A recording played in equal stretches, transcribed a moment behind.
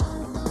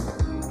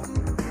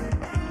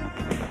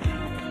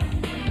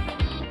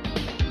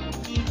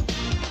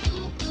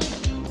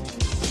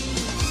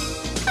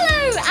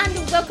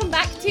welcome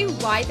back to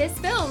Why This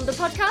Film, the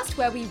podcast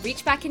where we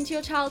reach back into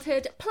your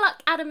childhood,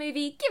 pluck out a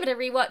movie, give it a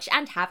rewatch,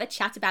 and have a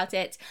chat about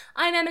it.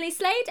 I'm Emily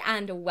Slade,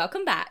 and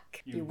welcome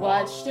back. You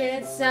watched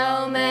it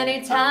so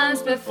many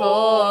times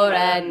before,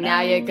 and now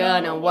you're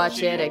gonna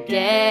watch it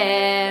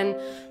again.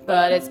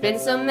 But it's been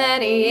so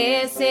many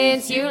years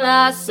since you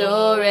last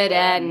saw it,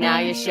 and now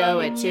you show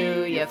it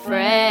to your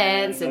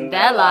friends, and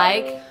they're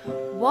like,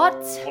 what?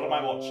 What am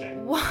I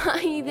watching?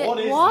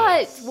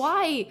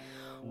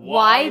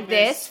 Why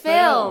this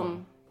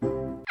film?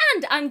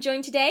 And I'm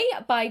joined today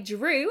by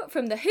Drew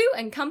from the Who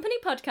and Company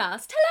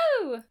podcast.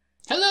 Hello!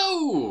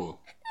 Hello!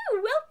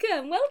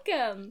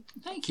 Welcome.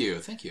 Thank you.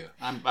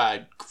 I'm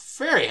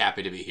very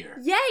happy to be here.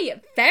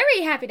 Yay!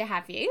 Very happy to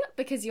have you,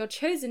 because your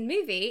chosen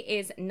movie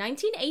is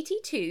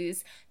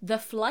 1982's The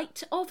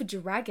Flight of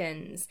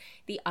Dragons,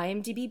 the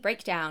IMDb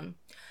breakdown.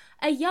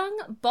 A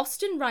young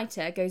Boston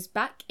writer goes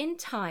back in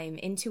time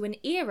into an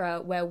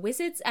era where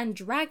wizards and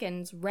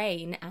dragons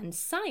reign and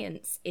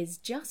science is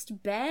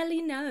just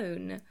barely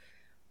known.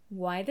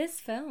 Why this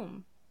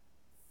film?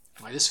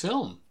 This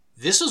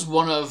is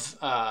one of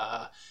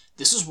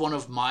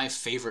my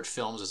favorite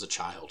films as a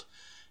child,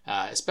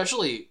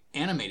 especially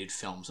animated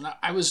films. And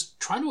I was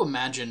trying to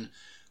imagine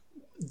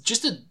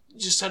just kind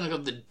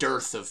of the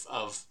dearth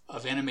of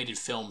animated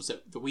films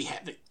that we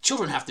have, that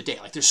children have today.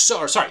 Like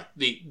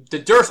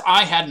the dearth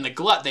I had and the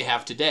glut they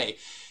have today.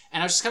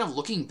 And I was just kind of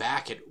looking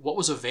back at what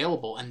was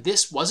available, and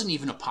this wasn't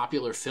even a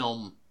popular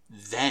film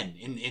then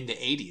in the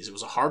 80s. It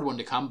was a hard one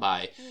to come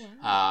by.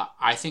 Yeah.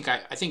 I think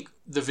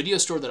the video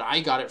store that I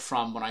got it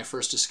from when I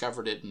first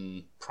discovered it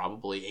in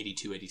probably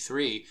 82,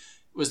 83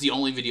 was the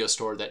only video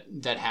store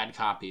that had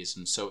copies.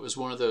 And so it was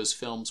one of those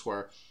films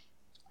where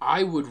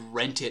I would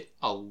rent it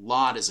a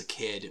lot as a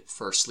kid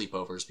for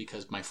sleepovers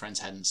because my friends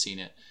hadn't seen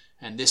it.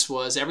 And this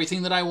was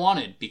everything that I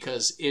wanted,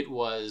 because it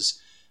was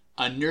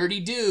a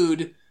nerdy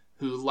dude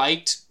who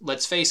liked,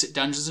 let's face it,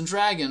 Dungeons and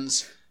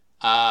Dragons,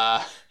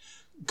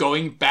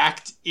 going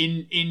back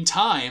in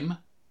time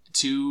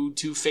to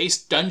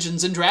face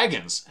Dungeons and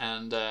Dragons.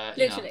 And,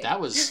 that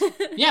was,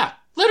 yeah,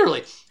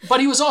 literally.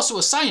 But he was also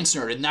a science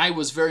nerd, and I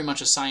was very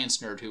much a science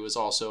nerd who was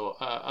also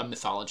a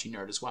mythology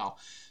nerd as well.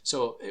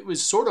 So it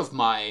was sort of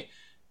my...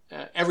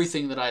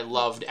 everything that I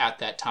loved at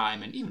that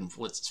time, and even,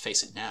 let's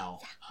face it now,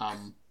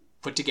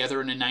 put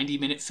together in a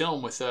 90-minute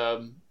film with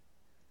a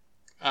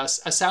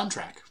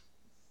soundtrack.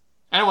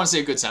 I don't want to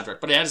say a good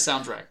soundtrack, but it had a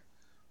soundtrack.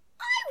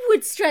 I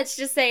would stretch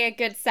to say a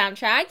good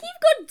soundtrack. You've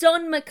got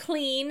Don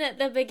McLean at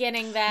the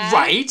beginning there.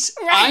 Right?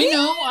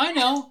 I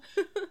know.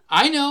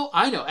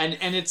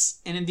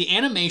 And the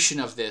animation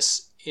of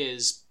this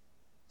is,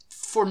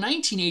 for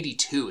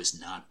 1982, is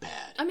not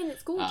bad. I mean,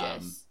 it's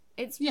gorgeous.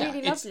 It's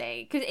really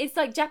lovely, because it's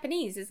like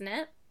Japanese, isn't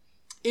it?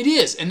 It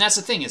is, and that's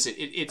the thing, is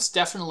it's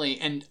definitely,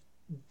 and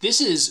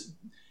this is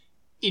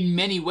in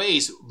many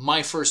ways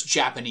my first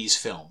Japanese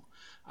film.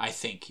 I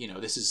think,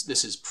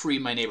 this is pre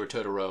My Neighbor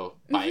Totoro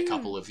by a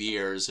couple of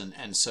years,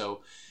 and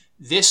so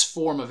this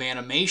form of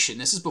animation,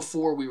 this is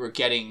before we were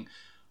getting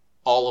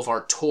all of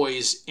our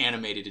toys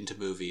animated into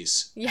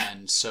movies,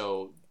 and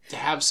so to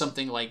have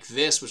something like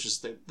this, which is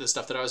the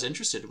stuff that I was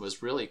interested in,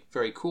 was really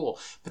very cool.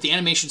 But the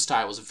animation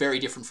style was very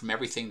different from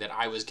everything that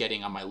I was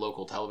getting on my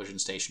local television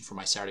station for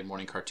my Saturday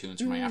morning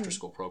cartoons, for my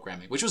after-school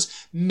programming, which was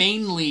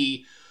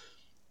mainly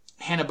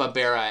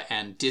Hanna-Barbera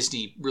and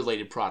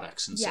Disney-related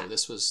products. And so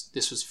this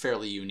was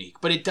fairly unique.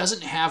 But it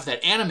doesn't have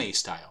that anime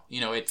style.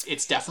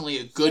 It's definitely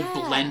a good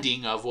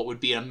blending of what would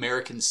be an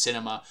American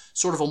cinema,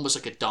 sort of almost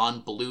like a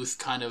Don Bluth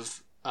kind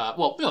of...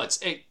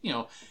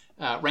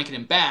 Rankin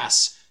and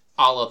Bass,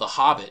 a la The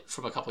Hobbit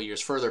from a couple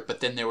years further, but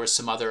then there were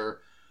some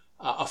other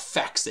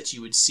effects that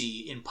you would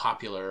see in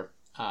popular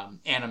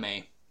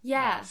anime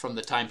from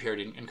the time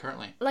period and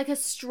currently. Like a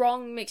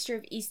strong mixture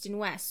of East and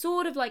West,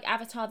 sort of like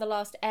Avatar The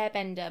Last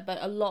Airbender, but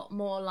a lot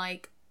more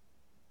like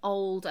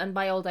old, and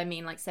by old I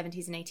mean like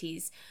 70s and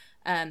 80s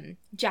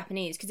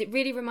Japanese, because it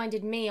really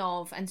reminded me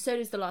of, and so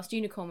does The Last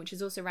Unicorn, which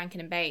is also Rankin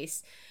and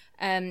Bass,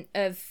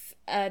 of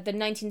the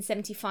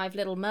 1975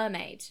 Little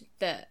Mermaid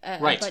that a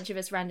bunch of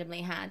us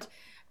randomly had.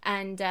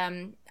 And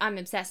I'm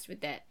obsessed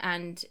with it,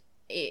 and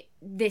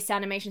this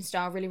animation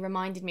style really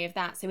reminded me of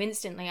that, so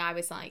instantly I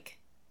was like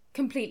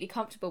completely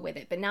comfortable with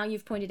it. But now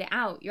you've pointed it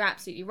out, you're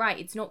absolutely right,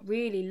 it's not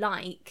really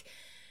like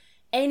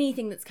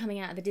anything that's coming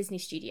out of the Disney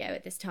studio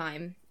at this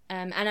time,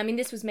 and I mean,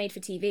 this was made for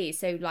TV,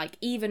 so like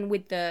even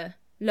with the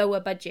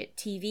lower budget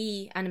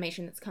TV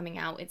animation that's coming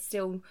out, it's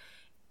still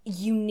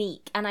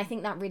unique, and I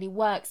think that really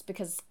works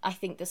because I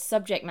think the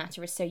subject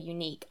matter is so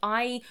unique.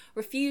 I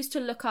refused to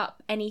look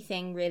up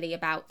anything really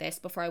about this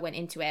before I went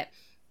into it,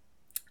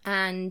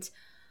 and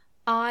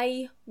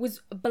I was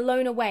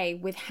blown away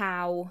with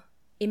how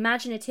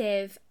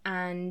imaginative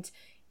and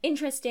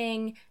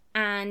interesting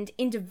and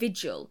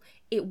individual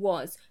it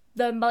was.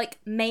 The like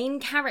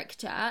main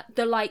character,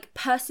 the like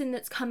person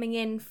that's coming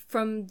in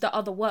from the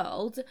other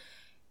world,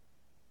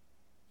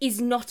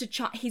 is not a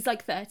child. He's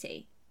like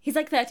 30. He's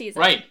like 30 years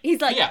old. Right.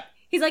 He's like,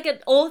 He's like an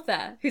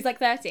author who's like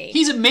 30.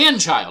 He's a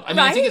man-child. I mean,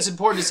 I think Right? it's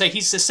important to say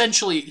he's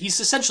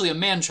essentially a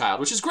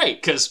man-child, which is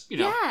great because, you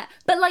know. Yeah,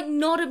 but like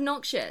not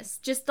obnoxious,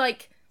 just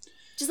like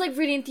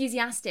really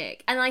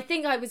enthusiastic. And I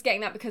think I was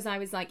getting that because I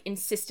was like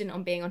insistent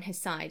on being on his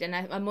side, and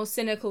a more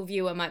cynical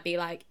viewer might be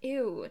like,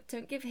 ew,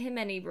 don't give him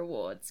any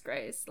rewards,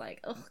 Grace, like,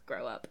 ugh,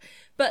 grow up.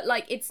 But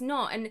like it's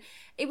not. And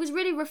it was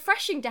really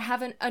refreshing to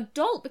have an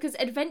adult, because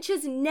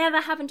adventures never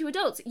happen to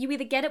adults. You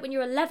either get it when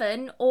you're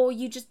 11 or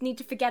you just need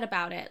to forget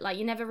about it. Like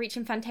you never reach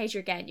Fantasia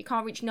again, you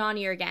can't reach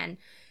Narnia again,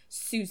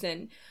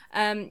 Susan.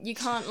 You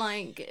can't,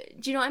 like,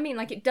 do you know what I mean?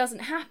 Like it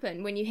doesn't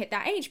happen when you hit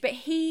that age. But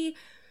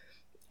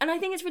and I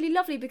think it's really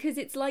lovely because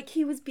it's like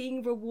he was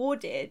being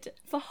rewarded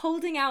for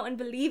holding out and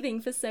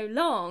believing for so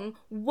long,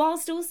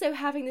 whilst also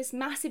having this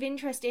massive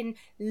interest in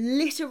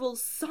literal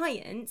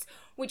science,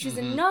 which is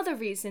another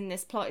reason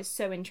this plot is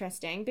so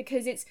interesting,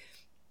 because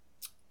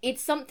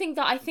it's something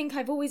that I think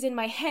I've always in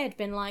my head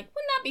been like,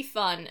 wouldn't that be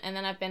fun? And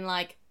then I've been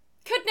like,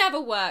 could never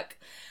work.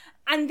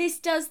 And this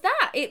does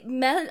that. It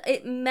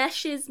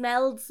merges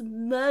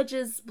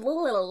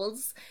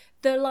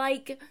the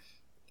like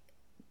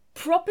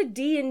proper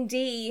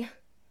D&D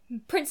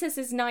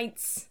princesses,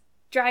 knights,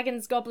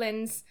 dragons,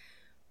 goblins,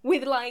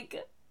 with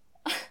like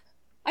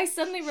I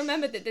suddenly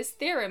remembered that this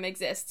theorem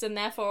exists, and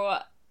therefore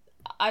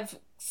I've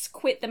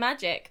quit the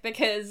magic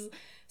because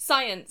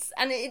science.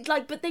 And it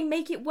like, but they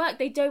make it work.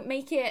 They don't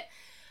make it.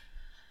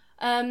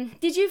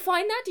 Did you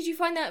find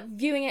that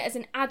viewing it as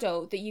an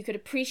adult that you could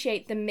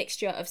appreciate the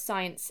mixture of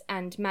science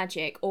and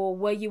magic, or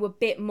were you a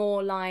bit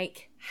more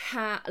like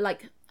I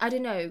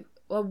don't know,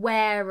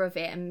 aware of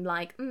it and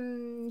like,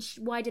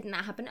 why didn't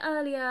that happen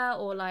earlier,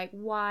 or like,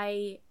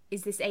 why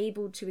is this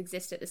able to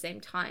exist at the same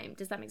time?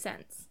 Does that make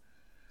sense?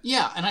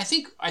 Yeah, and I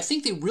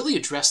think they really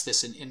address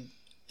this in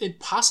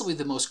possibly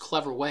the most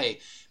clever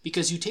way,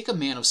 because you take a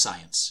man of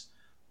science,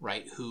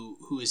 right,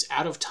 who is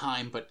out of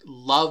time but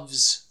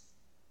loves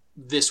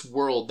this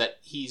world that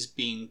he's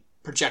being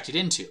projected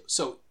into.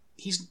 So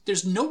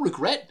there's no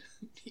regret.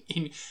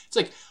 It's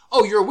like,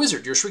 oh, you're a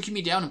wizard. You're shrinking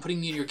me down and putting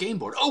me in your game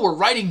board. Oh, we're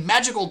riding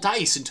magical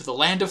dice into the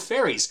land of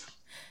fairies.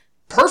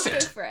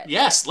 Perfect. Go for it.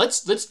 Yes,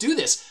 let's do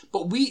this.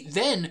 But we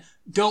then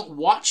don't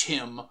watch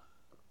him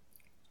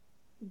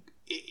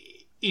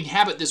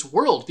inhabit this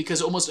world,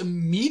 because almost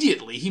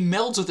immediately he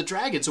melds with the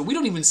dragon. So we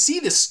don't even see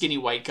this skinny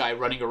white guy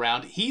running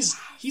around. He's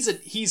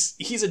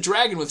a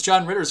dragon with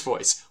John Ritter's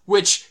voice,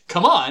 which,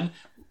 come on,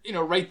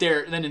 right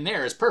there, then and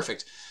there is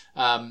perfect.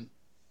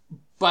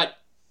 But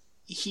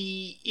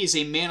he is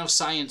a man of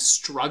science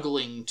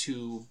struggling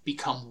to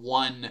become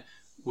one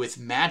with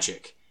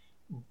magic,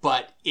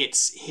 but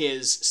it's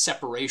his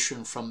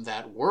separation from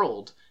that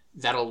world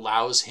that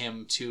allows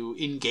him to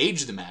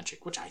engage the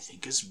magic, which I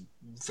think is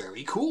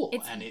very cool.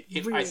 Really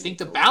I think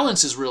cool. the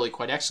balance is really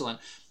quite excellent.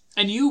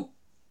 And you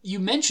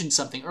mentioned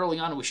something early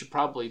on, and we should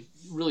probably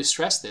really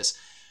stress this.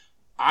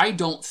 I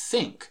don't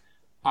think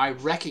I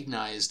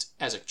recognized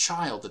as a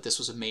child that this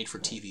was a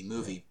made-for-TV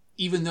movie,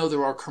 even though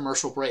there are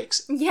commercial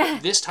breaks. Yeah.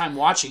 This time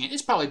watching it,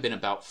 it's probably been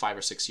about 5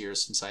 or 6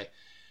 years since I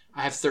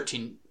have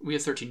 13. We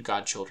have 13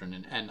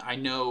 godchildren, and I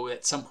know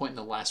at some point in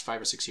the last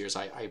 5 or 6 years,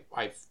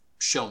 I've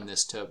shown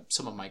this to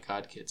some of my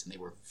godkids, and they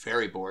were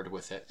very bored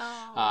with it,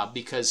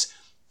 because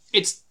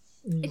it's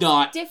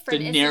not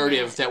different, the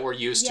narrative that we're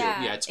used to.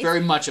 Yeah, it's very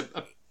much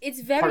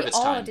it's very part of its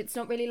odd. time. It's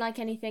not really like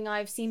anything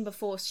I've seen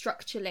before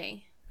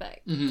structurally.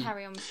 But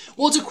carry on.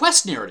 Well, it's a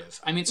quest narrative.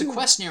 I mean, it's a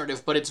quest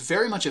narrative, but it's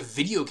very much a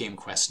video game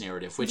quest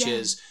narrative, which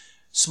is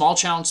small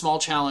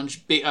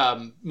challenge, big,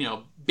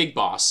 big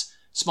boss.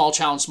 Small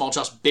challenge,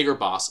 bigger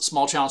boss.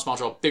 Small challenge,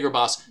 bigger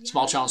boss. Yeah.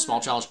 Small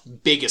challenge,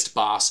 biggest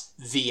boss.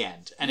 The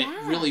end. And it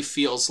really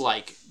feels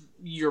like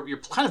you're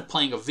kind of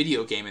playing a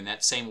video game in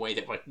that same way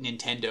that like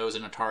Nintendos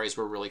and Ataris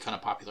were really kind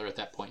of popular at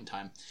that point in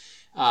time.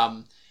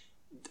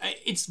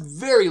 It's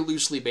very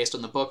loosely based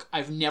on the book.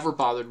 I've never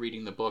bothered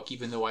reading the book,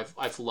 even though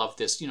I've loved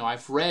this.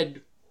 I've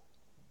read.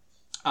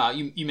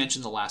 You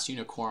mentioned The Last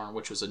Unicorn,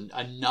 which was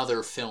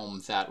another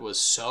film that was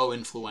so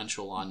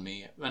influential on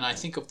me. And I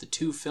think of the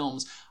two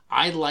films,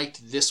 I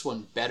liked this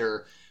one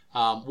better.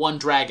 One,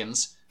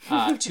 dragons.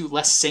 Two,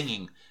 less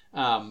singing.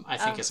 I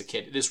think as a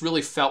kid, this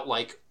really felt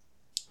like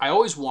I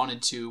always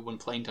wanted to, when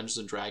playing Dungeons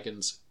and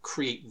Dragons,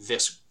 create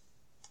this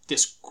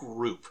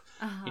group.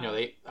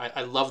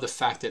 I love the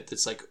fact that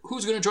it's like,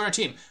 who's going to join our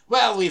team?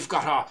 Well, we've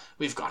got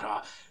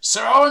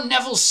Sir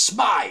Neville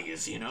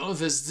Smythe.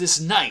 There's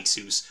this knight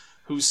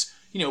who's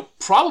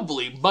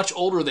probably much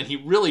older than he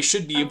really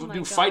should be able to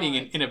do fighting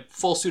in a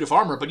full suit of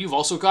armor. But you've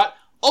also got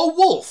a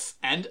wolf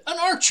and an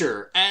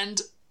archer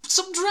and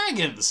some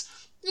dragons.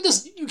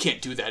 You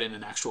can't do that in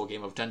an actual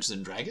game of Dungeons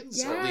and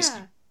Dragons, or at least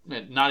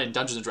not in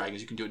Dungeons and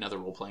Dragons. You can do it in other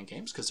role-playing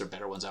games because there are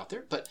better ones out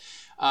there. But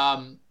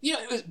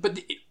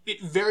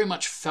it very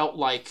much felt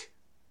like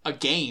a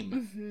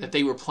game, that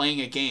they were playing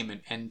a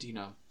game, and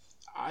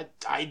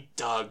I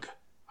dug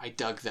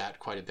that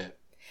quite a bit.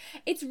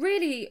 It's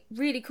really,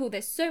 really cool.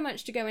 There's so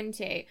much to go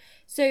into.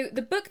 So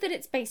the book that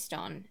it's based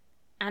on,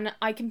 and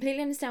I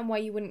completely understand why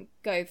you wouldn't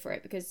go for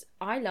it, because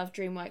I love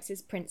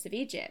DreamWorks' Prince of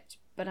Egypt.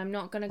 but I'm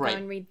not going to go Right.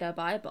 and read the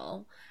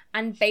Bible.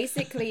 And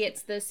basically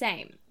it's the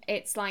same.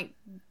 It's like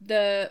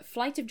the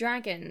Flight of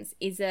Dragons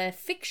is a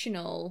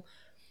fictional,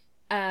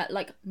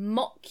 like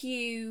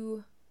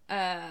mock-you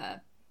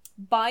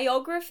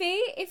biography,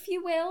 if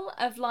you will,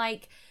 of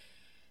like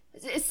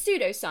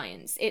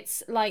pseudoscience.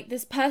 It's like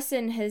this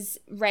person has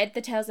read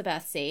the Tales of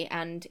Earthsea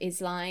and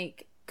is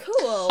like,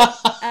 cool,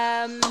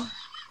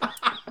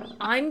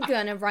 I'm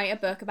gonna write a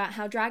book about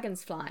how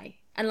dragons fly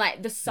and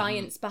like the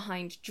science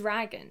behind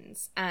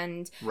dragons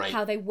and Right.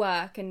 how they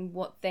work and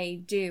what they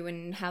do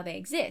and how they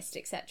exist,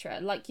 etc.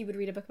 Like you would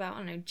read a book about, I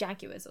don't know,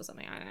 jaguars or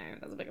something. I don't know,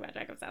 there's a book about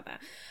jaguars out there.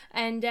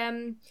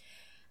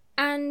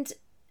 And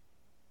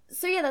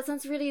so yeah, that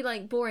sounds really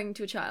like boring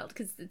to a child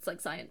because it's like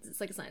science. It's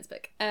like a science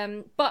book.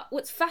 But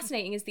what's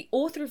fascinating is the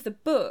author of the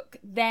book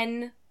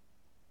then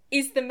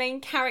is the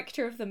main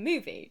character of the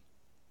movie,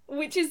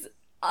 which is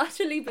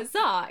utterly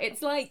bizarre.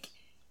 It's like,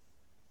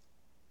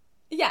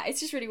 yeah, it's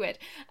just really weird.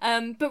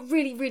 But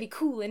really, really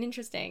cool and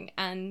interesting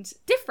and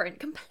different,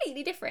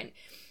 completely different.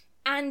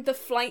 And The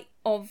Flight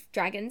of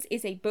Dragons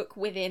is a book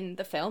within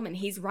the film, and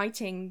he's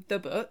writing the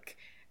book.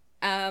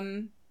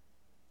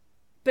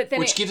 But then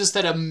Which gives us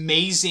that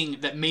amazing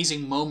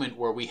moment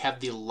where we have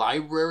the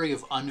library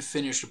of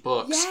unfinished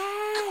books.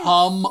 Yes!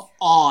 Come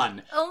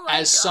on. Oh my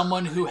As God.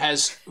 someone who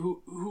has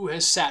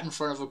sat in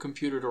front of a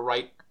computer to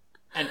write,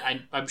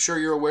 and I'm sure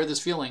you're aware of this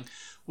feeling,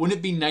 wouldn't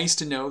it be nice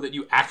to know that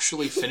you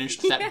actually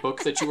finished that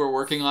book that you were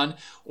working on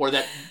or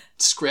that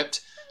script?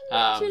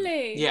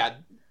 Literally. Yeah.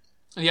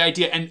 The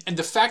idea and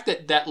the fact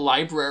that that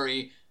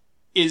library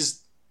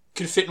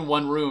could fit in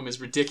one room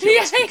is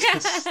ridiculous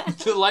because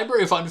the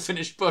Library of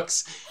Unfinished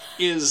Books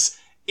is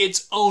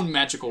its own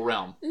magical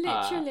realm.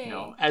 Literally.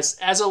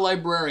 As a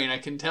librarian, I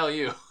can tell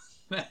you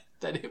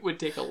that it would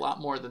take a lot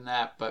more than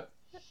that. But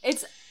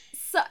It's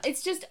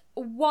just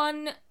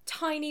one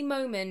tiny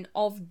moment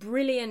of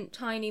brilliant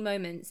tiny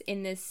moments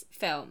in this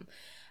film.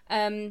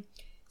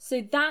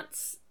 So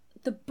that's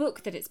the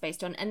book that it's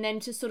based on, and then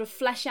to sort of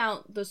flesh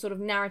out the sort of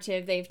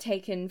narrative, they've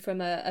taken from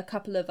a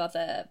couple of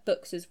other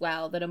books as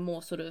well that are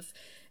more sort of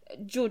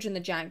George and the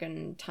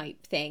Dragon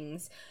type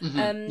things.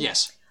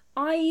 yes,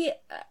 I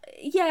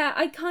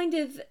kind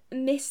of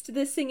missed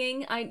the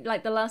singing. I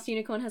like The Last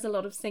Unicorn has a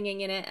lot of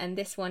singing in it, and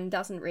this one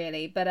doesn't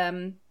really. But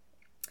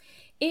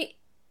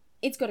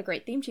it's got a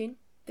great theme tune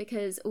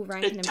because all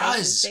Rankin and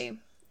Bass do.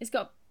 It's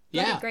got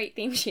a great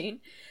theme tune,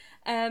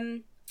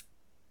 and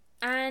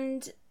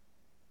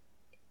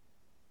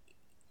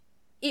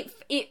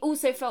it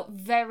also felt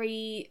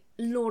very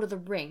Lord of the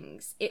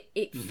Rings.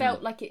 It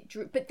felt like it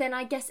drew, but then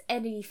I guess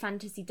any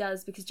fantasy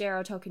does because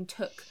J.R.R. Tolkien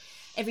took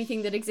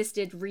everything that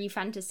existed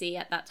re-fantasy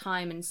at that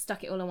time and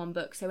stuck it all in one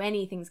book, so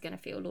anything's going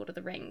to feel Lord of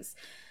the Rings.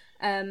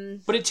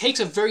 but it takes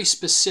a very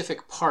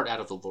specific part out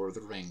of the Lord of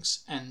the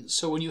Rings, and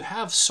so when you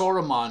have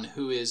Saruman,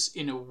 who is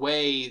in a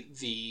way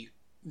the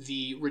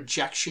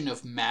rejection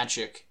of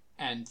magic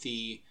and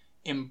the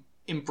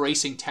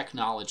embracing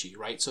technology,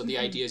 right? So the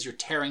idea is you're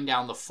tearing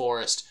down the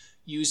forest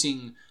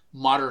using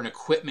modern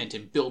equipment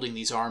and building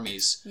these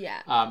armies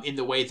in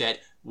the way that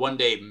one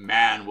day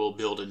man will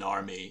build an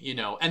army,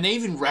 and they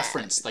even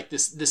reference like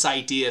this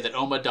idea that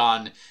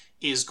Omadon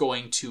is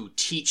going to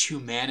teach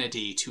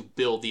humanity to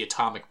build the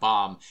atomic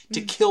bomb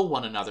to kill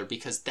one another,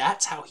 because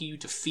that's how you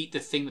defeat the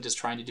thing that is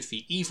trying to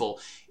defeat evil,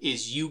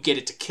 is you get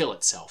it to kill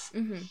itself.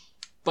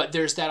 But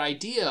there's that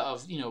idea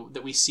of,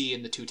 that we see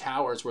in the Two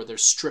Towers where they're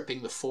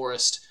stripping the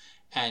forest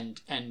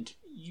and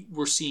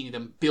we're seeing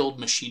them build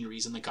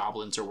machineries, and the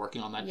goblins are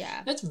working on that.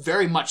 Yeah. That's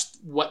very much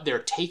what they're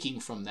taking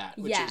from that,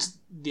 which is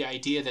the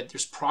idea that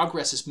there's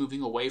progress is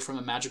moving away from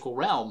a magical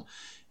realm.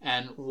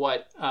 And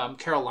what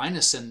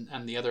Carolinus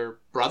and the other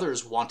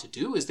brothers want to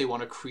do is they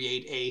want to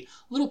create a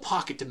little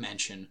pocket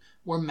dimension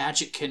where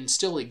magic can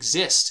still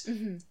exist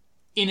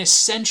in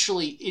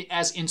essentially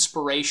as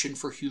inspiration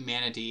for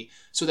humanity,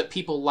 so that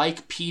people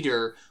like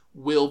Peter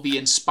will be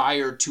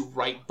inspired to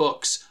write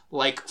books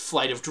like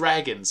Flight of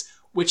Dragons,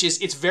 which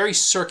is, it's very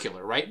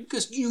circular, right?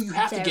 Because you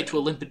have to get to a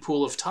limpid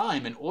pool of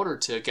time in order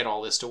to get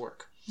all this to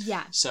work.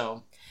 Yeah.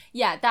 So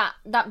yeah,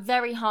 that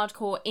very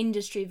hardcore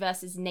industry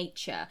versus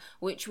nature,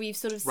 which we've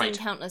sort of seen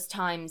countless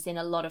times in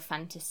a lot of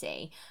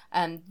fantasy.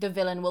 The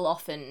villain will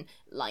often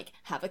like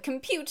have a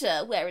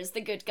computer, whereas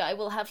the good guy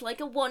will have like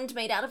a wand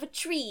made out of a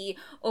tree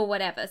or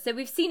whatever. So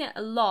we've seen it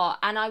a lot,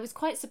 and I was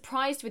quite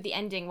surprised with the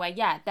ending where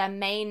their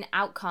main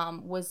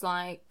outcome was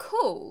like,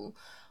 cool,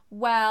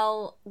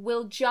 well,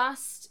 we'll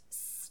just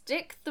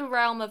stick the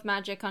realm of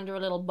magic under a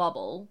little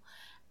bubble.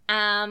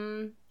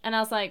 And I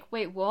was like,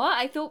 wait, what?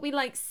 I thought we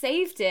like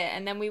saved it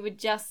and then we would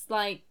just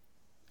like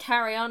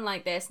carry on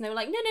like this. And they were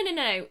like,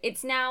 no.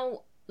 It's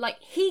now like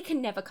he can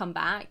never come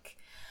back.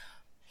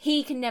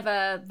 He can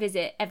never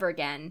visit ever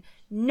again.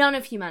 None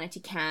of humanity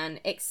can,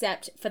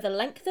 except for the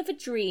length of a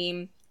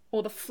dream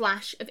or the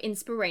flash of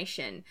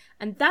inspiration.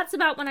 And that's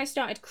about when I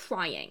started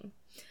crying.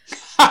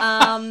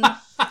 I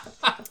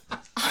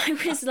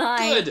was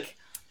like, Good.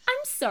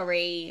 I'm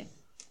sorry.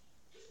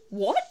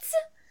 What?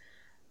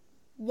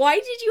 Why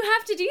did you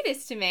have to do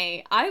this to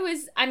me?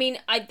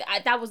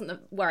 That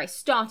wasn't where I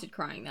started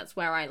crying. That's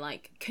where I,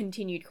 like,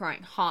 continued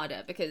crying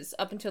harder, because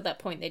up until that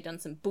point, they'd done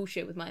some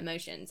bullshit with my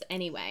emotions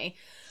anyway.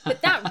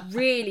 But that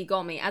really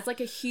got me. As,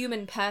 like, a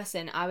human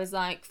person, I was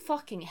like,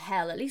 fucking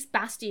hell, at least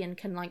Bastian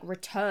can, like,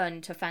 return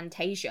to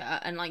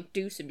Fantasia and, like,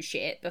 do some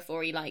shit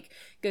before he, like,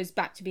 goes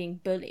back to being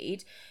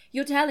bullied.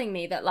 You're telling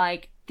me that,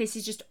 like, this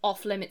is just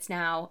off limits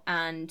now,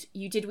 and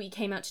you did what you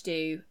came out to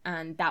do,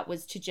 and that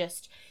was to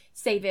just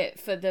save it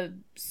for the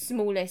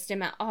smallest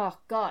amount. Oh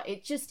god,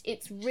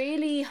 it's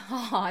really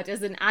hard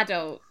as an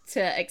adult to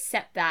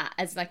accept that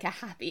as, like, a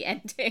happy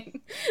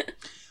ending.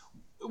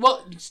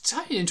 Well,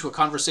 tying it into a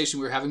conversation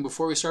we were having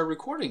before we started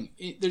recording,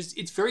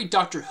 it's very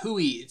Doctor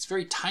Who-y, it's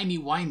very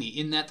timey-wimey,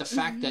 in that the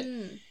fact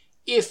that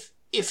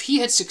if he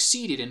had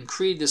succeeded and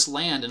created this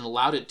land and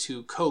allowed it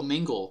to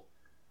co-mingle,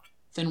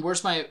 then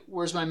where's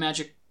my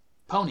magic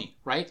pony,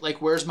 right?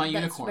 Like, where's my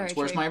unicorns?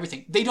 Where's my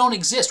everything? They don't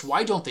exist.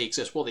 Why don't they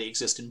exist? Well, they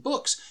exist in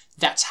books.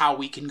 That's how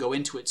we can go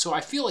into it. So I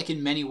feel like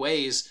in many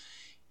ways,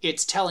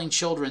 it's telling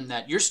children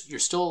that you're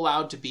still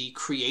allowed to be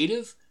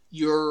creative.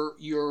 Your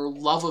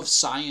love of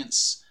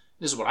science,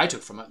 this is what I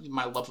took from it,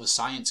 my love of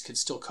science could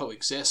still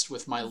coexist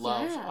with my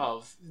love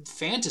of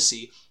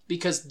fantasy,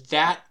 because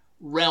that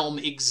realm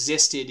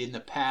existed in the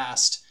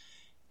past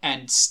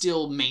and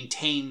still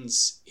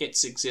maintains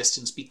its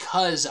existence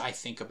because I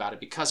think about it,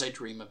 because I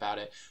dream about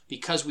it,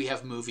 because we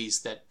have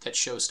movies that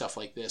show stuff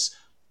like this.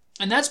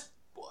 And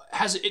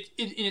it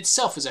in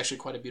itself is actually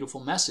quite a beautiful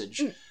message,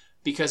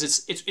 because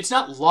it's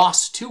not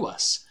lost to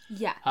us.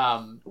 Yeah.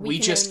 We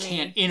just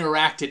can't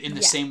interact it in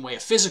the same way, a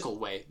physical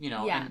way,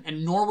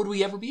 and nor would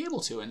we ever be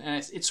able to. And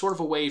it's sort of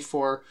a way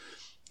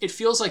it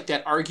feels like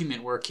that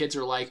argument where kids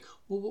are like,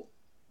 well,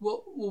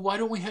 why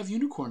don't we have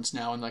unicorns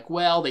now? And like,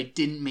 well, they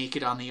didn't make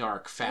it on the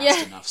Ark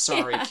fast enough.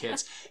 Sorry,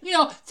 kids.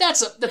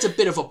 That's a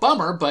bit of a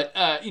bummer, but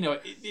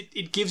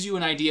it gives you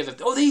an idea that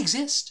they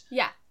exist.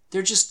 Yeah,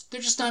 they're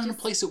just not in a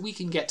place that we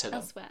can get to them.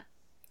 Elsewhere.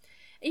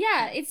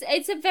 Yeah,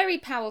 it's a very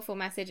powerful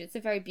message. It's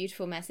a very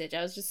beautiful message.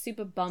 I was just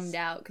super bummed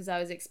out because I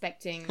was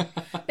expecting,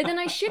 but then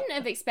I shouldn't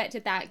have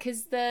expected that,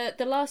 because the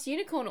Last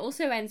Unicorn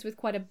also ends with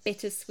quite a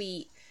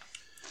bittersweet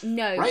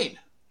note. Right.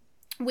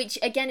 Which,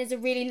 again, is a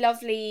really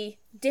lovely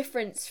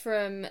difference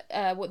from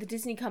what the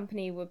Disney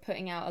company were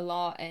putting out a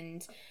lot,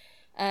 and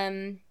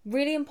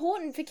really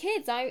important for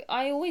kids. I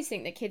always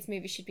think that kids'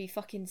 movies should be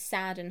fucking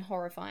sad and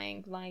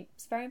horrifying. Like,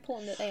 it's very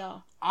important that they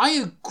are.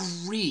 I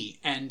agree,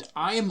 and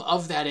I am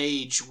of that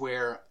age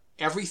where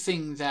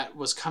everything that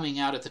was coming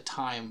out at the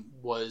time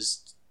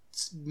was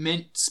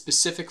meant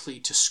specifically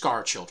to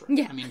scar children.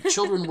 Yeah. I mean,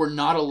 children were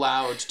not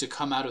allowed to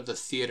come out of the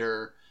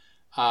theater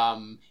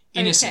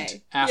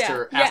innocent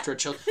after a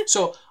child.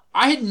 So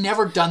I had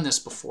never done this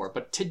before,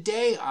 but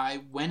today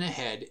I went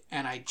ahead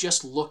and I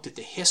just looked at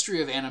the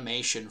history of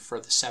animation for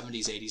the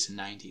 70s, 80s, and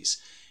 90s,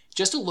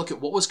 just to look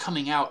at what was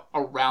coming out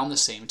around the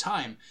same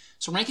time.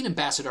 So Rankin and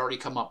Bass had already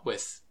come up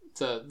with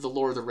the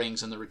Lord of the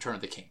Rings and the Return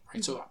of the King,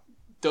 right? So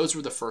those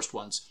were the first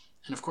ones.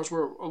 And of course,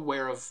 we're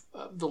aware of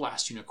The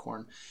Last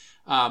Unicorn.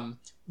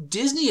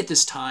 Disney at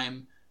this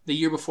time, the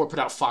year before, put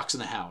out Fox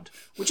and the Hound,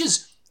 which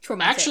is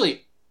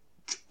actually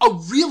a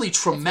really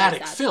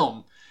traumatic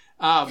film.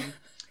 So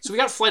we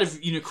got Flight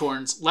of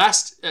Unicorns.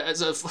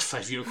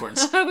 Flight of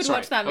Unicorns. I would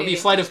watch that movie. It would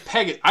be Flight of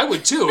Pegasus. I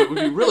would too. It would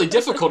be really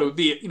difficult. It would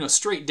be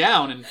straight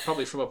down and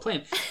probably from a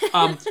plane.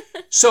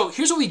 So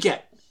here's what we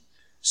get.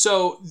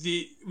 So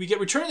we get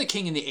Return of the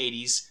King in the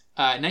 80s,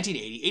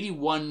 1980,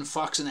 81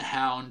 Fox and the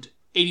Hound,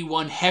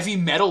 81 Heavy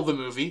Metal the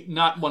movie,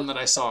 not one that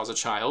I saw as a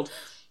child.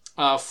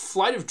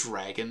 Flight of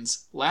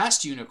Dragons,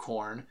 Last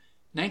Unicorn,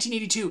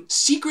 1982,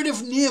 Secret of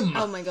NIMH.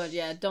 Oh my god,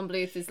 yeah. Don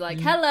Bluth is like,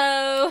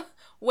 hello,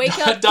 wake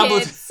up,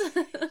 kids.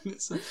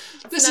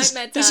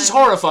 This is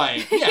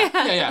horrifying.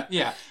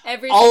 Yeah.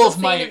 Every single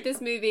scene of this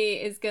movie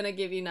is going to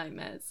give you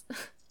nightmares.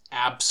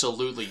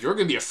 Absolutely. You're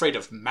going to be afraid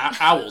of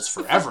owls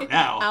forever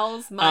now.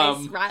 Owls,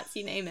 mice, rats,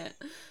 you name it.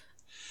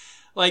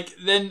 Like,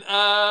 then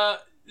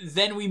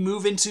we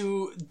move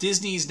into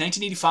Disney's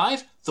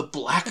 1985, The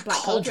Black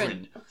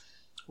Cauldron.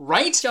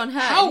 Right? John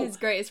Hurt, his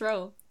greatest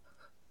role.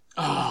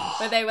 Oh.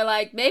 Where they were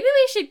like, maybe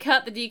we should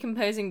cut the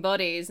decomposing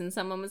bodies, and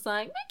someone was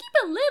like, we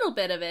keep a little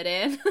bit of it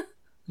in.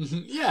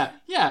 Yeah.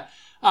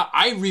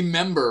 I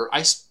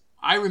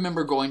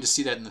remember going to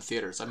see that in the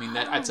theaters. I mean,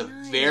 that's a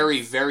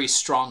very, very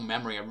strong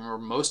memory. I remember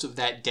most of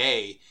that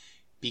day,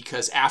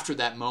 because after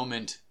that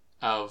moment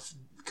of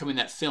coming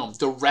that film,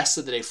 the rest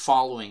of the day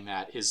following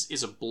that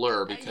is a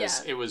blur,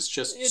 because it was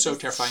just so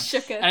terrifying.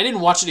 And I didn't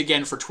watch it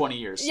again for 20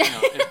 years.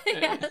 Yeah,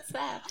 that's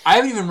sad. I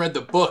haven't even read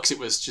the books. It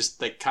was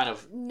just like kind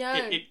of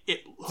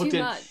it hooked too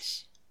in.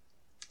 Much.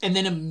 And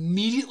then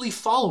immediately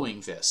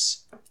following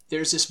this,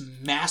 there's this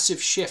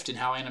massive shift in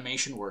how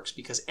animation works,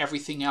 because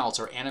everything else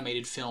are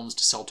animated films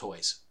to sell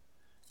toys.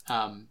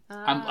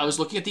 I was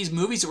looking at these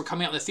movies that were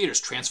coming out in the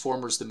theaters.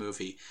 Transformers the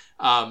movie,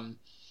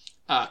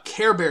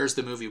 Care Bears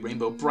the movie,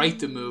 Rainbow Bright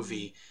the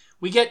movie.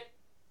 We get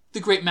The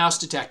Great Mouse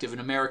Detective, An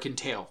American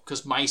Tale,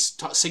 because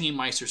singing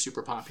mice are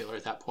super popular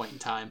at that point in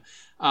time.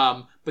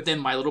 But then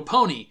My Little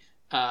Pony,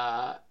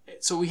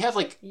 So we have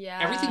like Yeah.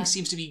 everything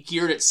seems to be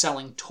geared at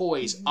selling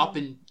toys up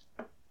and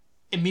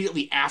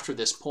immediately after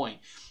this point,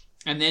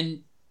 and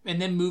then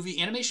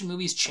animation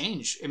movies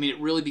change. I mean, it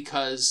really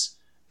becomes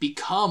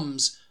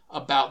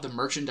about the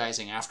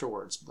merchandising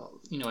afterwards,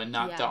 and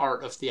not the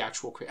art of the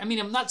actual. I mean,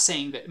 I'm not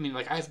saying that. I mean,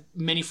 like I have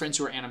many friends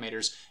who are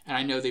animators, and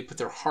I know they put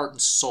their heart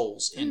and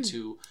souls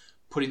into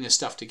putting this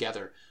stuff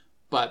together.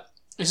 But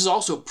this is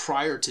also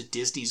prior to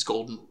Disney's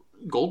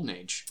golden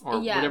age, or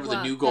whatever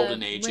the new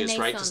golden age is,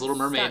 right? Because Little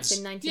Mermaids,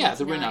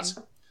 the Renaissance.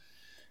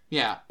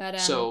 Yeah, but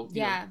so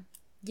yeah.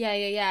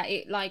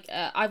 It like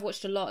I've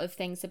watched a lot of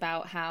things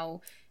about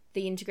how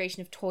the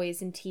integration of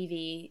toys in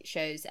TV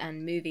shows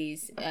and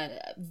movies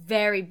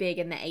very big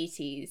in the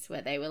 80s,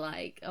 where they were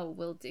like, oh,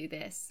 we'll do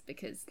this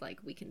because like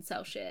we can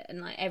sell shit,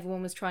 and like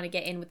everyone was trying to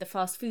get in with the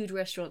fast food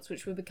restaurants,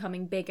 which were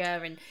becoming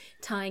bigger, and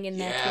tying in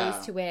their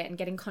toys to it and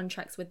getting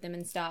contracts with them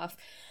and stuff.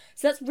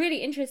 So that's really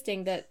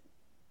interesting that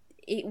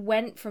it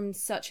went from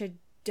such a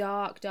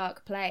dark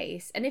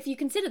place. And if you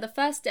consider the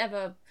first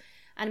ever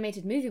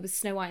animated movie was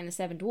Snow White and the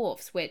Seven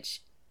Dwarfs,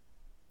 which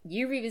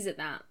you revisit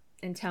that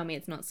and tell me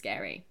it's not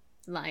scary.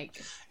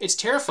 Like, it's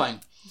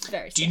terrifying. It's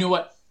very scary. Do you know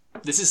what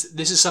this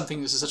is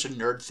such a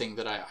nerd thing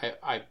that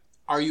I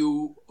are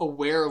you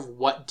aware of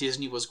what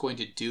Disney was going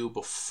to do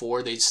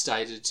before they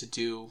decided to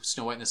do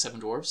Snow White and the Seven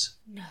Dwarfs?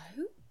 No.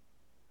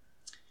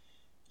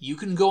 You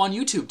can go on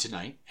YouTube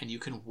tonight and you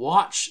can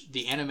watch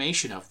the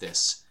animation of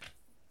this.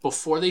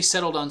 Before they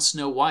settled on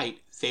Snow White,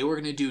 they were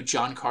going to do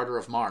John Carter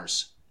of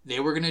Mars. They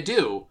were going to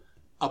do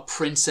a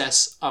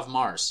Princess of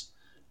Mars.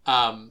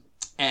 And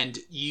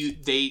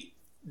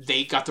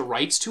they got the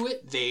rights to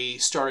it. They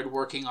started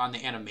working on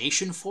the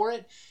animation for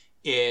it.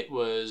 It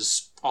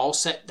was all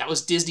set. That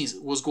was Disney's,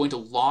 was going to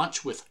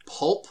launch with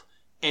pulp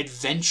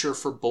adventure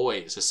for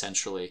boys,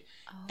 essentially.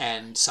 Oh.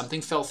 And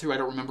something fell through. I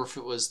don't remember if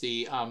it was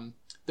the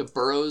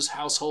Burroughs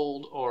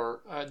household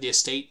or the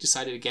estate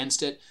decided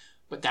against it.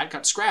 But that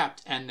got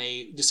scrapped, and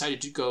they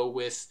decided to go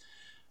with...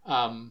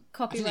 I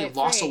think they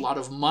lost a lot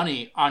of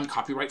money on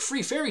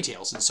copyright-free fairy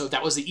tales. And so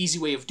that was the easy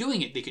way of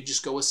doing it. They could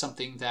just go with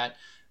something that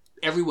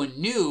everyone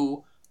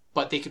knew,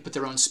 but they could put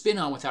their own spin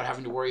on without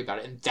having to worry about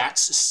it. And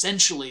that's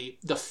essentially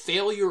the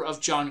failure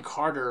of John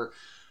Carter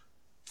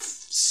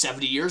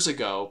 70 years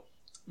ago.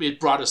 It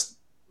brought us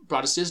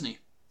Disney,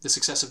 the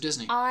success of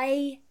Disney.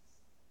 I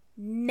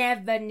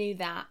never knew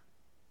that.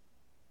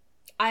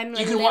 I'm a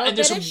little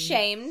bit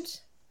ashamed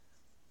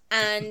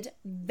and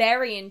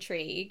very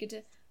intrigued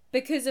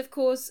because, of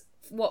course,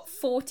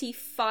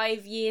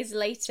 45 years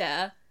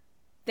later,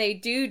 they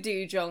do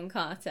John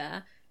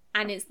Carter,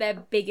 and it's their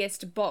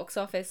biggest box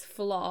office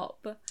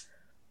flop.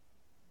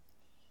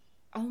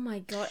 Oh my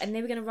god! And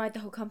they were going to ride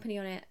the whole company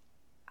on it.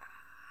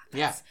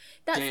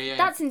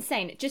 That's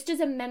insane. Just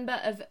as a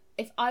member of,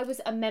 if I was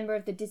a member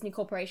of the Disney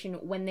Corporation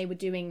when they were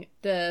doing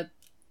the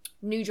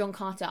new John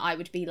Carter, I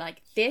would be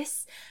like,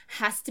 this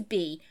has to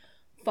be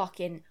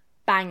fucking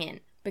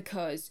banging,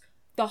 because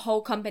the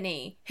whole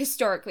company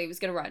historically was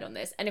going to ride on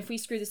this, and if we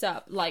screw this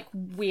up, like,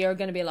 we are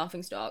going to be a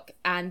laughingstock.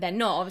 And they're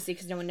not, obviously,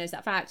 because no one knows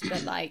that fact,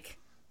 but like,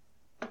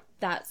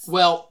 that's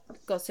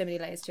got so many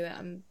layers to it.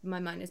 My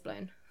mind is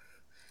blown.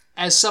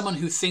 As someone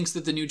who thinks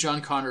that the new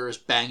John Carter is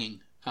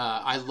banging,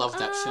 I love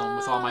that film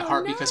with all my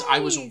heart, because I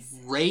was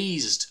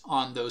raised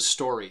on those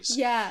stories.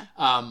 Yeah.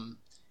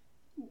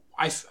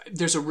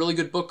 There's a really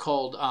good book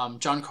called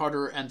John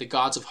Carter and the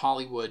Gods of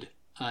Hollywood.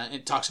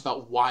 It talks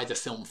about why the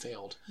film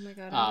failed. Oh my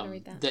god, I'm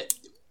going to read that.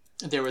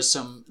 There's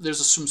some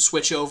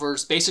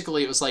switchovers.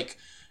 Basically, it was like,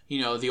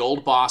 the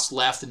old boss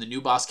left and the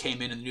new boss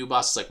came in, and the new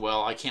boss is like,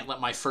 well, I can't let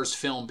my first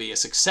film be a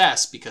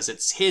success because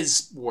it's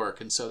his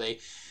work. And so they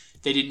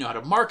didn't know how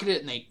to market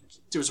it, and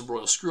there was a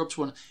royal screw-ups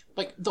one.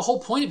 Like, the whole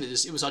point of it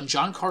is it was on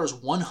John Carter's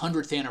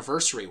 100th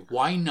anniversary.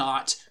 Why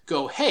not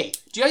go, hey,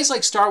 do you guys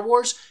like Star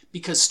Wars?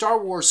 Because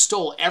Star Wars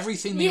stole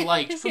everything they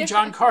liked from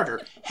John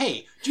Carter.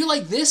 Hey, do you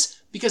like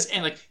this?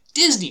 And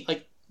Disney,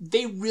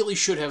 they really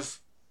should have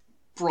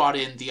brought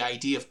in the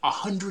idea of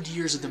 100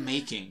 years of the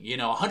making,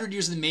 100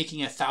 years of the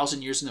making,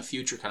 1,000 years in the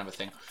future kind of a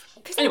thing.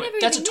 Anyway,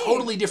 that's a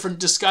totally different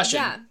discussion.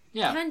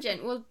 Yeah.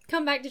 Tangent. We'll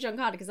come back to John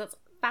Carter because that's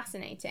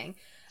fascinating.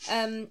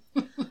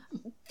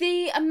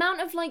 The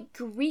amount of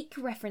Greek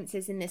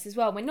references in this as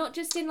well. We're not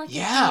just in a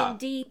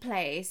D&D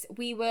place.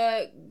 We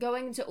were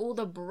going to all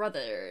the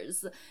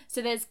brothers.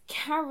 So there's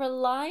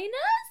Carolinus.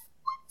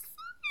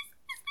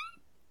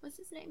 What's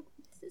his name?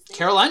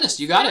 Carolinus,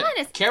 you got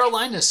it.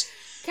 Carolinus,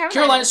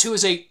 who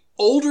is a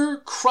older,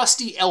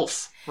 crusty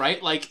elf,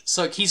 right?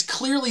 So he's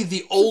clearly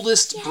the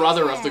oldest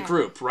brother of the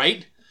group,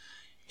 right?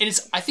 And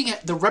I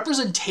think the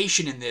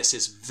representation in this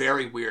is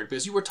very weird,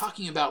 because you were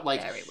talking about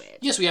very weird.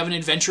 Yes, we have an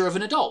adventure of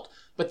an adult,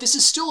 but this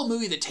is still a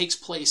movie that takes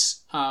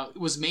place,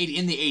 was made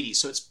in the 80s,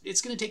 so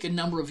it's going to take a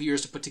number of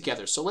years to put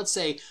together. So let's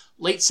say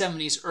late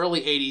 70s,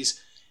 early 80s,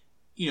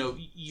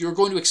 you're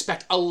going to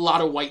expect a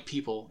lot of white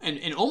people,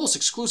 and almost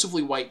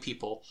exclusively white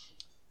people.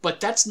 But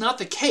that's not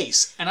the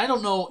case. And I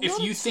don't know if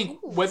you think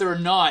whether or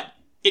not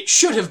it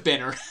should have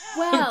been, or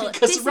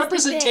because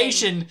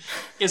representation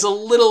is a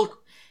little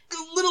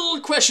a little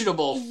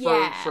questionable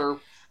for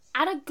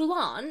At a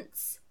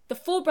glance, the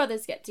four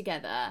brothers get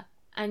together,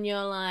 and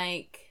you're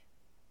like,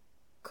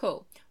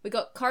 cool. We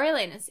got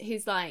Coriolanus,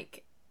 who's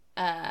like,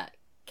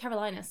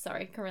 Coriolanus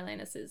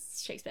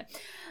is Shakespeare.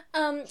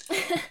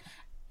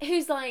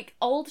 Who's like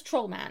old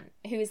troll man,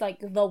 who is like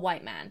the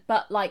white man,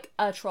 but like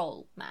a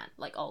troll man,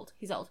 like old.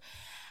 He's old.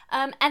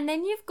 And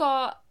then you've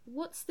got,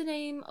 what's the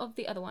name of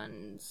the other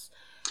ones?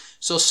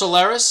 So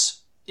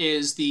Solaris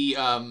is the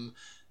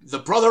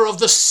brother of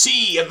the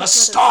sea and the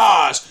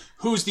stars,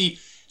 who's the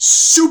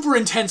super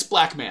intense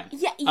black man.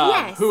 Yeah,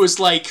 yes. Who is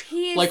like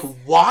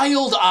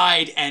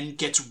wild-eyed and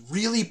gets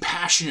really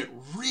passionate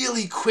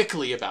really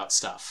quickly about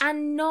stuff.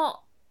 And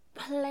not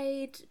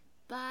played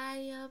by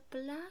a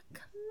black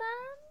man?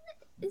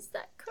 Is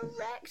that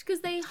correct?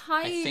 Because they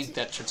hide... I think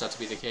that turns out to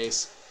be the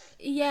case.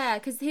 Yeah,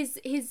 because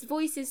his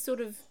voice is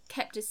sort of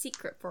kept a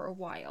secret for a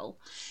while.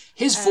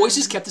 His voice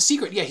is kept a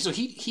secret. Yeah, so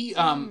he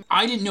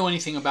I didn't know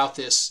anything about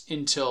this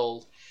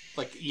until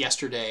like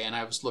yesterday, and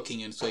I was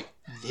looking, and it's like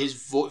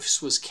his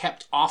voice was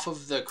kept off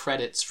of the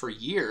credits for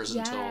years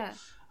until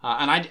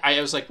and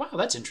I was like, wow,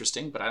 that's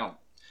interesting, but I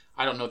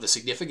don't know the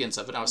significance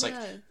of it. I was like,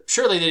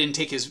 surely they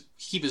didn't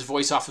keep his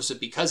voice off of it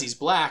because he's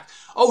black.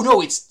 Oh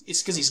no, it's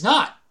because he's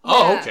not. Yeah,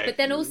 oh, okay. But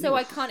then also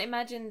I can't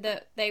imagine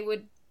that they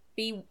would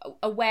be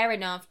aware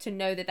enough to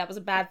know that was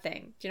a bad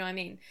thing. Do you know what I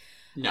mean?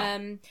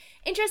 No.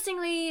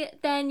 Interestingly,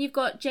 then you've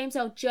got James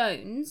L.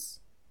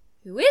 Jones,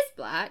 who is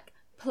black,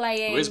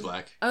 playing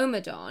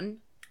Omadon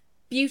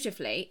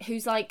beautifully,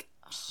 who's like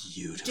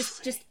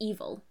just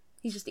evil.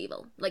 He's just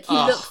evil. Like, he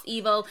looks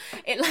evil.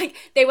 It like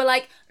they were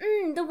like,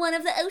 the one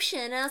of the ocean,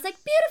 and I was like,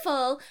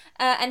 beautiful.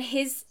 And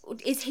is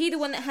he the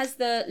one that has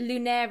the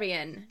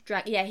Lunarian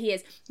dragon? Yeah, he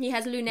is. He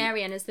has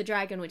Lunarian as the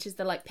dragon, which is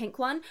the like pink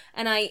one.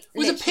 And it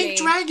was a pink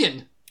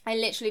dragon. I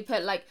literally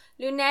put like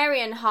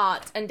Lunarian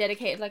heart and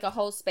dedicated like a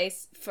whole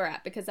space for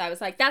it, because I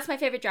was like, that's my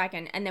favorite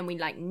dragon. And then we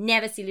like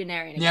never see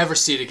Lunarian again. Never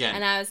see it again.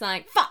 And I was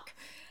like, fuck.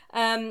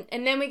 And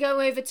then we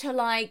go over to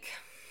like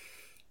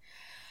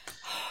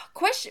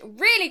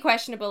really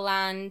questionable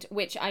land,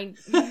 which I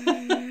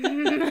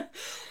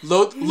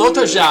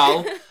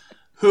Lotajal,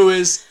 who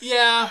is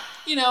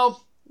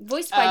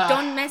voiced by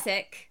Don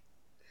Messick,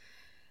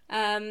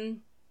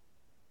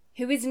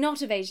 who is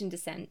not of Asian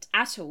descent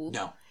at all.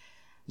 No.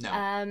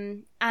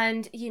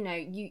 And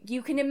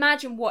you can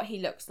imagine what he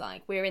looks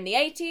like. We're in the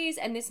 80s,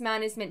 and this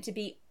man is meant to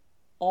be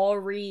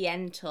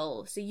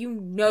Oriental, so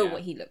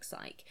what he looks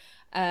like.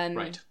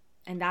 Right.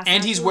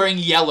 And he's wearing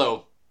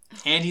yellow.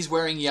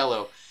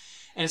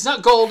 And it's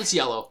not gold, it's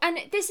yellow. And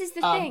this is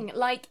the thing,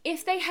 like,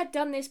 if they had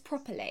done this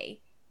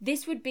properly,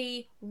 this would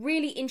be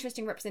really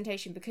interesting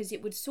representation, because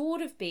it would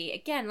sort of be,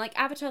 again, like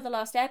Avatar: The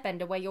Last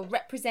Airbender, where you're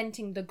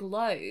representing the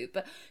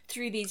globe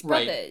through these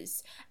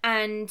brothers,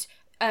 and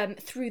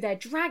through their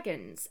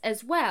dragons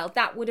as well.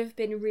 That would have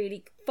been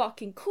really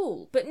fucking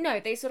cool. But no,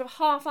 they sort of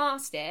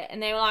half-assed it,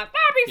 and they were like,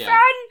 that'd be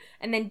fun!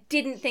 And then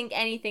didn't think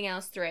anything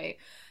else through.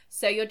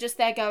 So you're just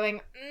there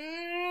going,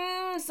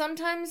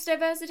 sometimes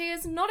diversity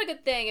is not a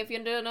good thing if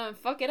you're gonna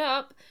fuck it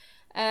up.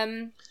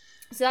 So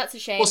that's a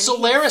shame. Well,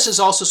 Solaris is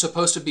also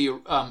supposed to be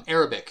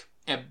Arabic.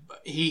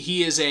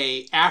 He is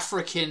a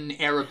African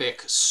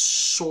Arabic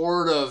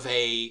sort of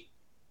a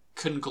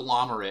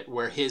conglomerate,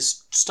 where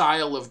his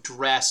style of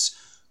dress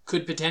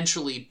could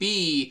potentially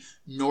be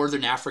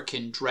Northern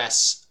African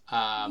dress.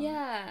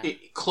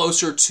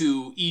 Closer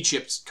to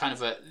Egypt, kind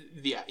of But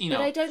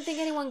I don't think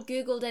anyone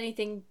Googled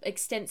anything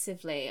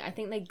extensively. I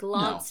think they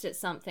glanced at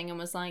something and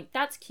was like,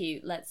 that's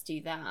cute, let's do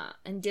that.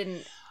 And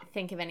didn't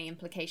think of any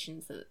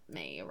implications that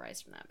may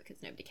arise from that,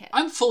 because nobody cared.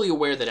 I'm fully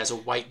aware that as a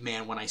white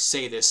man, when I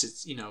say this,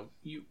 it's,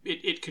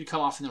 it could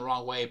come off in the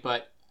wrong way,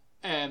 but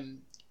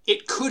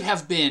it could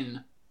have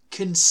been,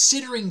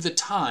 considering the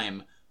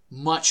time,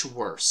 much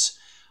worse.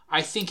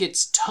 I think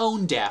it's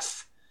tone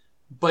deaf,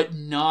 but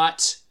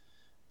not...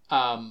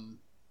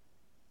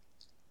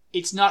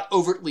 it's not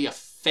overtly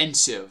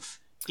offensive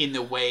in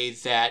the way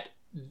that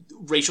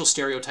racial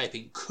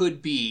stereotyping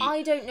could be.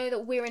 I don't know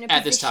that we're in a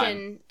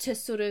position to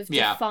sort of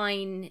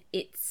define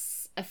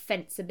its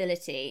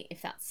offensibility,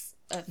 if that's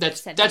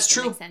that's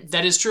true.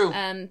 That is true.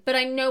 But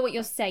I know what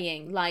you're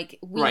saying. Like,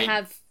 we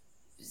have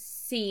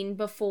seen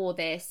before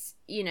this,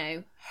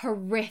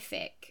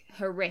 horrific,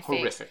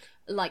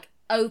 like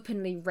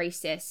openly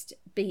racist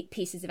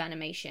pieces of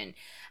animation,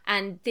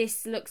 and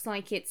this looks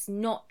like it's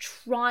not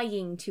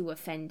trying to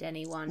offend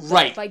anyone,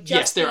 right? By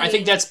just I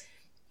think that's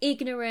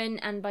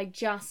ignorant, and by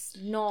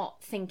just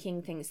not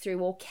thinking things through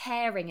or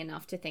caring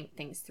enough to think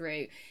things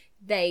through,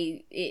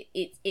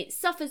 it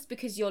suffers,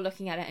 because you're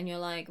looking at it and you're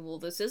like, well,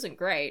 this isn't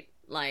great.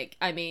 Like,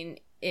 I mean,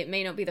 it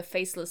may not be the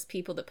faceless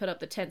people that put up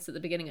the tents at the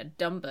beginning of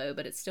Dumbo,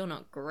 but it's still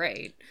not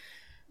great,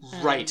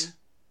 right?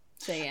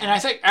 So yeah, and I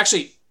think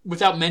actually,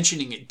 without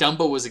mentioning it,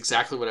 Dumbo was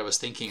exactly what I was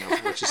thinking of,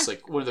 which is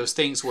like one of those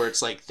things where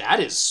it's like,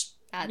 that's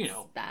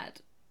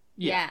bad.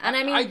 Yeah, and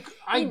I mean,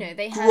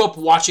 I grew up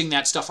watching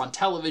that stuff on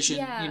television.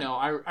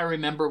 Yeah. I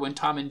remember when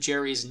Tom and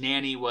Jerry's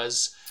nanny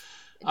was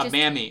a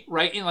mammy,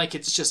 right? And like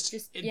it's just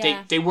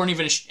they weren't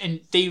even,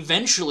 and they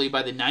eventually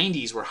by the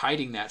 90s were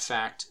hiding that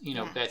fact. You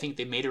know, I think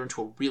they made her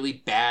into a really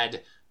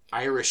bad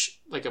Irish,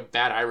 like a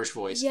bad Irish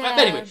voice. Yeah.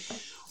 But anyway,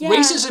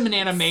 racism in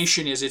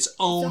animation is its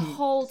own a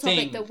whole topic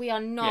thing that we are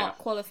not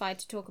qualified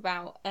to talk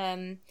about.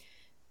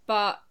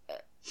 But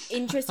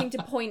interesting to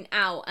point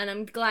out, and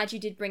I'm glad you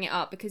did bring it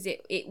up because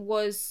it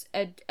was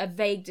a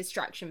vague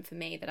distraction for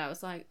me that I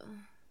was like,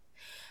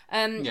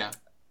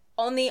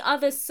 on the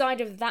other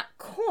side of that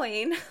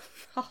coin,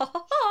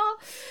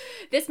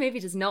 this movie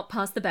does not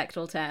pass the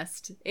Bechdel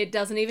test. It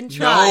doesn't even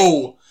try.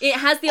 No! It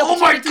has the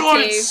opportunity to. Oh my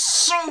god, it's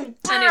so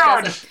bad! And it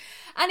doesn't.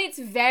 And it's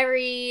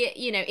very,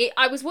 you know,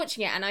 I was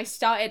watching it and I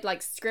started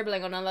like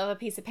scribbling on another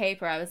piece of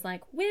paper. I was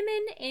like,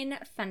 women in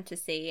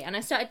fantasy. And I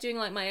started doing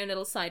like my own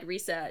little side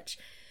research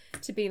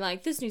to be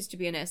like, this needs to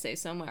be an essay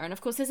somewhere. And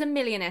of course, there's a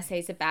million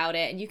essays about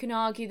it. And you can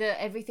argue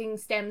that everything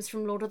stems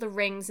from Lord of the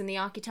Rings and the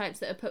archetypes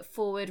that are put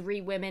forward,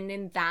 women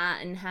in that,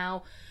 and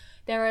how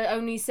there are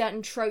only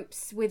certain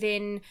tropes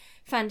within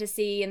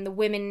fantasy and the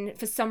women,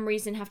 for some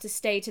reason, have to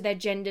stay to their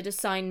gendered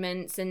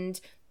assignments, and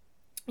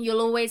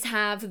you'll always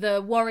have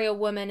the warrior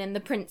woman and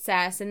the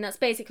princess, and that's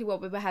basically what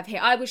we have here.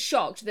 I was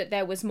shocked that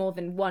there was more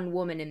than one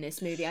woman in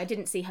this movie. I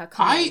didn't see her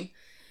coming.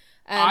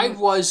 I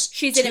was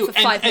She's in it for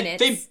 5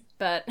 minutes,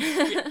 but...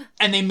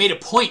 and they made a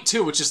point,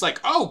 too, which is like,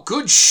 oh,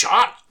 good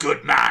shot,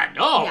 good man.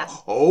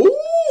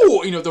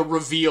 You know, the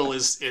reveal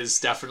is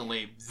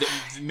definitely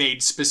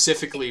made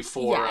specifically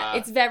for... Yeah,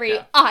 it's very,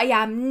 I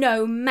am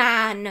no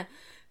man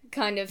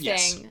kind of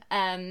thing.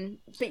 Yes.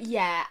 But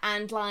yeah,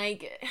 and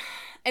like...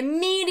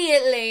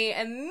 Immediately,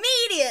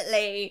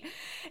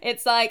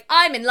 it's like,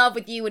 I'm in love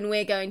with you and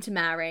we're going to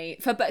marry.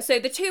 So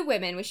the two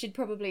women, we should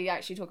probably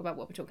actually talk about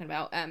what we're talking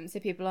about, so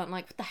people aren't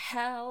like, what the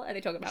hell are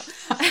they talking about?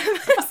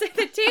 So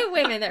the two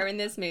women that are in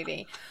this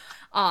movie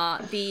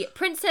are the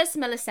Princess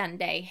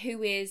Melisande,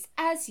 who is,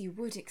 as you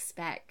would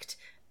expect,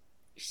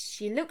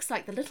 she looks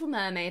like the Little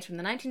Mermaid from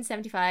the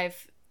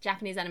 1975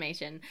 Japanese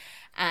animation,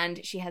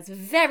 and she has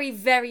very,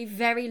 very,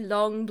 very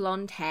long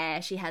blonde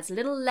hair. She has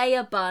little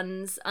layer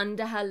buns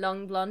under her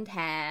long blonde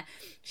hair.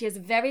 She has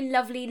a very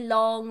lovely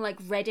long, like,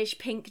 reddish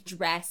pink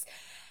dress,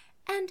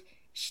 and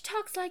she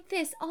talks like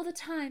this all the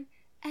time,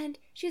 and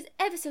she's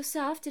ever so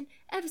soft and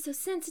ever so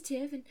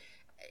sensitive, and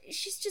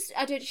she's just,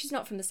 she's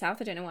not from the South,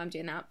 I don't know why I'm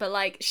doing that, but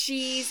like,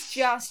 she's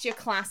just your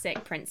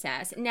classic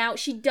princess. Now,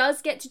 she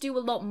does get to do a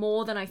lot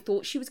more than I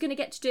thought she was going to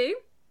get to do.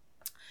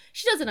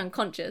 She does it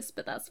unconscious,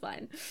 but that's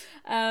fine.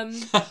 And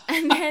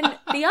then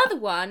the other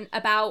one,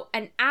 about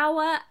an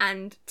hour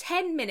and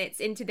 10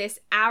 minutes into this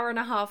hour and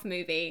a half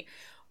movie,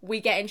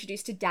 we get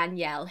introduced to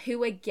Danielle,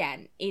 who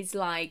again is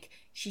like,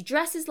 she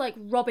dresses like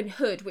Robin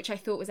Hood, which I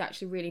thought was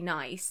actually really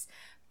nice.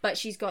 But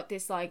she's got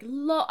this like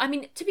I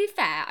mean, to be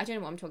fair, I don't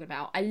know what I'm talking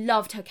about. I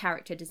loved her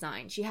character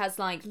design. She has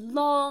like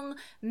long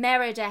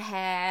Merida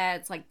hair.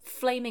 It's like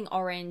flaming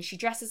orange. She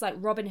dresses like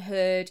Robin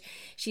Hood.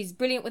 She's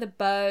brilliant with a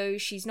bow.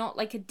 She's not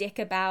like a dick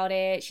about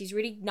it. She's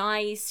really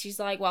nice. She's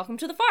like, welcome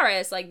to the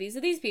forest. Like, these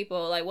are these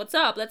people. Like, what's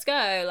up? Let's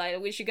go.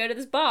 Like, we should go to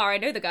this bar. I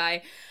know the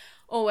guy.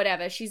 Or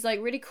whatever. She's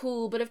like really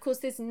cool. But of course,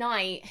 this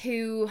knight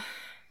who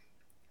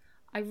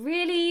I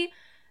really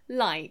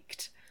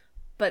liked.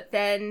 But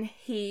then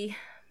he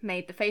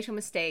made the fatal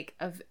mistake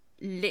of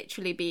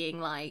literally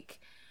being like,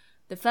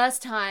 the first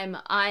time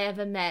I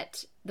ever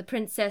met the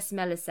Princess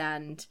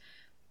Melisande,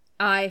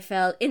 I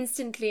fell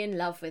instantly in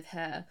love with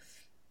her,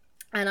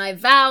 and I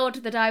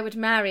vowed that I would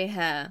marry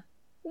her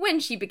when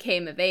she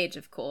became of age,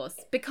 of course,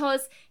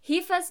 because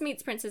he first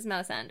meets Princess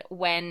Melisande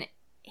when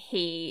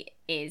he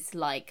is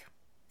like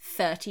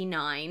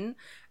 39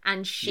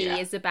 and she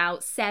is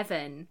about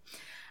 7.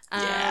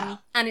 And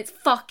it's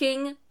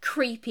fucking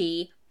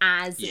creepy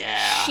as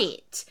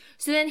shit.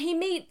 So then he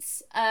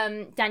meets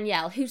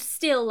Danielle, who's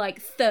still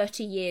like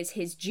 30 years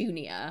his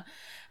junior,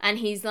 and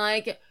he's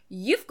like,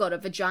 you've got a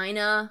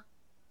vagina,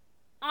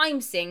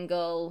 I'm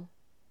single,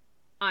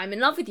 I'm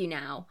in love with you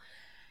now.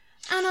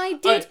 And I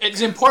did...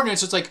 it's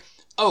important, it's like,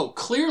 oh,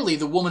 clearly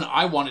the woman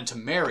I wanted to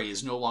marry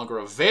is no longer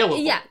available.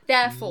 Yeah,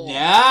 therefore.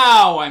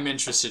 Now I'm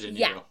interested in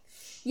you.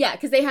 Yeah,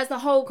 because they has the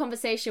whole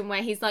conversation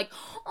where he's like,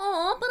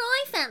 oh, but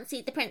I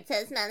fancied the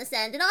Princess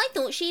Melisande and I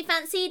thought she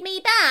fancied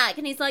me back.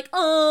 And he's like,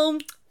 oh,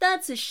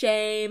 that's a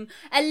shame.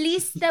 At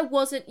least there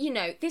wasn't, you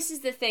know, this is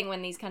the thing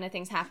when these kind of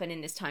things happen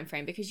in this time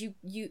frame, because you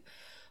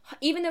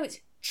even though it's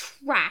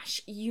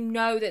trash, you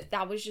know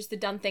that was just the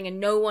done thing, and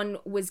no one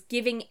was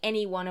giving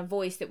anyone a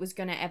voice that was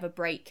going to ever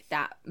break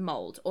that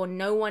mold, or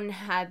no one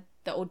had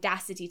the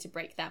audacity to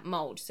break that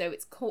mold. So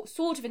it's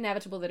sort of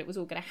inevitable that it was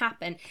all going to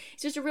happen.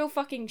 It's just a real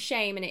fucking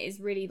shame, and it is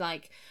really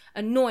like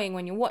annoying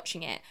when you're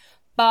watching it.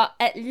 But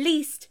at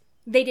least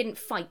they didn't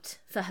fight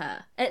for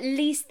her. At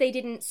least they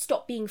didn't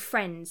stop being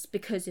friends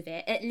because of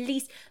it. At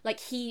least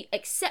like he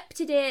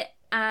accepted it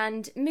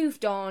and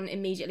moved on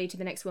immediately to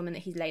the next woman that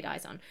he's laid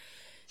eyes on.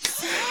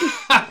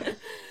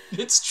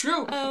 It's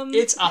true.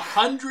 It's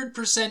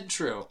 100%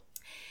 true.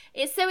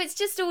 So it's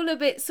just all a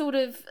bit sort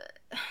of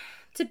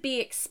to be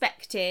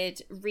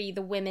expected re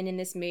the women in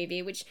this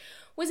movie, which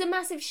was a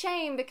massive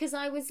shame because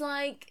I was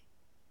like,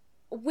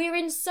 we're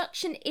in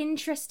such an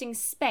interesting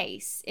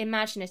space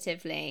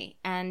imaginatively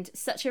and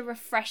such a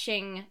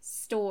refreshing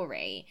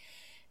story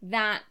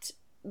that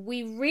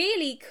we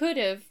really could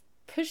have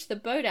pushed the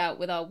boat out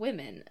with our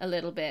women a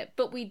little bit,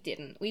 but we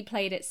didn't. We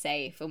played it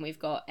safe, and we've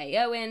got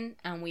Eowyn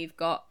and we've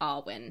got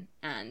Arwen,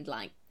 and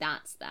like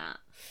that's that.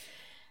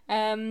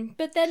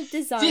 But then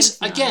design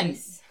again,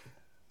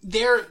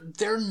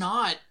 they're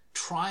not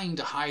trying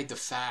to hide the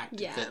fact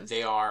that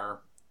they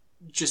are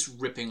just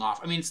ripping off.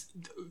 I mean,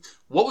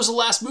 what was the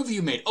last movie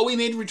you made? Oh, we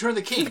made Return of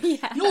the King. You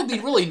know what would be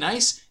really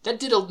nice?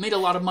 That made a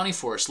lot of money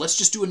for us. Let's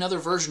just do another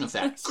version of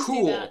that.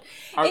 Cool.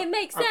 It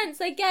makes sense.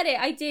 I get it.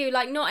 I do.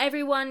 Like, not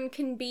everyone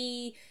can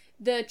be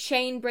the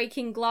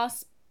chain-breaking,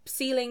 glass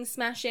ceiling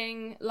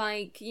smashing,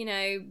 like, you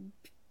know,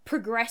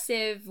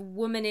 progressive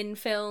woman in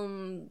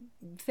film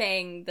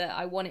thing that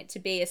I want it to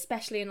be,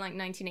 especially in like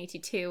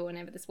 1982 or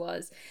whenever this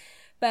was.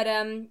 But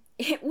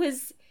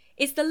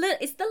it's the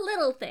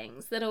little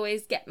things that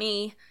always get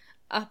me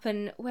up.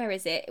 And where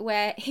is it?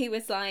 Where he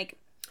was like,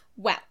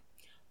 well,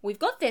 we've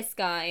got this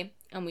guy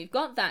and we've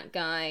got that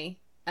guy.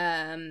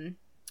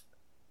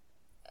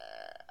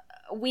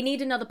 We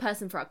need another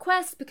person for our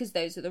quest because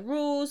those are the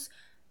rules.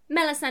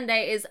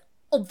 Melisandre is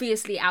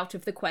obviously out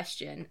of the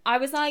question. I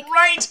was like,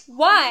 right,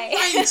 why?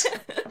 Right.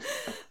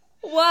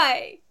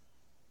 Why?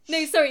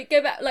 No, sorry,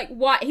 go back. Like,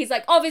 why? He's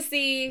like,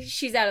 obviously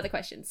she's out of the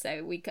question. So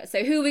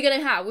who are we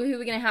gonna have?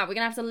 We're gonna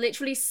have to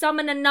literally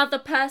summon another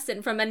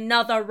person from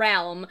another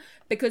realm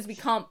because we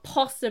can't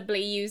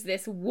possibly use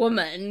this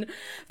woman.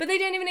 But they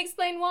don't even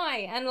explain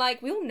why. And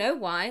like, we all know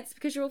why. It's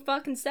because you're all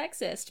fucking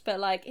sexist. But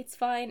like, it's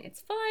fine.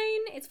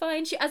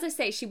 She, as I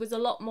say, she was a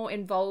lot more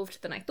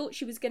involved than I thought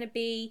she was gonna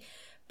be.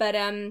 But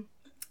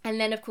and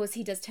then of course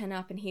he does turn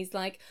up and he's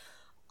like,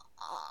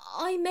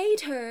 I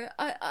made her.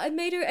 I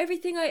made her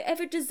everything I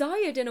ever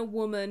desired in a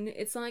woman.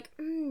 It's like,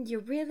 you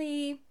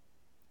really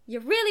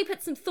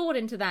put some thought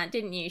into that,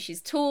 didn't you? She's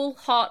tall,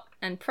 hot,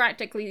 and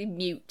practically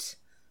mute.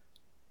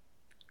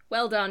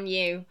 Well done,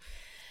 you.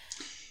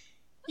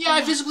 Yeah,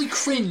 I visibly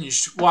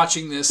cringed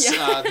watching this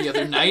the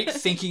other night,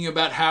 thinking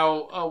about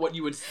how what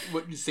you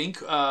think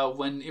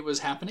when it was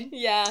happening.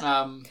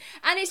 Yeah,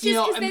 and it's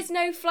just because there's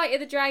no Flight of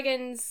the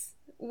Dragons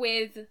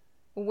with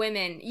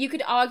women. You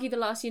could argue The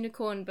Last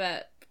Unicorn,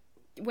 but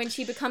when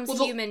she becomes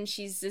human,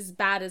 she's as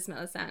bad as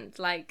Melisandre.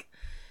 Like,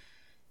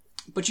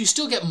 but you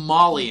still get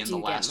Molly in The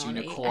Last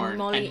Unicorn,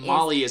 and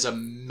Molly is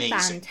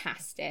amazing,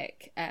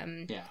 fantastic.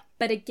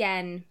 But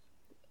again,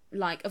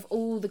 like, of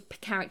all the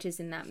characters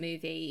in that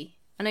movie,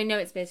 and I know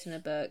it's based on a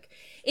book,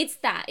 I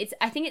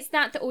think it's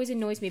that always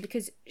annoys me,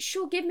 because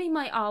sure, give me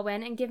my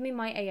Arwen and give me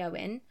my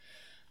Eowyn,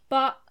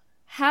 but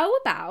how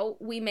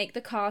about we make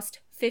the cast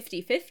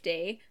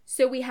 50-50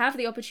 so we have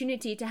the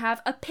opportunity to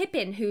have a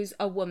Pippin who's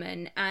a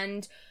woman,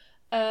 and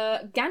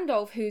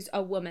Gandalf who's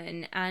a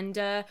woman, and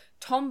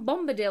Tom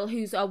Bombadil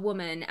who's a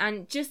woman,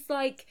 and just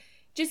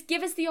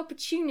give us the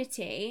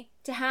opportunity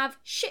to have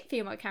shit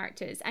female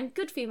characters and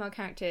good female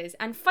characters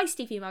and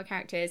feisty female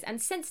characters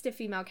and sensitive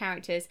female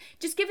characters.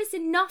 Just give us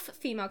enough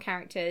female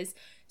characters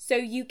so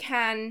you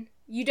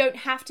don't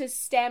have to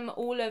stem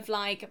all of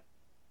like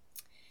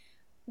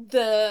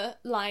the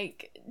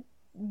like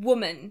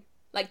woman.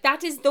 Like,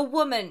 that is the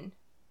woman.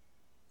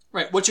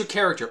 Right. What's your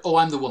character? Oh,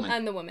 I'm the woman.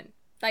 I'm the woman.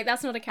 Like,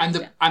 that's not a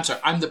character.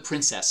 I'm the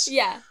princess.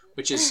 Yeah.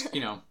 Which is,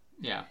 yeah.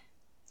 Yeah.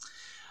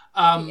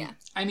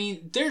 I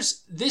mean,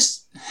 there's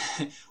this...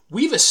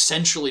 We've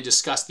essentially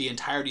discussed the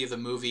entirety of the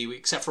movie,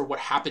 except for what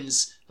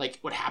happens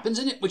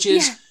in it, which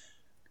is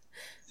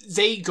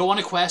they go on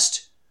a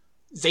quest,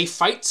 they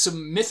fight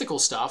some mythical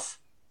stuff,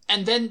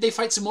 and then they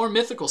fight some more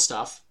mythical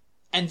stuff,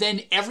 and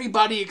then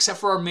everybody except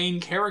for our main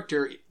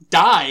character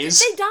dies.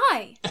 They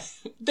die.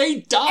 They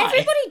die.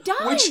 Everybody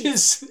dies. Which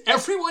is,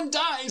 everyone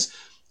dies.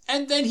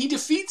 And then he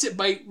defeats it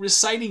by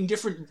reciting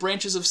different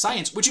branches of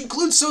science, which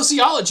includes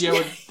sociology,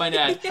 I might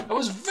add. Yeah. I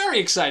was very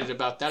excited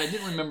about that. I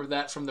didn't remember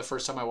that from the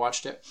first time I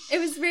watched it. It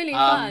was really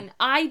fun.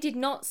 I did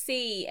not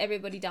see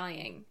everybody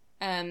dying.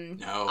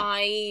 No.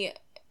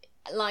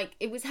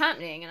 It was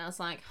happening, and I was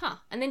like, huh.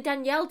 And then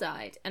Danielle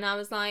died, and I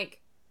was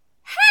like,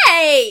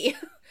 hey!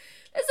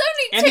 There's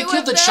only two of them. And he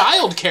killed the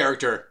child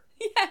character.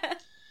 Yeah.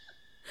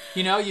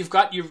 You know, you've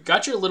got your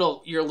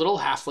little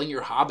halfling,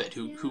 your hobbit,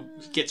 who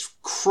gets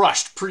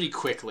crushed pretty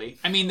quickly.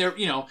 I mean,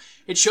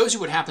 it shows you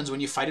what happens when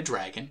you fight a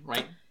dragon,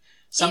 right?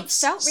 It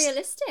felt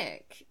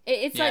realistic.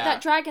 It's like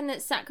that dragon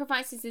that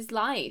sacrifices his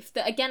life.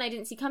 That again, I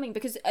didn't see coming,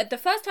 because the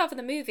first half of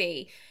the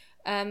movie,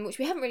 which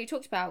we haven't really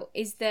talked about,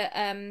 is that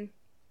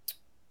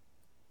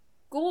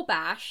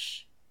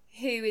Gorbash,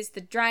 who is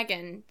the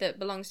dragon that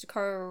belongs to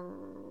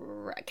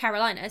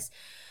Carolinus,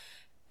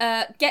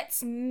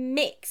 gets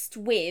mixed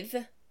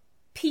with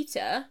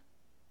Peter,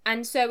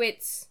 and so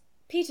it's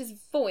Peter's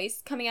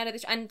voice coming out of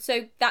this, and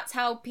so that's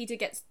how Peter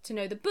gets to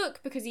know the book,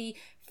 because he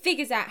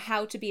figures out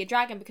how to be a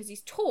dragon because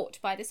he's taught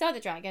by this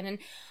other dragon. And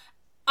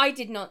I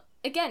did not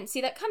again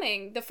see that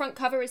coming. The front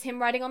cover is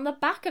him riding on the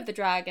back of the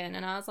dragon,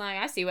 and I was like,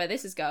 I see where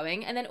this is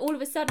going. And then all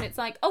of a sudden it's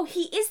like, oh,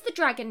 he is the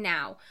dragon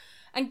now.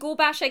 And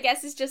Gorbash, I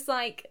guess, is just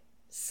like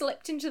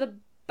slipped into the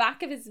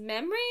back of his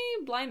memory,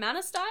 Blind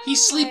Manor style.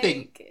 He's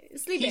sleeping.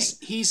 Sleeping.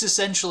 He's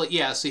essentially,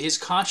 yeah, so his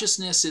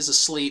consciousness is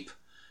asleep.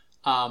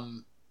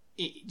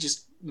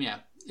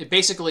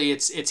 Basically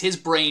it's his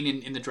brain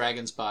in the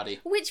dragon's body.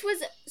 Which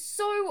was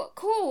so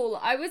cool.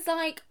 I was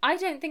like, I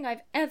don't think I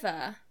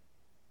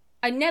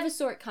never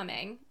saw it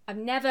coming. I've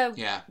never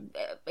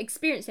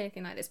experienced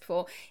anything like this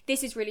before.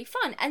 This is really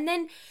fun. And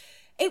then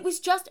it was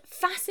just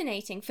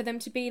fascinating for them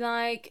to be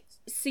like,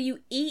 so you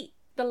eat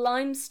the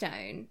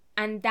limestone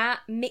and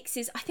that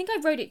mixes, I think I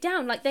wrote it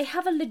down, like they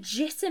have a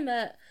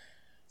legitimate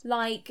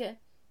like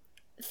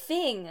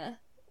thing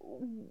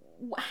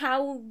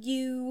how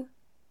you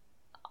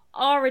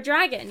are a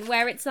dragon,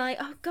 where it's like,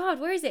 oh god,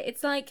 where is it?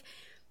 It's like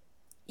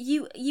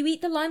you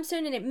eat the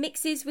limestone and it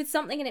mixes with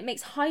something and it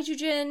makes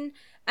hydrogen,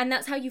 and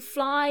that's how you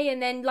fly.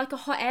 And then like a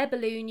hot air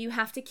balloon, you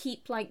have to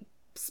keep like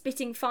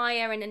spitting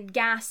fire and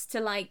gas to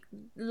like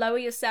lower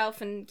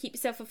yourself and keep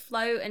yourself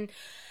afloat, and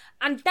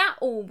that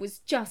all was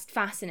just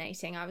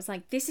fascinating. I was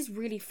like, this is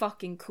really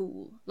fucking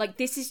cool. Like,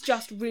 this is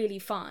just really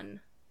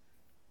fun.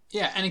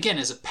 Yeah, and again,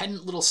 as a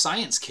pedant little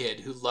science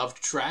kid who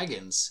loved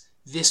dragons,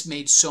 this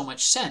made so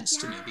much sense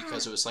to me,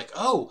 because it was like,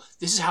 oh,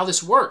 this is how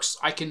this works.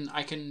 I can,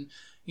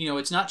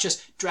 it's not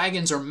just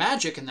dragons are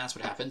magic and that's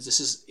what happens. This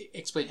is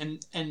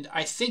explained. And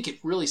I think it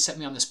really set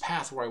me on this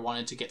path where I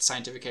wanted to get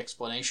scientific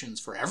explanations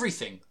for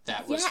everything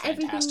that was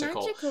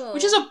fantastical.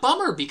 Which is a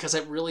bummer, because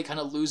it really kind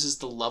of loses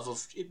the love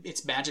of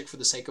it's magic for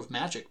the sake of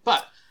magic.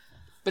 But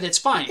it's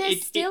fine. But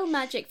there's still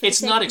magic for the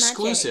sake of magic. It's not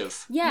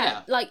exclusive.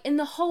 Yeah, like in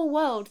the whole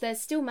world,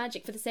 there's still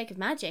magic for the sake of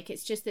magic.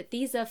 It's just that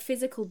these are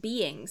physical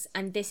beings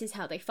and this is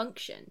how they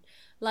function.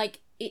 Like,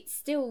 it's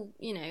still,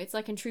 it's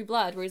like in True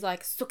Blood where he's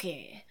like,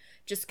 Suki,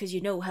 just because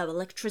you know how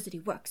electricity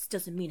works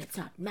doesn't mean it's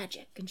not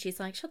magic. And she's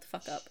like, shut the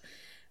fuck up.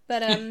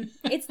 But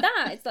it's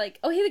that. It's like,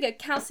 oh, here we go.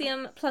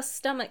 Calcium plus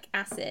stomach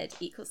acid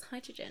equals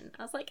hydrogen.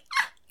 I was like,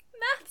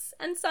 maths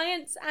and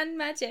science and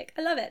magic.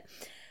 I love it.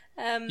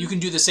 You can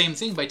do the same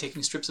thing by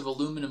taking strips of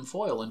aluminum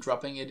foil and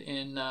dropping it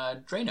in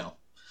Drano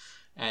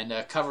and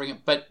covering it.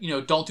 But,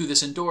 don't do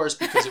this indoors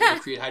because it will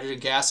create hydrogen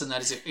gas, and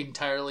that is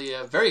entirely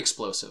very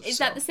explosive. Is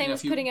that the same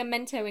as putting a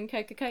Mento in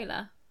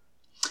Coca-Cola?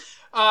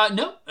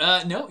 No.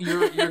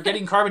 You're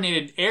getting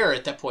carbonated air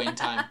at that point in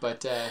time.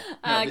 But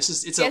no, this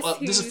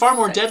is far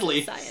more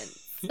deadly. Science.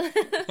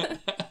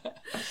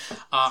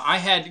 I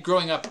had,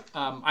 growing up,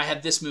 I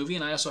had this movie,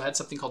 and I also had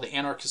something called the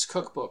Anarchist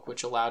Cookbook,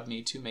 which allowed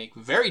me to make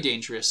very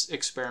dangerous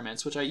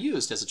experiments, which I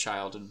used as a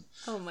child, and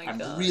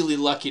I'm really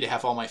lucky to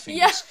have all my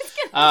fingers.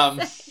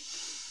 Yeah,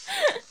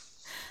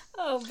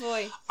 oh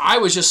boy. I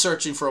was just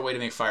searching for a way to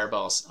make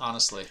fireballs,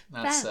 honestly.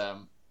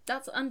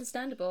 That's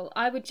understandable.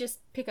 I would just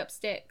pick up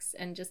sticks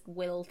and just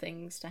will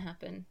things to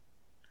happen.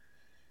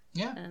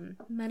 Yeah.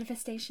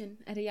 Manifestation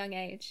at a young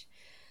age.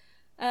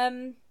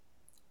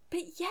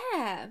 But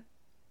yeah,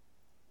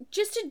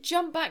 just to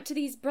jump back to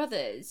these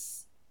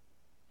brothers,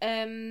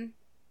 the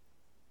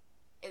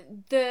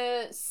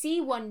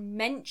C1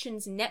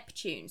 mentions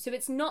Neptune, so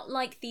it's not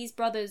like these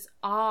brothers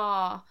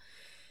are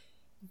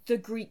the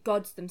Greek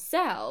gods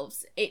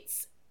themselves.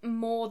 It's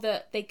more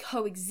that they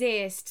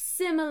coexist,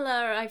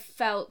 similar, I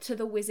felt, to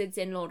the wizards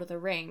in Lord of the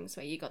Rings,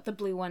 where you got the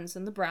blue ones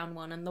and the brown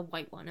one and the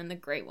white one and the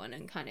grey one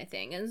and kind of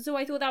thing. And so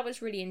I thought that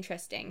was really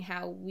interesting,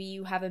 how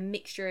we have a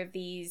mixture of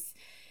these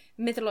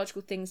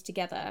mythological things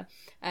together.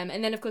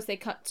 And then, of course, they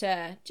cut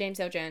to James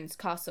Earl Jones'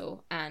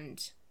 castle,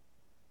 and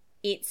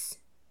it's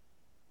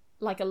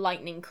like a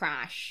lightning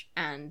crash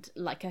and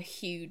like a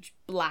huge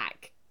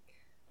black,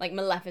 like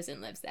Maleficent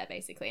lives there,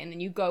 basically. And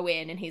then you go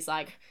in and he's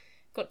like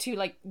got two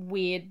like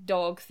weird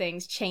dog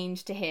things chained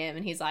to him,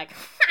 and he's like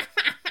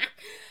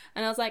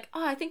and I was like,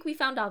 oh, I think we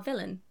found our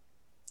villain.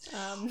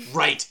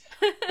 Right.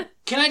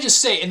 Can I just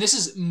say, and this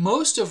is,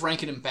 most of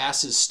Rankin and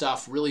Bass's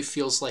stuff really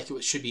feels like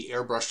it should be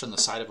airbrushed on the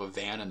side of a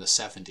van in the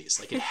 70s.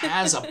 Like, it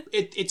has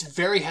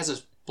has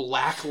a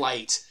black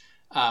light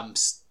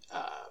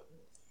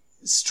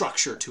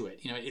structure to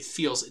it. It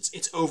feels,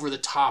 it's over the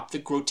top, the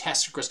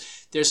grotesque.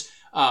 There's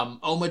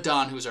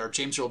Omadon, who's our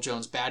James Earl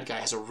Jones bad guy,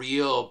 has a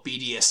real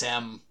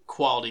BDSM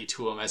quality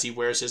to him as he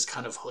wears his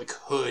kind of like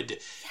hood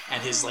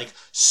and his like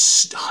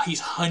he's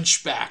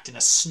hunchbacked and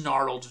a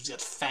snarled, he's got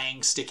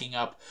fangs sticking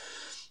up,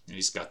 and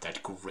he's got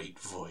that great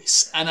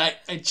voice. And I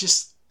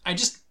just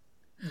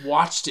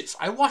watched it.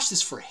 I watched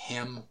this for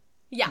him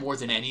more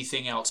than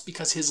anything else,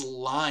 because his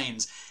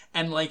lines,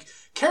 and like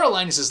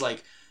Carolinus is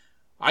like,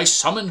 I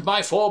summoned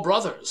my 4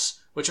 brothers,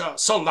 which are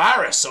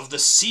Solaris of the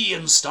sea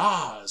and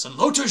stars, and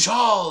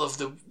Lotajal of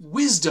the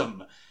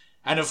wisdom,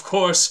 and of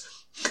course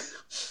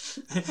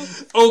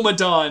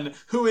Omadon,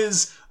 who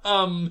is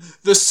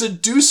the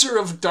seducer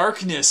of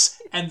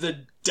darkness and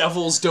the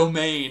devil's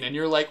domain, and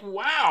you're like,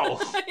 wow.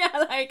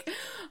 Yeah, like,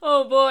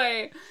 oh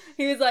boy.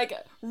 He was like,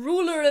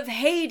 ruler of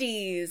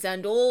Hades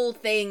and all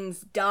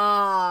things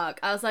dark.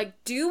 I was like,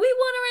 do we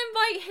want to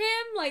invite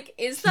him? Like,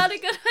 is that a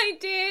good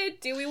idea?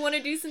 Do we want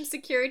to do some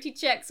security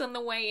checks on the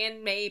way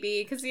in,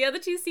 maybe? Because the other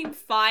two seem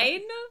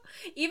fine.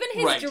 Even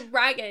his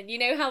dragon, you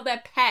know how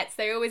they're pets,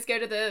 they always go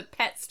to the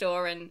pet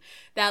store and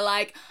they're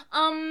like,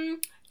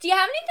 do you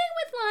have anything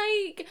with,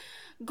 like,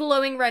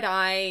 glowing red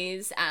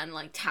eyes and,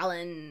 like,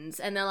 talons?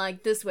 And they're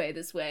like, this way.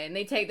 And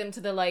they take them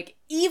to the, like,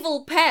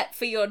 evil pet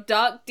for your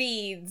dark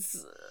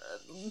deeds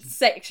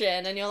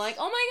section. And you're like,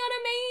 oh my god,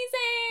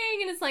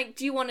 amazing! And it's like,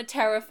 do you want a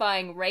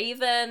terrifying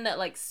raven that,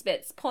 like,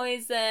 spits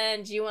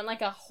poison? Do you want,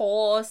 like, a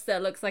horse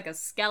that looks like a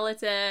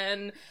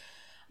skeleton?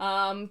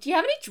 Do you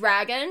have any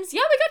dragons?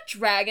 Yeah, we got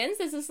dragons.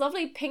 There's this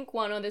lovely pink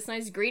one or this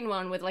nice green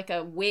one with, like,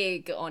 a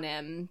wig on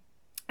him.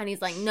 And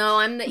he's like, no,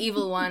 I'm the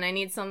evil one. I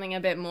need something a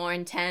bit more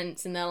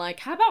intense. And they're like,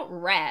 how about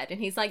red?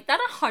 And he's like, that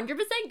 100%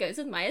 goes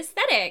with my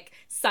aesthetic.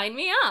 Sign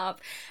me up.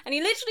 And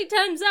he literally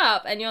turns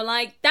up and you're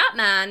like, that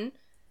man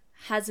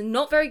has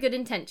not very good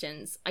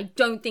intentions. I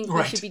don't think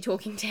we should be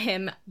talking to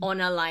him on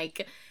a,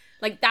 like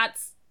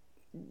that's,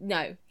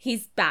 no,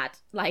 he's bad.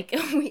 Like,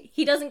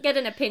 he doesn't get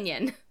an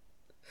opinion.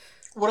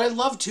 What I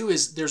love, too,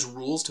 is there's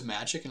rules to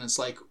magic, and it's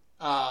like,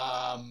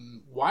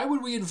 why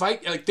would we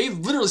invite, like, they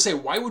literally say,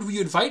 why would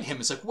we invite him?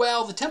 It's like,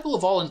 well, the Temple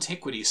of All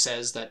Antiquity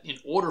says that in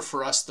order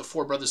for us, the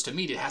four brothers, to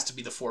meet, it has to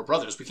be the four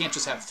brothers. We can't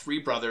just have three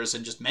brothers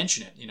and just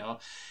mention it, you know?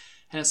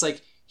 And it's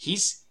like,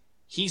 he's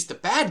the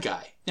bad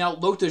guy. Now,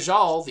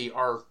 Lokdajal,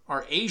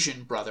 our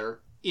Asian brother,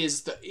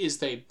 is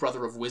the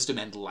brother of wisdom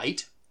and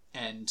light,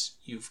 and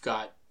you've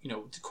got, you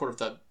know, sort of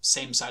the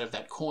same side of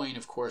that coin,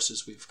 of course,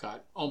 is we've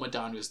got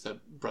Omadon, who's the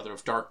brother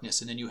of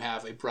darkness, and then you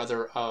have a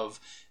brother of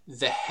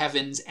the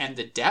heavens and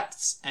the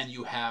depths, and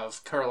you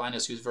have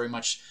Carolinus, who's very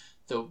much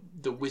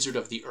the wizard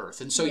of the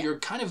earth. And so you're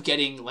kind of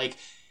getting, like,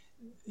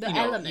 the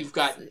elements. You've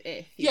got,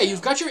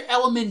 you've got your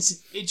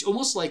elements. It's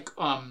almost like,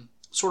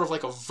 sort of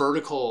like a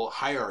vertical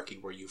hierarchy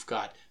where you've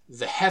got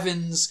the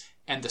heavens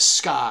and the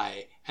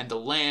sky and the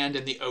land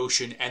and the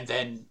ocean and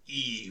then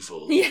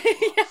evil. Yeah,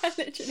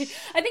 literally.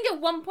 I think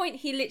at one point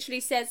he literally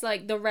says,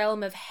 like, the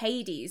realm of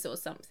Hades or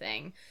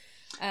something.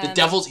 The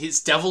devil's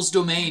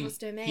domain. Devil's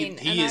domain.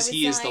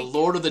 He is the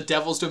lord of the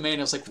devil's domain.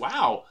 I was like,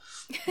 wow.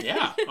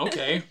 Yeah,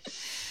 okay.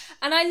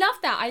 And I love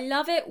that. I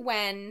love it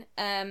when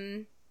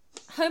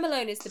Home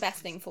Alone is the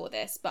best thing for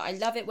this, but I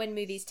love it when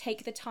movies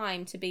take the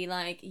time to be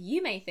like,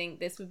 you may think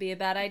this would be a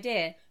bad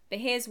idea, but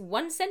here's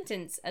one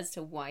sentence as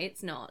to why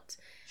it's not.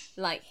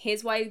 Like,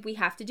 here's why we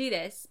have to do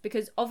this,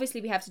 because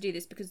obviously we have to do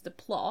this because of the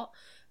plot,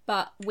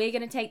 but we're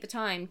going to take the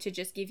time to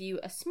just give you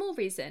a small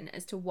reason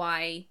as to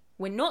why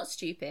we're not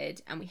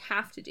stupid and we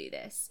have to do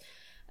this.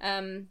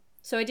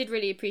 So I did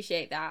really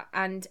appreciate that.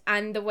 And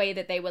the way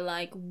that they were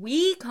like,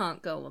 we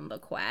can't go on the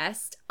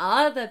quest,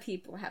 other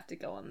people have to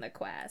go on the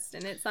quest.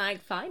 And it's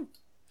like, fine.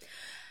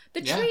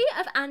 The Tree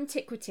of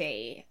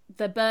Antiquity,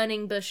 the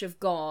Burning Bush of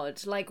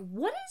God, like,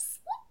 what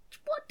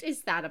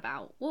is that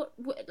about? What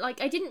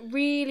like, I didn't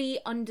really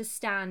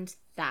understand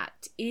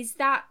that. Is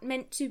that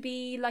meant to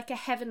be like a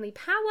heavenly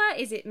power?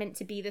 Is it meant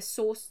to be the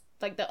source,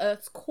 like the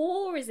Earth's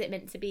core? Is it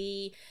meant to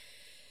be,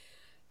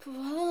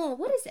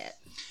 what is it?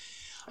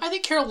 I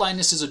think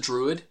Carolinus is a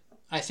druid.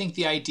 I think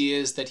the idea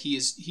is that he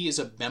is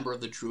a member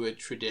of the druid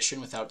tradition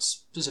without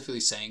specifically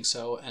saying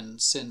so.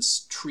 And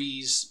since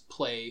trees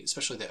play,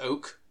 especially the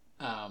oak,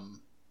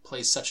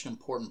 plays such an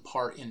important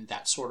part in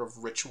that sort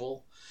of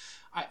ritual,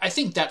 I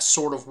think that's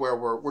sort of where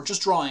we're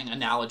just drawing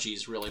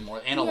analogies, really more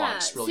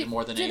analogs, really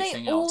more than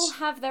anything else. Do they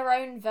all have their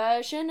own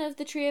version of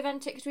the Tree of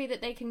Antiquity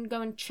that they can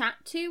go and chat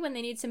to when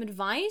they need some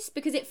advice?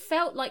 Because it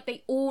felt like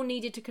they all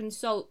needed to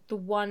consult the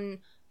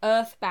one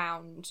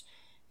earthbound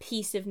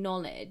piece of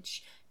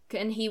knowledge,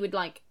 and he would,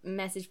 like,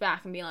 message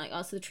back and be like,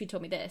 oh, so the tree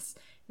told me this,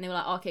 and they were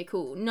like, oh, okay,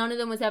 cool. None of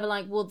them was ever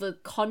like, well, the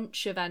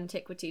conch of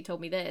antiquity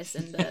told me this,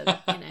 and the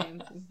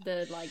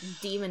the, like,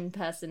 demon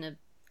person of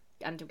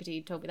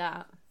antiquity told me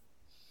that.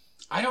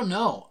 I don't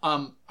know.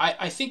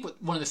 I think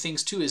one of the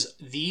things too is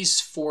these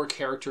four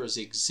characters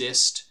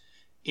exist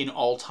in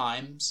all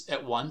times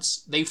at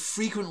once. They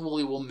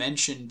frequently will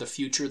mention the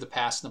future, the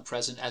past, and the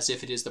present as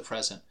if it is the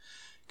present.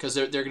 Because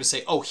they're going to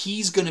say, oh,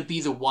 he's going to be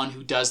the one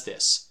who does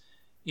this.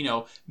 You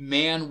know,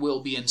 man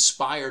will be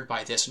inspired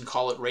by this and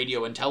call it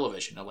radio and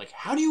television. I'm like,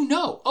 how do you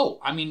know? Oh,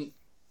 I mean,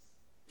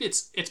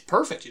 it's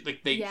perfect.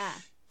 Like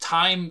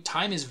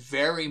time is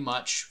very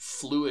much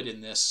fluid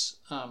in this.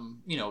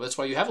 That's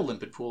why you have a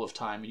limpid pool of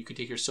time, and you can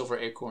take your silver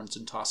acorns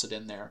and toss it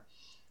in there.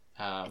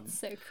 It's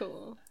so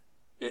cool.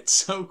 It's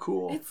so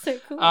cool. It's so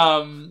cool.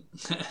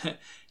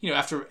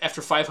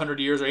 After 500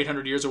 years or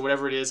 800 years or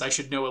whatever it is, I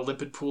should know a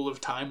limpid pool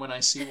of time when I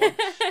see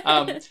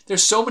one.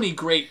 There's so many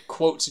great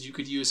quotes that you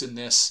could use in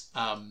this.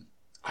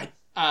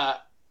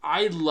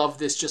 I love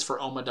this just for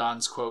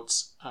Omadon's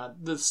quotes.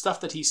 The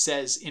stuff that he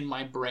says in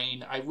my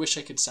brain, I wish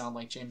I could sound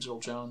like James Earl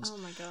Jones. Oh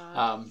my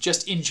God.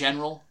 Just in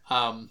general.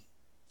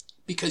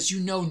 because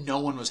no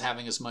one was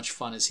having as much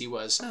fun as he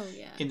was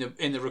in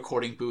the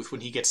recording booth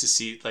when he gets to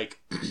see, like,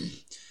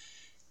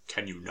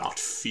 can you not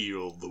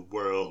feel the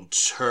world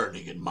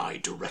turning in my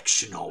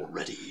direction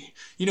already?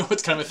 You know,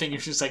 it's kind of a thing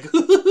you're just like,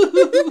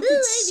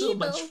 it's so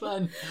much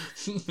fun.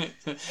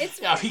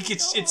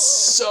 It's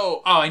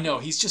so, I know,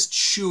 he's just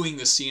chewing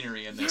the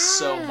scenery in this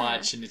so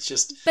much, and it's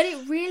just, but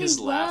it really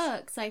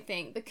works, I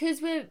think,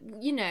 because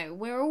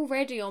we're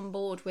already on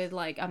board with,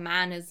 like, a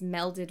man has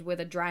melded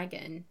with a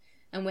dragon,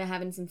 and we're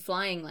having some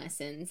flying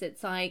lessons.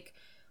 It's like,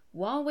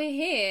 while we're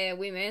here,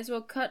 we may as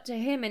well cut to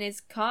him in his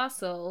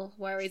castle,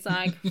 where he's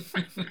like,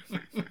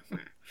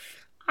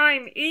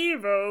 I'm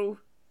evil.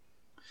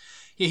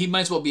 Yeah, he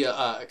might as well be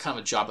a kind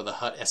of a Jabba the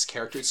Hutt-esque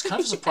character. It's kind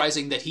of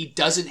surprising that he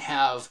doesn't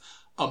have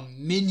a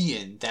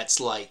minion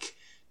that's, like,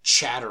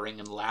 chattering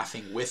and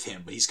laughing with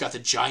him, but he's got the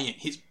giant...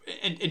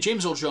 And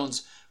James Earl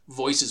Jones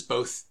voices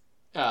both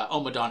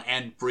Omadon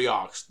and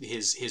Briox,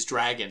 his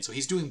dragon, so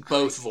he's doing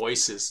both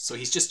voices, so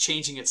he's just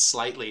changing it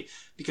slightly,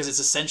 because it's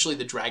essentially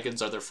the dragons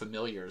are their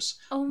familiars.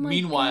 Oh my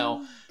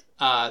Meanwhile,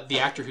 the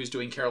actor who's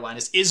doing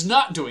Carolinus is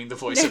not doing the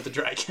voice of the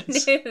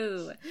dragons.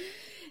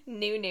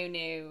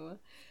 No.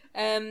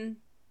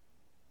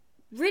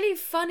 Really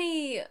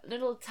funny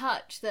little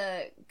touch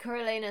that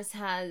Carolinus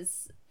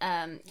has,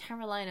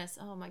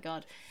 oh my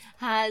god,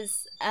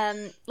 has,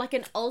 like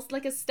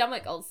a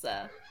stomach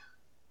ulcer.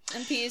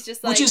 And Peter's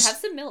just like, have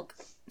some milk.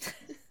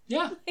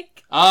 Yeah.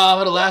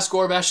 But alas,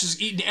 Gorbash has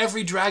eaten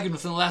every dragon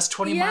within the last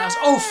 20 miles.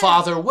 Oh,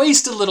 father,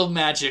 waste a little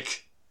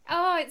magic.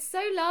 Oh, it's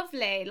so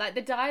lovely. Like,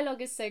 the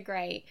dialogue is so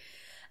great.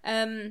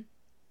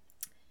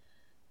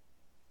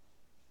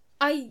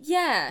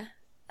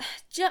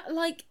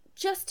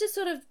 Just to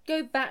sort of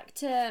go back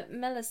to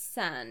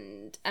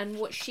Melisande and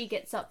what she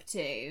gets up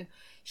to,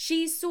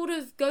 she sort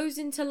of goes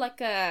into,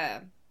 like,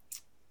 a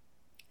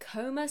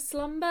coma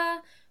slumber,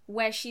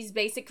 where she's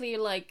basically,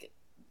 like,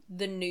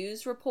 the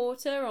news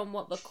reporter on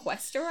what the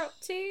Quest are up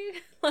to.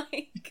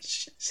 Like,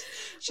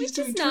 she's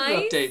doing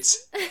Twitter updates.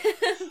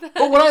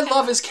 But what I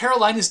love is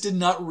Carolinus did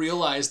not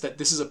realize that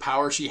this is a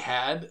power she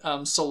had.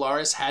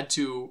 Solaris had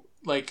to,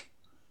 like,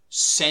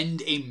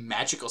 send a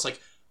magical... It's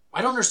like,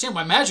 I don't understand,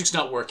 my magic's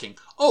not working.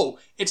 Oh,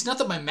 it's not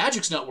that my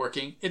magic's not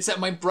working, it's that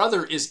my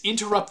brother is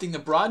interrupting the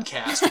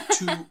broadcast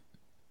to...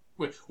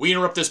 We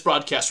interrupt this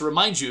broadcast to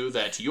remind you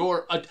that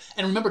you're...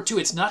 And remember, too,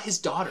 it's not his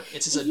daughter.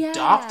 It's his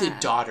adopted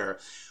daughter,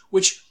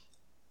 which...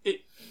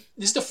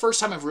 This is the first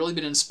time I've really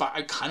been inspired.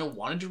 I kind of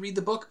wanted to read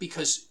the book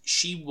because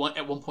she,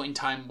 at one point in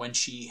time, when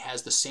she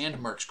has the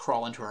Sandmerks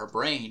crawl into her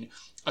brain,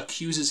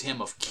 accuses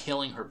him of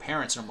killing her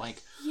parents. And I'm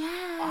like,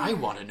 I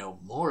want to know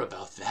more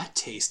about that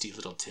tasty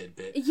little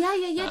tidbit.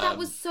 Yeah. That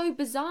was so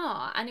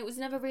bizarre, and it was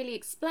never really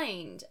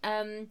explained.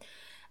 And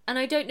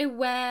I don't know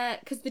where...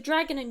 Because The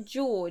Dragon and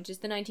George is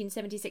the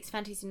 1976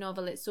 fantasy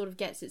novel it sort of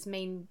gets its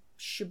main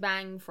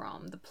shebang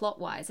from, the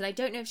plot-wise. And I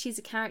don't know if she's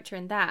a character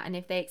in that, and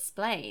if they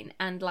explain,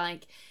 and,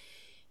 like...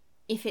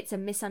 if it's a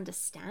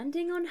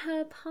misunderstanding on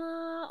her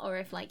part, or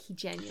if, like, he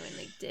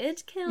genuinely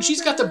did kill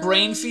She's got the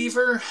brain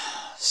fever,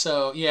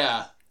 so,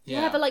 yeah.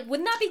 Yeah, but, like,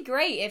 wouldn't that be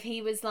great if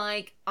he was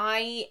like,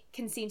 I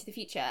can see into the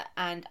future,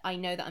 and I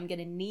know that I'm going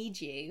to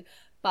need you,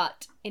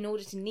 but in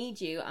order to need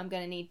you, I'm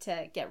going to need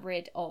to get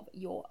rid of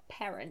your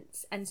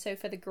parents, and so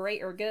for the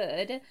greater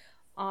good,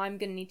 I'm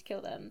going to need to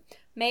kill them.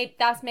 Maybe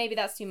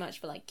that's too much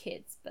for, like,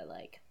 kids, but,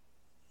 like...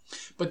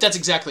 But that's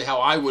exactly how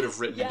I would have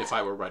written it if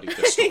I were writing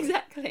this story.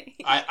 Exactly.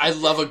 I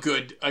love a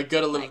good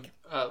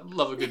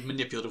love a good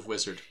manipulative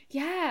wizard.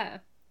 Yeah.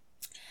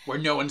 Where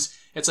no one's...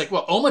 It's like,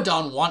 well,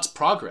 Omadon wants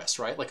progress,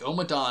 right? Like,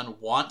 Omadon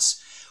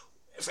wants...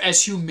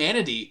 As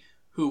humanity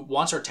who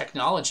wants our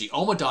technology,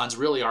 Omadon's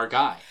really our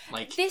guy.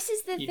 Like, this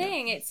is the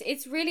thing.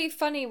 It's really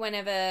funny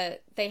whenever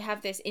they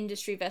have this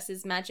industry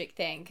versus magic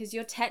thing, because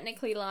you're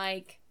technically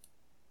like...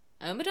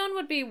 Omadon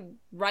would be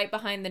right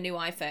behind the new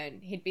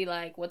iPhone. He'd be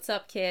like, what's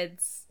up,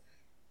 kids?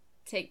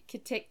 Take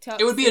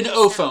TikTok. It would be an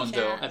O-phone,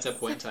 though, at that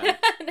point in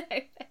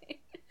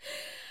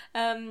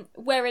time.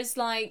 Whereas,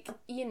 like,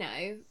 you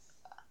know,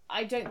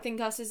 I don't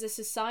think us as a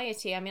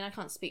society, I mean, I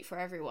can't speak for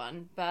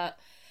everyone, but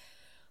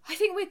I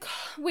think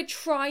we're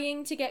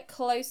trying to get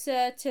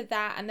closer to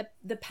that, and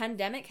the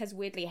pandemic has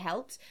weirdly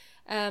helped.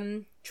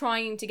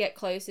 Trying to get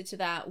closer to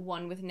that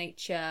one with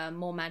nature,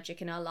 more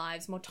magic in our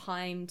lives, more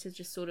time to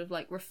just sort of,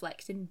 like,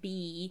 reflect and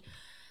be.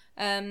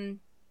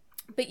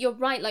 But you're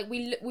right, like,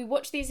 we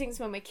watch these things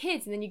when we're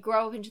kids, and then you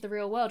grow up into the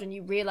real world and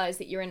you realise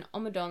that you're in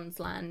Omadon's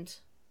land.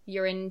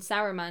 You're in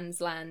Saruman's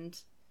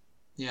land.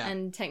 Yeah.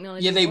 And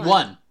technology they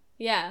won.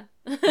 Yeah.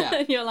 Yeah.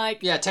 And you're like...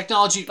 Yeah,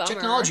 technology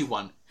bummer.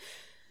 Won.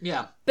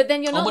 Yeah. But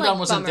then you're not Omadon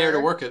wasn't there to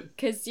work it.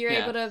 Because you're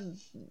able to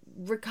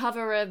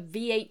recover a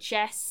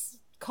VHS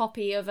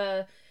copy of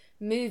a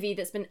movie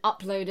that's been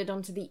uploaded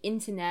onto the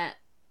internet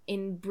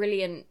in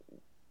brilliant,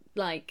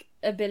 like,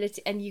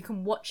 ability, and you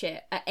can watch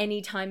it at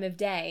any time of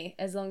day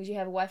as long as you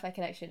have a Wi-Fi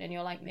connection, and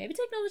you're like, maybe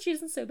technology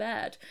isn't so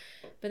bad.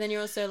 But then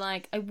you're also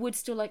like, I would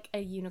still like a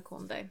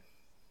unicorn, though.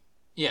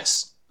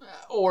 Yes.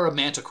 Or a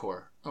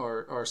manticore,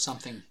 or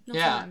something. Not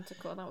a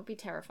manticore, that would be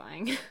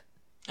terrifying.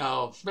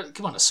 Oh, but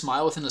come on, a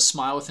smile within a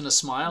smile within a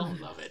smile.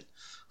 I love it.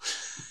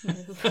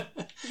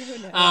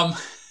 No.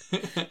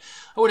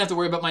 I wouldn't have to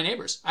worry about my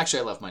neighbors.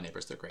 Actually, I love my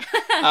neighbors. They're great.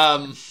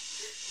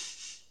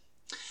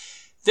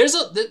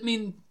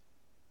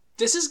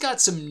 This has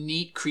got some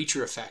neat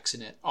creature effects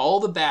in it. All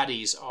the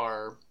baddies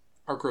are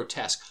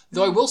grotesque.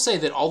 Though I will say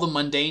that all the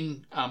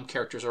mundane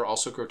characters are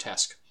also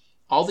grotesque.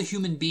 All the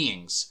human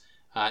beings,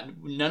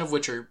 none of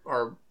which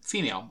are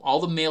female, all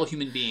the male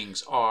human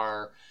beings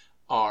are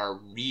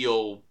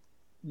real.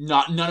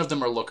 None of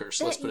them are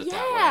lookers. Let's put it that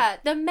way. Yeah,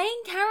 the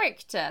main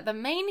character, the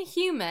main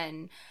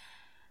human,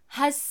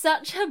 has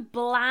such a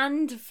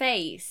bland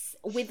face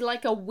with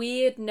like a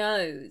weird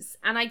nose,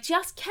 and I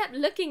just kept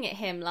looking at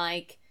him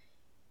like,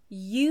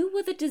 you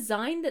were the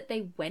design that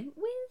they went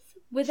with?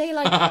 Were they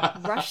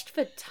like rushed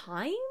for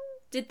time?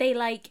 Did they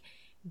like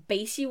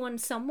base you on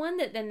someone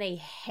that then they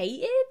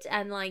hated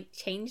and like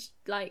changed?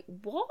 Like,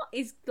 what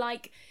is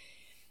like?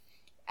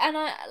 And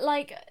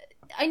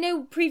I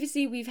know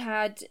previously we've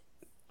had.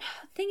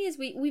 Thing is,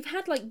 we've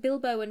had like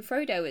Bilbo and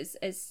Frodo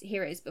as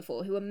heroes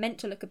before, who were meant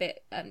to look a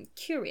bit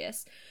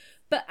curious,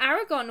 but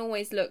Aragorn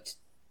always looked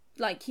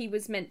like he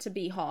was meant to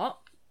be hot,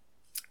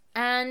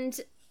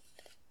 and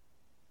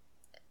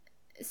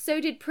so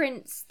did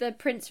the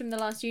prince from The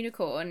Last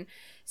Unicorn.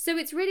 So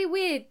it's really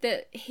weird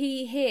that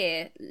he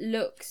here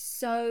looks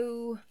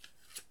so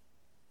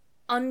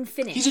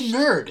unfinished. He's a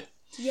nerd.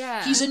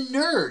 Yeah, he's a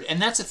nerd,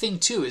 and that's the thing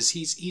too. Is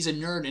he's a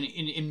nerd, and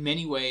in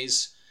many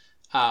ways,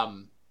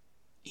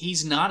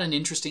 he's not an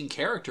interesting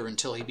character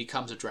until he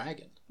becomes a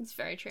dragon. It's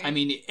very true. I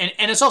mean,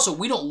 and it's also,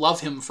 we don't love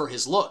him for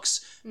his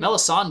looks.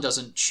 Melisande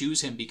doesn't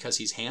choose him because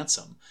he's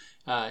handsome.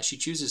 She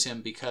chooses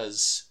him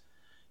because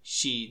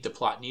the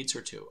plot needs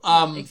her to.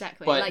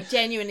 Exactly. But, like,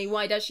 genuinely,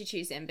 why does she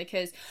choose him?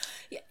 Because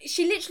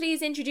she literally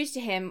is introduced to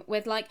him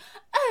with like,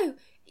 oh,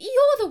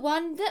 you're the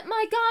one that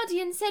my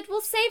guardian said will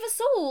save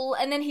us all.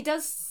 And then he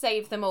does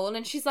save them all.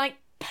 And she's like,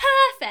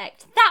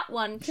 perfect, that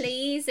one,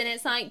 please. And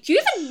it's like, do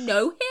you even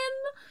know him?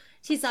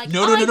 She's like,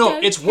 no.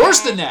 It's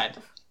worse than that.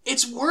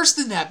 It's worse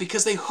than that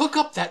because they hook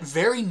up that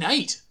very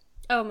night.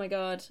 Oh my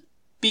god.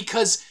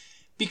 Because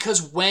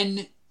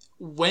when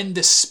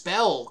the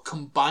spell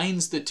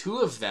combines the two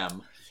of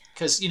them,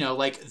 because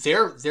like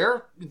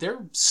they're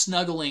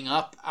snuggling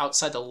up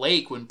outside the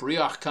lake when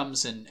Brioch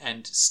comes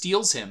and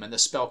steals him, and the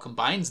spell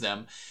combines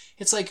them.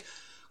 It's like,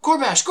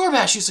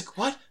 Gorbash. She's like,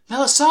 what?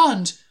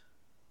 Melisande,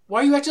 why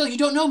are you acting like you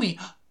don't know me?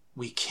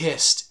 We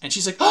kissed. And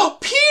she's like, oh,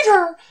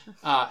 Peter!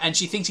 And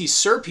she thinks he's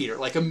Sir Peter.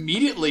 Like,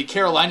 immediately,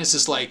 Carolinus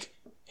is like,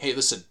 hey,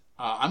 listen,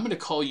 I'm going to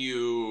call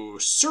you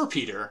Sir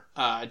Peter,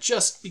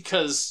 just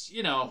because,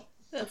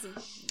 That's...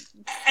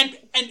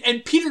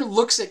 And Peter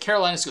looks at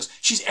Carolinus and goes,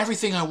 she's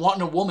everything I want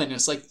in a woman. And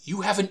it's like,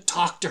 you haven't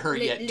talked to her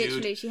yet, dude.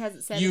 Literally, she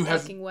hasn't said a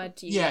fucking word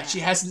to you yet.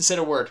 She hasn't said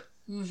a word.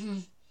 Mm-hmm.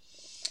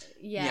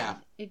 Yeah.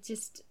 It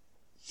just...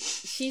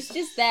 She's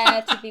just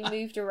there to be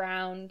moved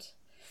around.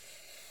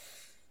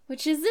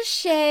 Which is a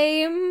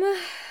shame.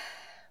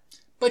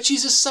 But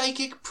she's a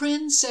psychic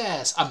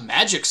princess. A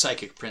magic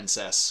psychic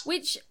princess.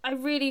 Which I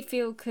really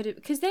feel could have...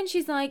 Because then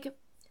she's like,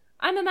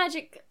 I'm a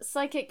magic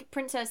psychic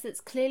princess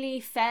that's clearly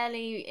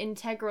fairly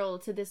integral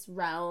to this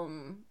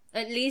realm.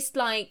 At least,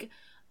 like,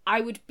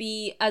 I would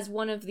be, as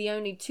one of the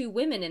only 2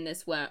 women in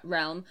this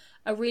realm,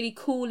 a really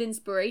cool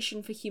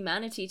inspiration for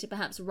humanity to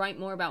perhaps write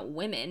more about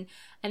women.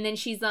 And then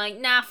she's like,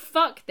 nah,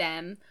 fuck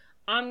them.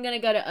 I'm gonna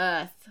go to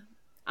Earth.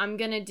 I'm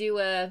gonna do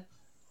a...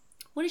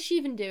 What is she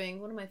even doing?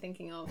 What am I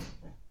thinking of?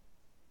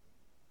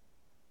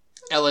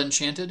 Ella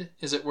Enchanted?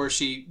 Is it where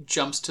she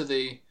jumps to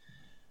the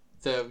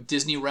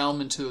Disney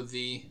realm into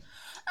the...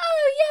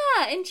 Oh,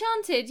 yeah,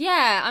 Enchanted.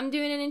 Yeah, I'm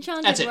doing an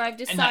Enchanted. That's it. Where I've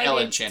decided not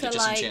Ella Enchanted, to,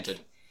 just like, Enchanted.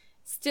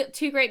 Still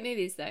 2 great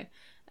movies, though.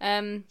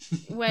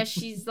 Where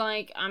she's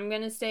like, I'm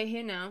going to stay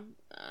here now.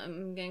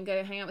 I'm going to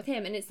go hang out with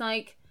him. And it's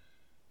like...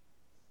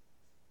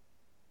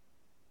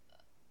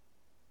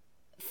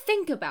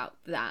 Think about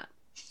that.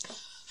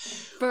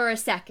 For a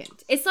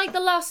second. It's like the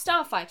Last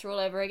Starfighter all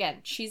over again.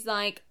 She's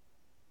like,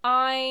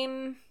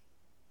 I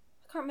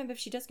can't remember if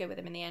she does go with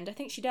him in the end. I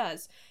think she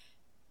does.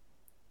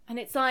 And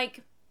it's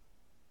like,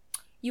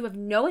 you have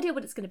no idea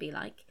what it's going to be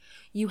like.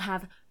 You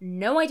have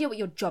no idea what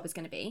your job is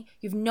going to be.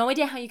 You have no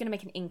idea how you're going to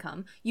make an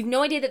income. You have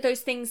no idea that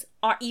those things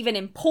are even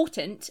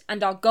important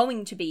and are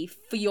going to be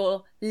for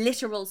your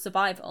literal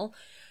survival.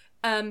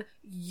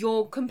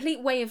 Your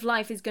complete way of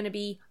life is going to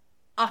be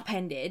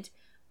upended.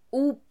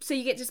 All so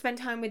you get to spend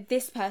time with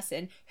this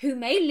person who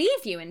may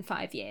leave you in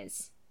 5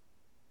 years.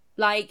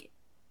 Like,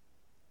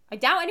 I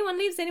doubt anyone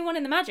leaves anyone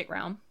in the magic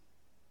realm.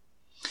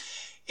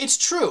 It's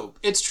true.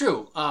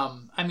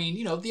 I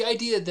mean, the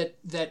idea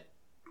that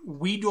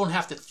we don't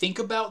have to think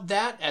about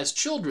that as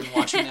children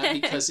watching that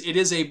because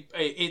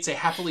it's a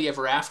happily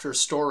ever after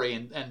story,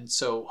 and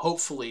so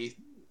hopefully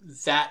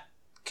that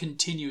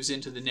continues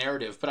into the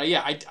narrative. But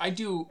I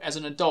do as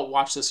an adult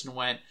watch this and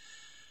went,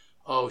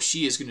 oh,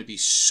 she is going to be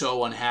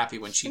so unhappy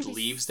when she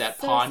leaves that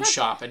pawn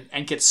shop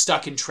and gets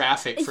stuck in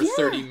traffic for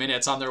 30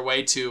 minutes on their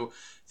way to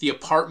the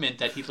apartment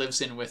that he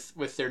lives in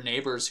with their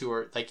neighbors who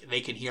are like,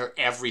 they can hear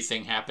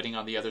everything happening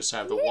on the other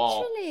side of the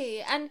wall.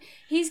 Literally. And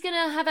he's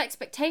gonna have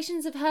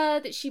expectations of her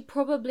that she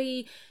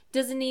probably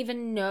doesn't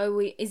even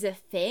know is a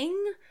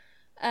thing.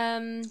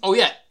 Oh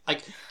yeah,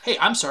 like, hey,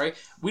 I'm sorry,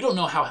 we don't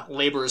know how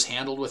labor is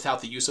handled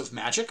without the use of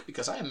magic,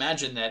 because I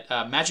imagine that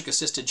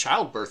magic-assisted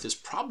childbirth is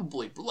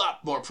probably a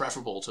lot more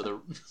preferable to the...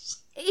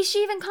 Is she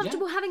even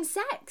comfortable having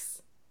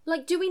sex?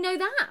 Like, do we know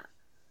that?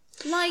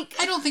 Like...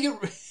 I don't think it...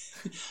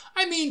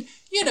 I mean,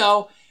 you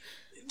know,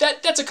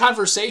 that's a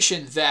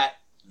conversation that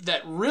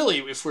really,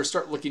 if we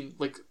start looking,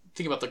 like,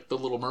 think about like the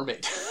Little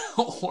Mermaid,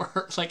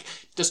 or like,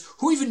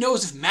 who even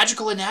knows if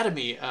magical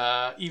anatomy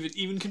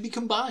even can be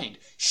combined?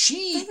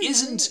 She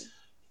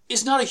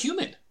is not a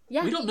human.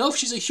 Yeah. We don't know if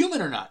she's a human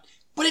or not.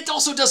 But it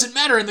also doesn't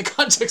matter in the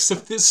context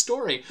of this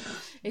story,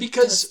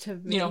 because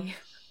you know,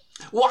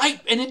 well,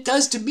 and it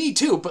does to me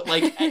too. But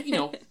like, you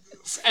know,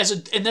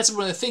 and that's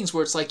one of the things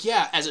where it's like,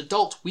 yeah, as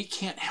adults we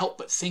can't help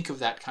but think of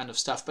that kind of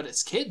stuff. But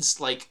as kids,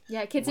 like,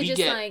 kids are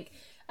just like,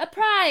 a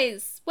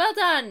prize, well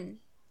done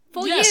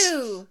for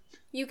you.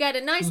 You get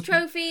a nice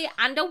trophy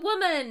and a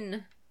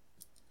woman.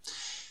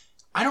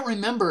 I don't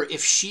remember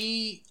if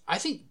she... I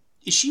think...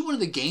 Is she one of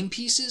the game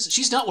pieces?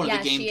 She's not one of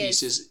the game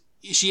pieces.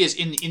 She is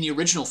in the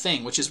original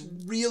thing, which is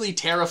really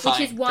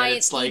terrifying. Which is why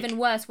it's like, even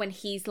worse when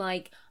he's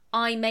like,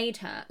 I made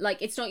her.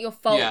 Like, it's not your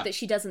fault that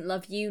she doesn't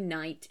love you,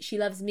 Knight. She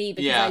loves me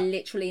because I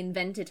literally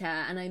invented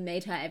her and I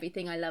made her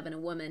everything I love in a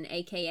woman,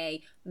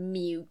 a.k.a.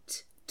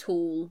 mute,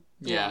 tall,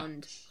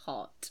 blonde,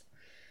 hot.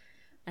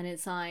 And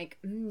it's like,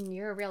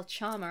 you're a real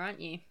charmer,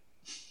 aren't you?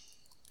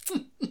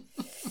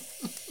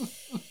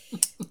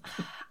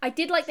 I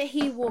did like that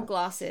he wore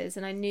glasses,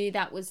 and I knew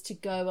that was to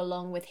go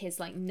along with his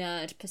like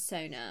nerd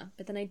persona,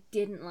 but then I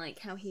didn't like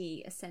how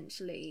he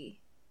essentially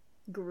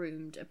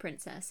groomed a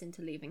princess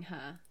into leaving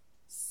her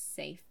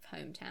safe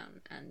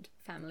hometown and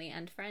family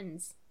and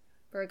friends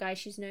for a guy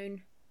she's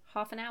known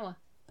half an hour.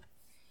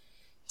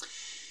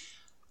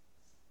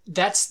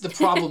 That's the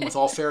problem with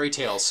all fairy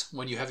tales,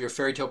 when you have your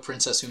fairy tale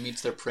princess who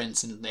meets their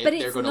prince and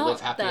they're going to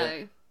live happy.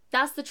 Though.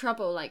 That's the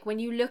trouble. Like, when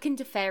you look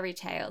into fairy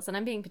tales, and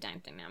I'm being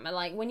pedantic now, but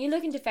like, when you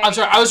look into fairy tales...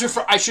 I'm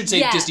sorry, I should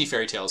say Disney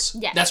fairy tales.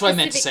 Yeah, that's what I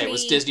meant to say,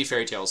 was Disney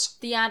fairy tales.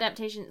 The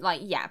adaptation,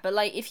 like, yeah, but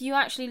like, if you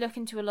actually look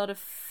into a lot of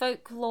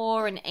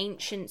folklore and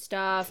ancient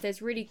stuff,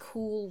 there's really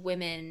cool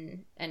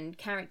women and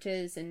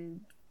characters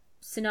and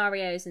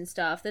scenarios and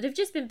stuff that have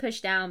just been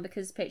pushed down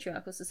because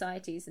patriarchal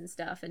societies and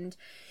stuff, and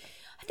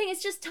I think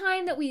it's just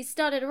time that we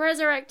started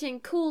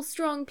resurrecting cool,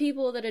 strong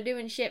people that are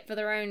doing shit for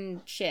their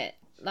own shit.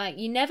 Like,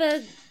 you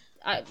never...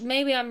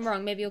 maybe I'm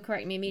wrong, maybe you'll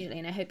correct me immediately,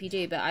 and I hope you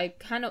do, but I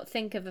cannot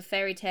think of a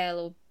fairy tale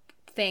or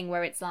thing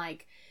where it's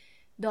like,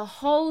 the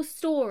whole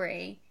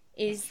story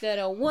is that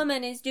a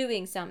woman is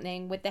doing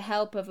something with the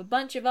help of a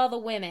bunch of other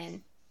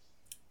women,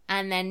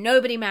 and then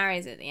nobody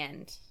marries at the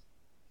end.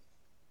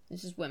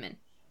 It's just women.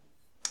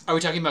 Are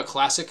we talking about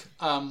classic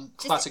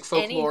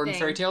folklore and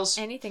fairy tales?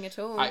 Anything at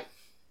all.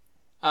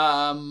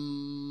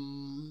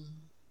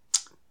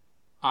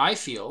 I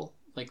feel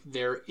like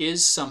there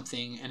is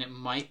something, and it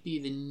might be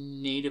the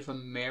Native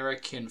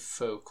American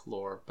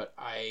folklore, but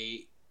I'll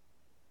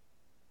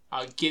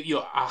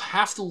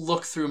have to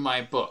look through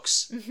my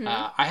books. Mm-hmm.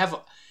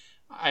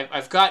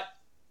 I've got,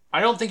 I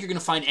don't think you're going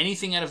to find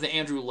anything out of the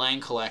Andrew Lang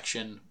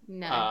collection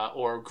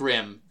or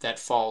Grimm that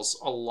falls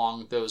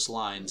along those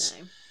lines.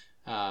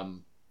 No.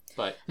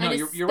 But no,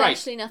 you're right.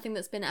 Especially nothing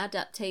that's been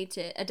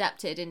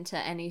adapted into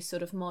any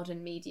sort of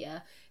modern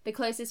media. The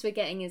closest we're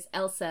getting is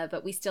Elsa,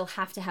 but we still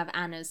have to have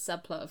Anna's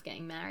subplot of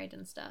getting married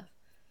and stuff.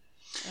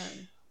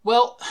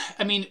 Well,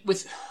 I mean,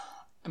 with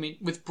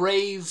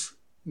Brave,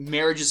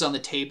 marriage is on the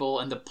table,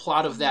 and the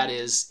plot of that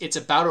is it's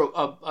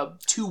about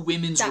two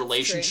women's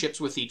relationships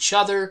with each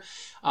other.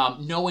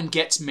 No one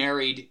gets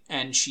married,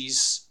 and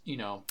she's, you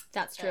know...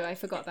 That's true. I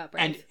forgot about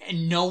Brave.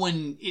 And no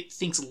one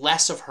thinks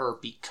less of her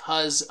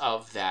because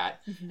of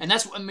that. Mm-hmm. And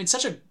that's, I mean,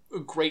 such a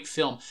great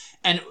film.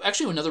 And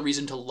actually, another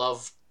reason to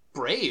love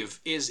Brave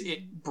is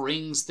it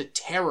brings the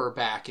terror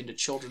back into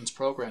children's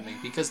programming,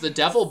 because the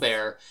Devil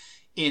Bear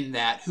in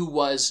that, who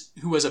was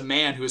a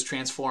man who was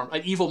transformed,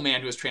 an evil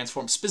man who was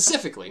transformed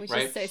specifically, which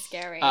right? Which is so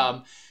scary.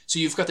 So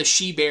you've got the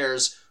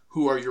she-bears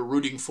who are you're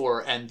rooting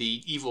for, and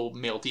the evil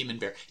male demon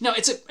bear. No,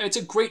 it's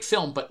a great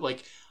film, but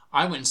like,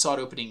 I went and saw it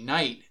opening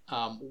night.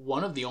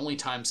 One of the only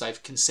times I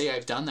can say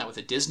I've done that with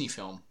a Disney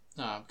film,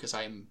 because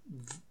I'm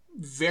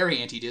very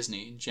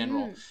anti-Disney in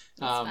general.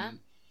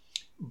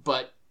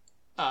 But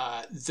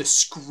the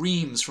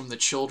screams from the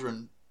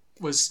children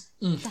was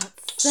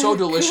so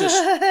delicious.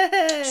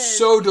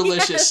 So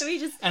delicious.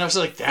 Yeah, and I was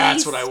like,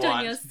 that's what I want.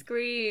 On your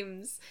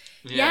screams.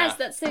 Yeah. Yes,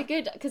 that's so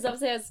good, because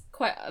obviously I was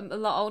quite a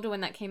lot older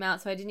when that came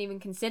out, so I didn't even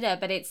consider,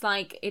 but it's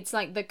like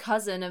the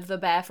cousin of the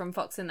bear from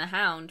Fox and the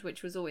Hound,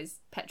 which was always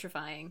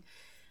petrifying.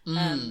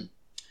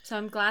 So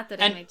I'm glad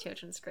that it made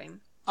children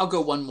scream. I'll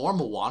go one more.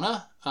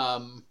 Moana.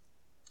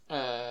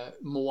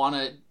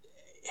 Moana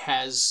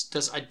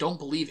I don't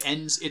believe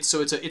ends. It's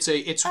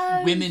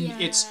Oh, women. yeah.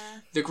 It's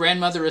the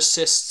grandmother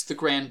assists the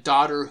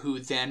granddaughter, who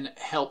then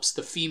helps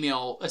the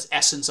female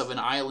essence of an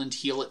island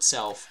heal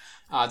itself.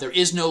 There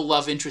is no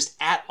love interest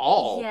at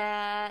all.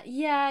 Yeah.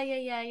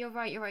 You're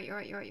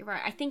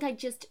right. I think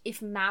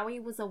if Maui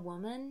was a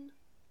woman,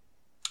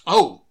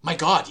 Oh my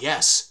God,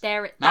 yes.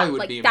 Maui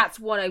would be. That's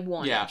what I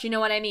want. Yeah. Do you know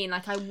what I mean?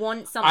 Like, I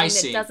want something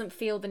that doesn't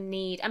feel the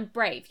need. And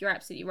Brave, you're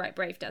absolutely right.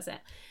 Brave does it.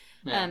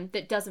 Yeah.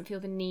 That doesn't feel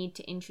the need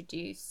to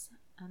introduce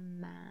a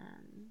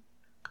man.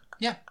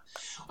 Yeah.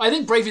 I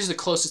think Brave is the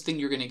closest thing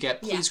you're going to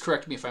get. Please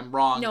correct me if I'm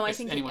wrong. No, if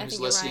anyone who's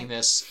listening to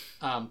this,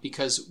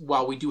 because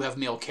while we do have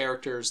male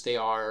characters, they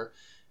are.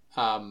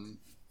 The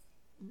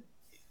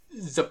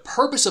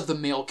purpose of the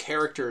male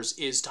characters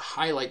is to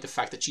highlight the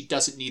fact that she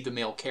doesn't need the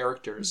male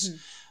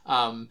characters.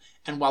 Mm-hmm.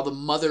 And while the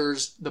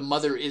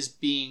mother is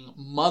being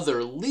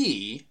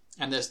motherly,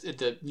 and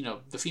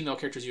the female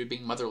characters are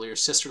being motherly or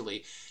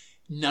sisterly,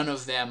 none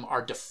of them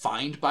are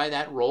defined by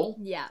that role.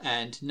 Yeah.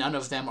 And none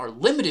of them are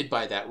limited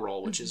by that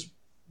role, which is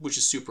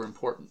super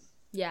important.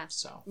 Yeah.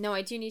 So. No,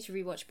 I do need to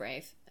rewatch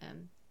Brave.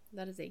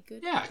 That is a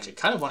good. Yeah, I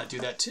kind of want to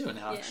do that too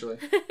now. Yeah. Actually.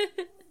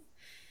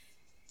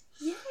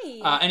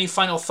 Yay. Any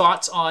final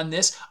thoughts on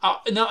this?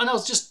 And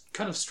I'll just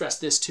kind of stress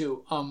this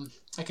too.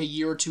 Like a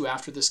year or two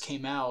after this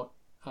came out,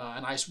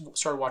 and I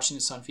started watching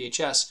this on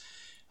VHS.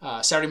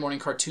 Saturday Morning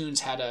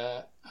Cartoons had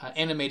a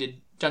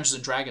animated Dungeons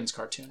and Dragons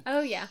cartoon.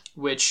 Oh yeah.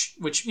 Which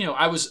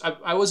I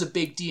was a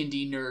big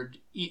D&D nerd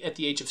at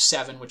the age of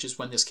 7, which is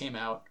when this came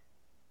out.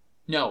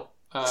 No,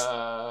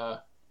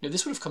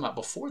 this would have come out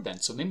before then.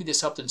 So maybe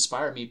this helped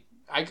inspire me.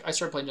 I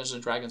started playing Dungeons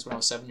and Dragons when I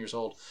was 7 years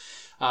old.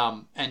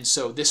 And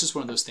so this is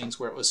one of those things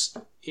where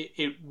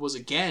it was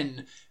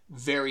again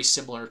very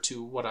similar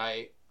to what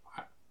I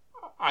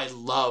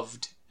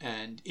loved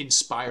and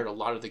inspired a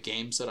lot of the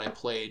games that I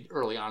played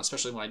early on,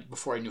 especially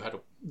before I knew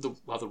how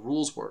the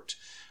rules worked.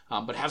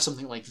 But have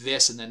something like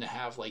this, and then to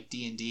have like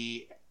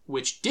D&D,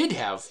 which did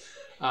have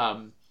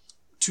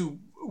 2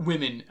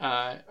 women,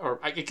 or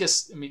I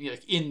guess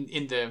like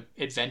in the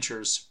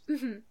adventures,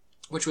 mm-hmm.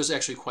 which was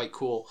actually quite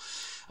cool.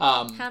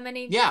 How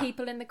many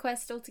people in the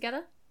quest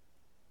altogether?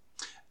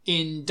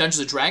 In Dungeons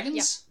and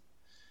Dragons?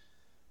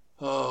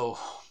 Yeah.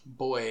 Oh,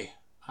 boy.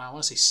 I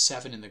want to say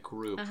 7 in the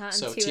group. And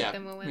so 2 of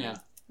them were women. Yeah.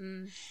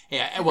 Mm.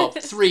 Yeah, well,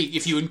 3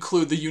 if you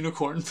include the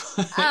unicorn.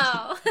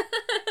 Oh.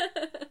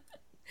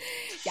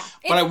 Yeah.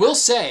 But I will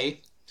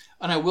say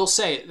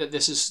that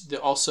this is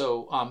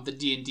also the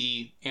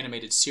D&D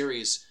animated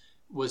series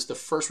was the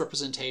first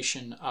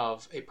representation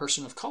of a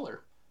person of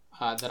color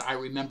that I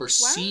remember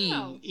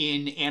seeing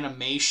in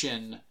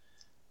animation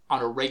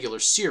on a regular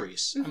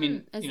series. Mm-hmm. I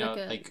mean, as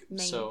like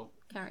main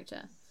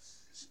character.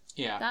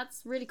 Yeah.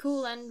 That's really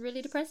cool and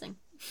really depressing.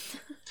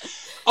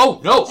 Oh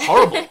no,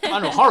 horrible!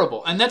 I know,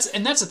 horrible. And that's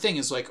the thing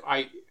is like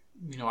I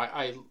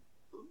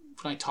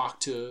when I talk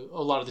to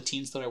a lot of the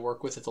teens that I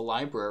work with at the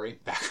library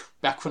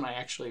back when I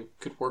actually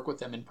could work with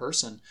them in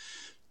person,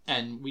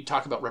 and we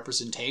talk about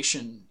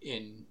representation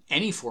in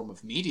any form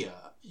of media.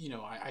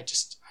 I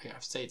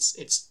have to say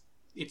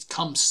it's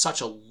come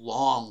such a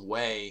long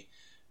way,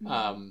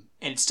 and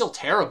it's still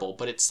terrible,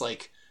 but it's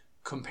like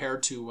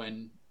compared to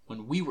when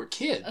we were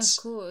kids.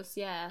 Of course,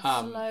 yeah.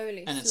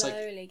 Slowly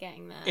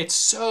getting there. It's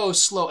so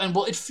slow. And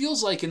well, it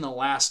feels like in the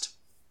last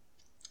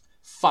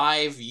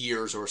 5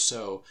 years or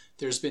so,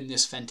 there's been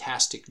this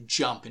fantastic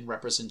jump in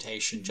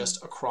representation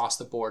just across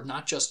the board,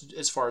 not just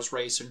as far as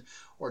race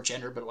or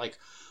gender, but like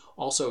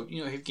also,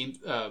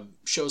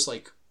 shows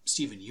like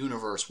Steven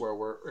Universe, where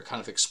we're kind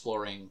of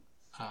exploring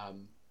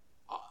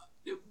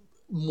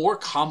more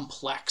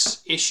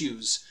complex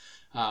issues.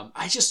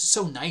 It's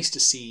so nice to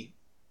see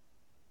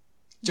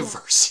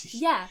diversity.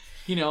 Yeah.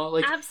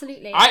 Like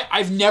absolutely.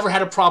 I've never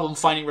had a problem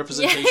finding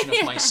representation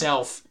of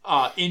myself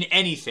in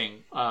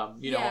anything.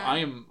 I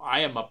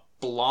am a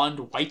blonde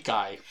white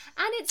guy.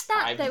 And it's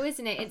that though,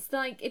 isn't it? It's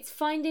like it's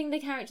finding the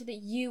character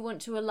that you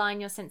want to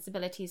align your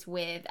sensibilities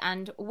with,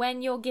 and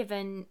when you're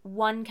given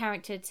one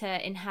character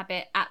to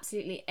inhabit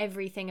absolutely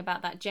everything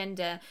about that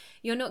gender,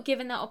 you're not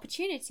given that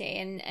opportunity,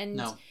 and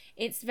no.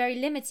 It's very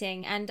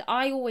limiting. And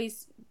I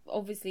always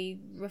obviously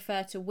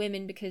refer to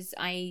women because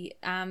I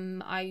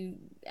am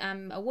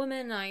a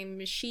woman.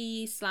 I'm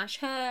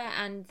she/her,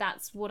 and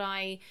that's what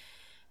I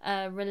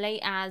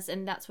relate as,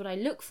 and that's what I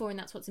look for, and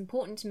that's what's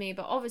important to me.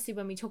 But obviously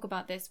when we talk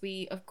about this,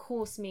 we of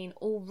course mean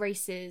all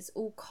races,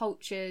 all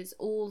cultures,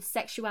 all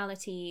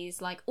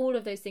sexualities. Like, all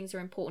of those things are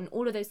important,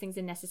 all of those things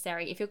are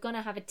necessary. If you're going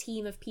to have a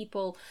team of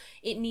people,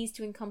 it needs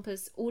to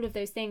encompass all of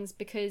those things,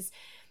 because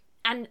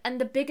and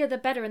the bigger the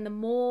better, and the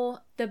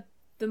more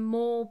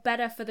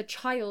better for the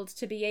child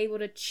to be able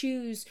to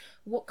choose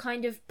what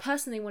kind of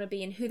person they want to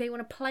be and who they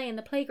want to play in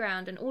the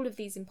playground and all of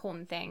these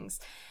important things.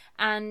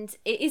 And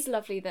it is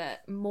lovely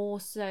that more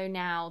so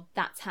now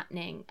that's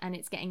happening and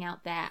it's getting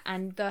out there.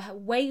 And the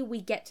way we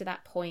get to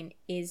that point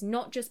is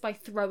not just by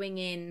throwing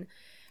in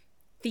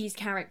these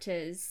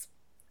characters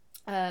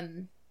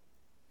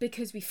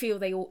because we feel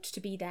they ought to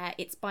be there.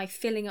 It's by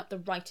filling up the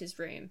writer's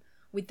room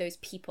with those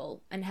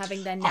people and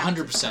having their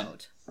natural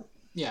 100%.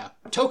 Yeah.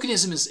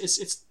 Tokenism is,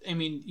 it's I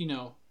mean,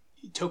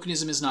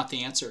 tokenism is not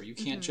the answer. You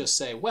can't just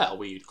say, well,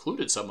 we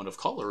included someone of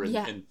color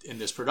in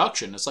this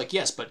production. It's like,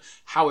 yes, but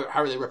how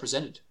are they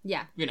represented?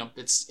 Yeah.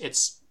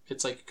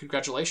 It's like,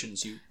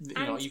 congratulations. You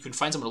can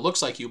find someone who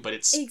looks like you, but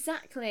it's...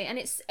 Exactly. And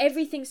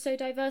everything's so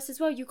diverse as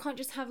well. You can't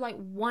just have like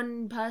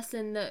one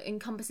person that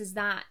encompasses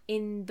that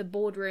in the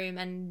boardroom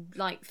and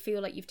like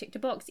feel like you've ticked a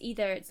box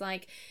either. It's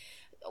like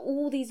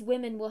all these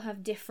women will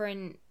have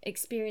different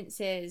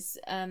experiences,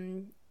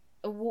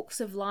 walks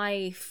of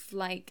life,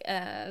 like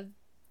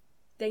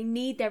they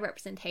need their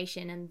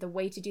representation, and the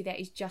way to do that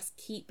is just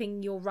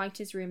keeping your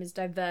writer's room as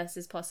diverse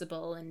as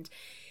possible and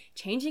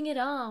changing it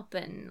up,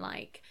 and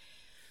like,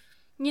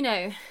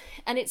 and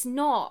it's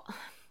not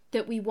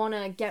that we want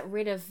to get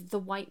rid of the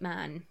white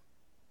man,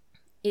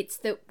 it's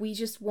that we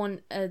just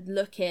want a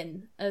look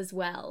in as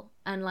well.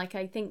 And like,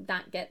 I think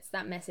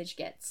that message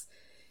gets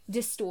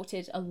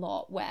distorted a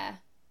lot, where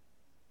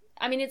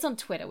I mean, it's on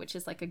Twitter, which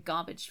is like a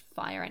garbage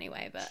fire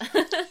anyway, but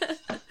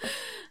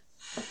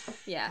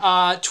yeah.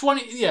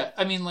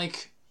 I mean,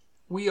 like,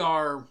 we're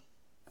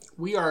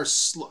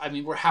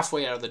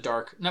halfway out of the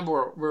dark.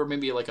 We're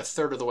maybe like a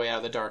third of the way out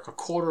of the dark, a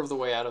quarter of the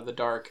way out of the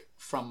dark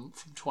from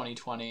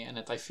 2020,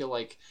 and I feel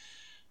like,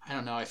 I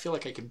don't know, I feel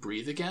like I can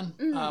breathe again.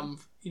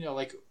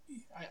 Like,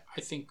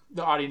 I think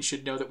the audience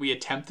should know that we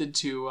attempted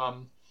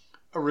to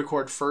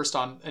record first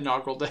on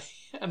inaugural day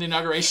and the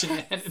inauguration,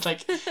 and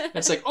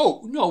it's like,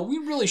 oh no, we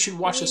really should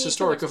watch this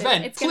historic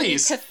event. It's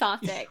please.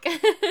 Cathartic.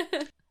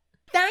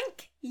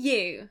 Thank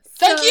you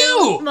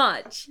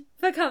much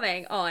for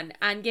coming on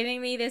and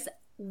giving me this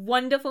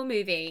wonderful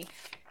movie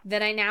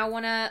that I now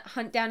want to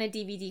hunt down a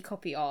DVD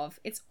copy of.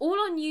 It's all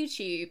on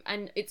YouTube,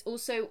 and it's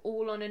also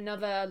all on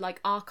another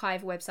like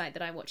archive website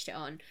that I watched it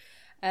on.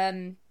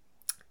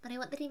 But I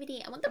want the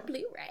DVD. I want the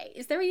Blu-ray.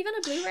 Is there even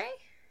a Blu-ray?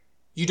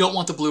 You don't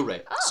want the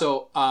Blu-ray. Oh.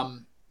 So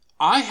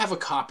I have a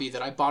copy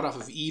that I bought off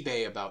of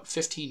eBay about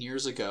 15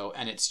 years ago,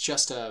 and it's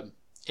just a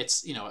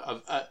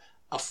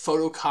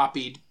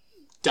photocopied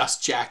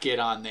dust jacket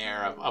on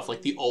there of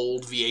like the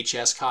old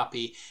VHS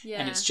copy. Yeah.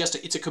 And it's just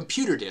it's a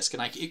computer disc,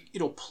 and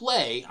it'll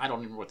play. I don't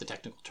remember what the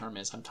technical term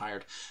is. I'm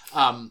tired.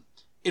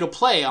 It'll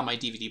play on my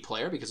DVD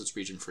player because it's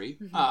region free.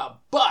 Mm-hmm.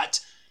 But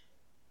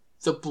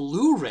the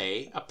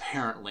Blu-ray,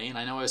 apparently, and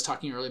I know I was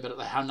talking earlier about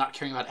how not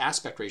caring about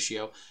aspect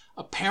ratio,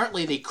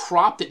 apparently they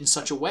cropped it in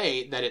such a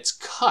way that it's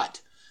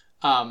cut.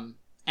 And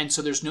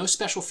so there's no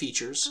special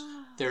features.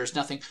 There's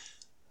nothing.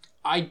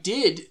 I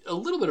did a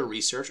little bit of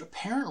research.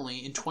 Apparently,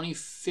 in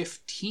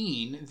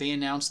 2015, they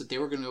announced that they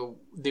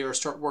were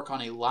start work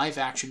on a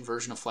live-action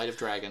version of Flight of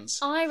Dragons.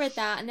 I read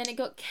that, and then it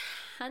got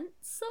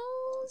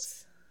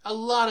cancelled? A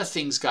lot of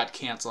things got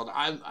canceled.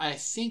 I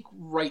think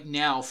right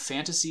now,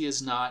 fantasy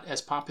is not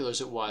as popular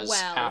as it was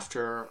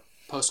after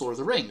Post-Lord of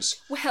the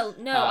Rings. Well,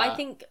 no, I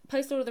think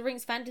Post-Lord of the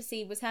Rings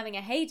fantasy was having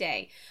a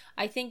heyday.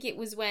 I think it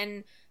was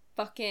when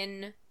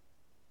fucking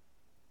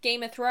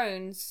Game of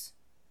Thrones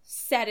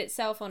set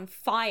itself on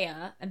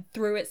fire and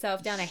threw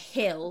itself down a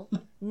hill,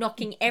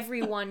 knocking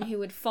everyone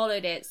who had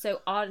followed it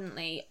so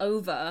ardently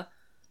over.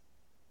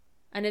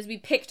 And as we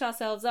picked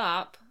ourselves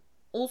up,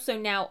 also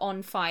now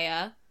on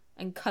fire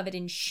and covered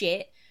in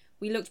shit,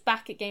 we looked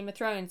back at Game of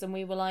Thrones and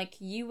we were like,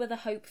 you were the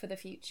hope for the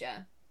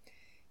future.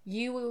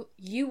 You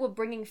were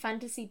bringing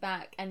fantasy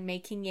back and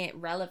making it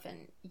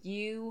relevant.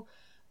 You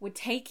were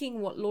taking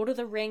what Lord of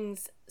the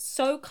Rings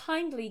so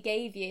kindly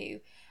gave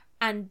you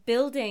and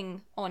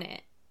building on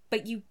it.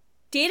 But you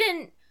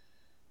didn't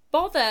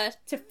bother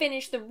to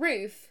finish the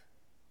roof,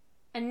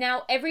 and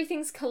now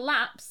everything's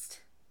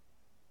collapsed.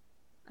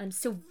 I'm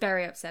still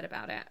very upset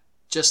about it.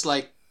 Just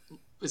like,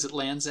 is it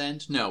Land's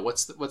End? No,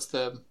 what's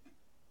the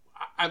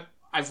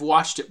I've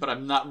watched it, but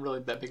I'm not really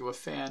that big of a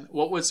fan.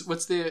 What's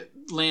the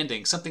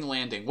Landing? Something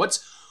Landing.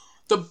 What's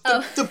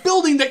the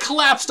building that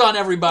collapsed on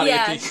everybody?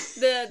 Yeah,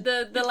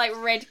 the like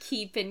Red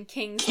Keep in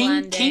King's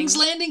Landing. King's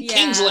Landing? Yeah.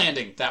 King's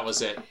Landing, that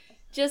was it.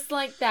 Just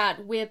like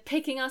that, we're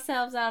picking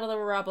ourselves out of the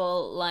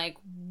rubble. Like,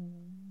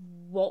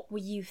 what were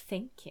you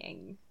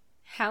thinking?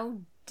 How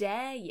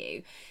dare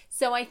you?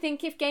 So I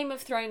think if Game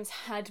of Thrones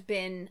had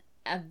been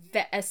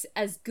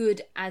as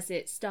good as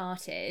it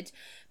started,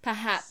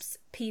 perhaps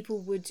people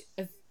would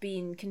have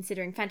been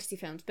considering fantasy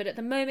films. But at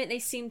the moment, they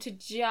seem to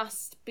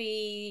just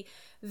be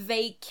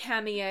vague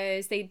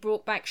cameos. They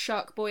brought back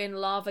Shark Boy and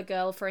Lava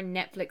Girl for a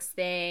Netflix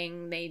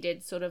thing. They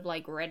did sort of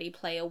like Ready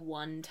Player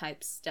One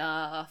type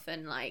stuff,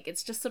 and like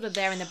it's just sort of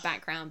there in the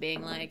background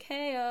being like,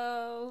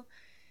 hey-o.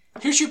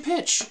 Here's your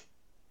pitch.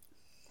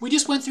 We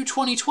just went through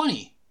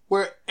 2020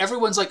 where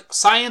everyone's like,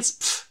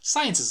 science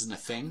isn't a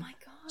thing. Oh my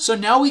God. So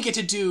now we get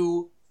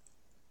to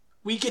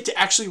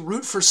actually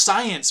root for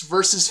science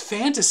versus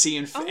fantasy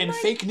and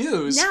fake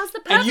news. Now's the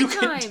perfect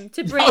time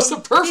to bring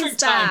this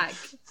back.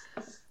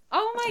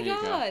 Oh my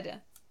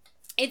God.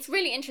 It's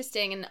really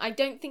interesting, and I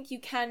don't think you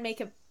can make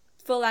a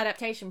full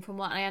adaptation from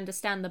what I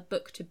understand the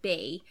book to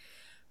be.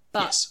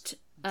 But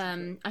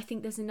yes. I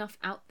think there's enough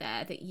out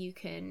there that you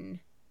can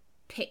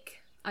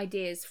pick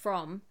ideas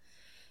from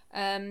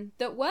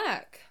that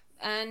work.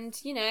 And,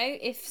 you know,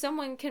 if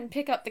someone can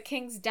pick up The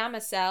King's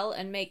Damosel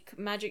and make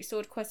Magic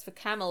Sword Quest for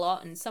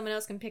Camelot, and someone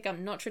else can pick up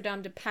Notre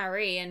Dame de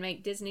Paris and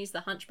make Disney's The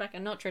Hunchback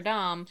of Notre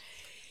Dame,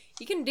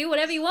 you can do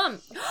whatever you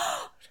want.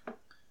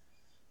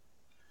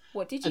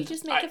 What did you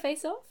just make a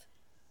face of?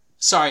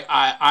 Sorry,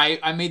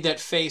 I made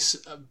that face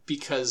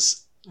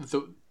because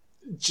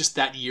just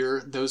that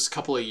year, those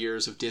couple of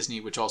years of Disney,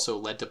 which also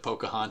led to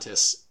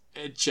Pocahontas,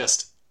 it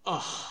just,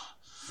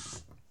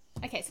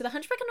 Okay, so The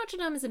Hunchback of Notre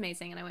Dame is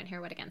amazing, and I won't hear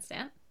a word against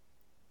it.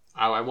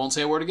 I won't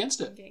say a word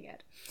against it. Okay,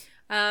 good.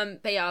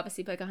 But yeah,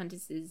 obviously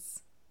Pocahontas is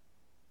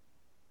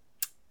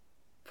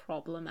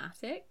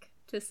problematic,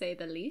 to say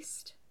the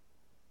least.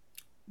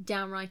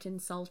 Downright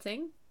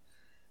insulting.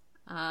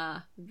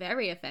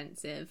 Very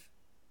offensive.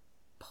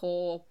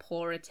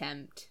 Poor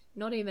attempt.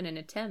 Not even an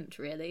attempt,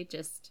 really.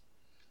 Just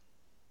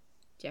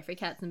Jeffrey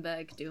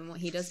Katzenberg doing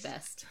what he does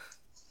best.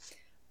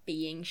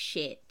 Being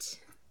shit.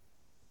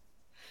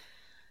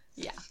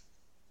 Yeah.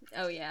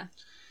 Oh, yeah.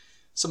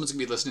 Someone's going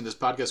to be listening to this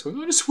podcast going,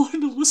 I just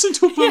wanted to listen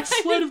to about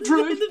Flight of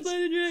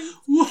Dragons.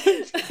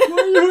 Why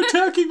are you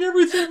attacking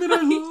everything that I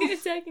love? Why are you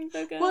attacking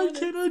Pocahontas? Why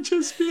can't I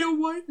just be a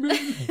white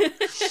man?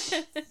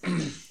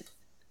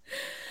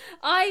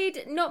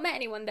 I'd not met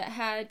anyone that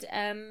had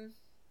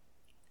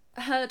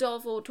heard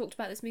of or talked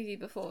about this movie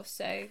before,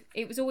 so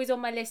it was always on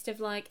my list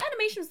of like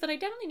animations that I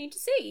definitely need to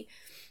see.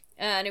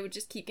 And it would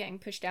just keep getting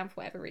pushed down for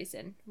whatever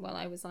reason. While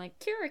I was like,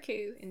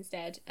 Kirikou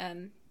instead.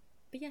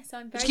 But yeah, so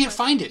I'm very. But you can't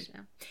find it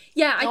now.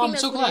 Yeah, I think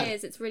that's so what glad. it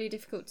is. It's really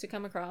difficult to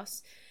come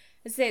across.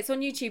 As I say, it's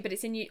on YouTube, but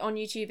it's on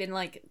YouTube in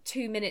like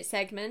 2-minute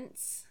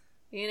segments.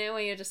 You know,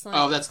 where you're just like,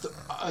 oh, that's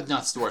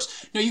the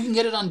worst. No, you can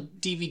get it on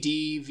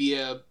DVD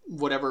via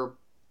whatever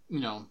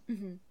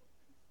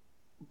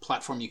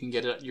platform you can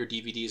get your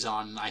DVDs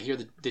on. I hear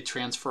the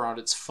transfer on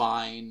it's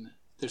fine.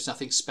 There's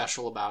nothing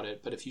special about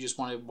it, but if you just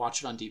want to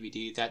watch it on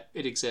DVD, that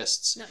it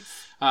exists.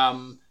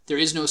 Nice. There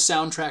is no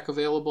soundtrack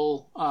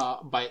available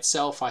by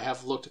itself. I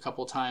have looked a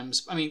couple of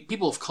times. I mean,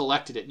 people have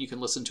collected it, and you can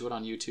listen to it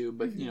on YouTube,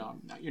 but you're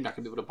not going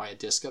to be able to buy a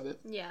disc of it.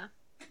 Yeah.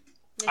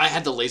 I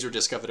had the laser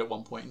disc of it at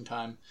one point in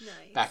time.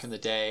 Nice. Back in the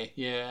day.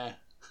 Yeah.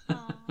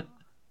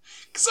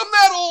 Because I'm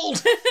that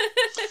old!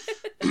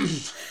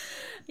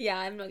 Yeah,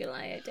 I'm not gonna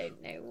lie, I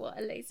don't know what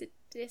a laser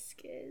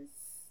disc is.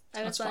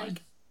 I was That's like, fine.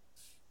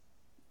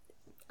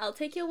 I'll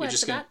take your word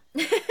for that.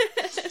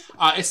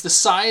 It's the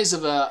size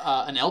of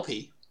an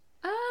LP.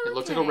 Oh, It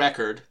looked like a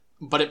record,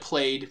 but it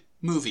played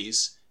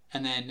movies.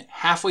 And then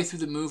halfway through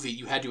the movie,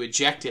 you had to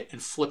eject it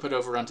and flip it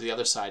over onto the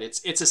other side.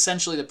 It's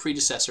essentially the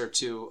predecessor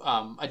to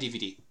a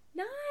DVD.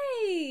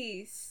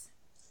 Nice.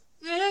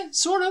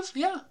 Sort of,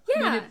 yeah.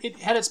 Yeah. I mean, it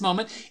had its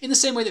moment. In the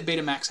same way that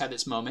Betamax had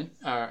its moment,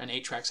 and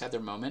 8-tracks had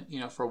their moment. You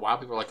know, for a while,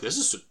 people were like, this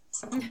is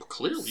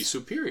clearly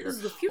superior. This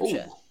is the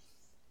future. Oh,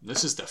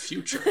 this is the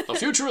future. The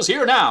future is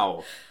here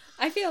now.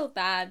 I feel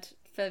bad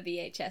for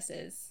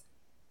VHSs.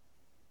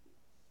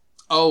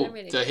 Oh,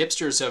 really the do.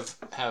 hipsters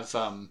have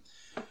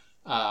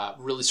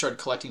really started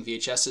collecting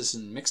VHSs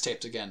and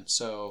mixtapes again.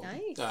 So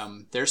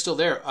Nice. they're still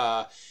there.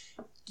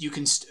 You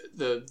can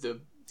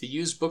the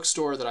used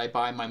bookstore that I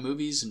buy my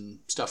movies and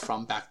stuff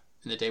from back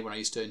in the day when I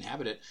used to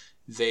inhabit it,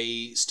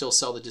 they still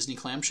sell the Disney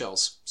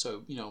clamshells.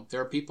 So, you know, there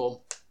are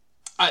people.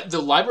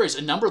 The libraries,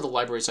 a number of the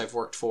libraries I've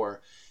worked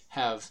for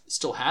have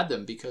still had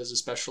them because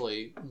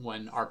especially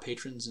when our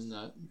patrons in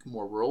the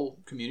more rural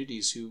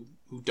communities who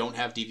don't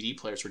have DVD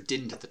players or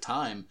didn't at the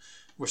time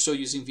were still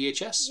using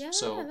VHS. Yeah,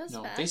 so, that's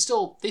fair.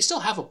 they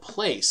still have a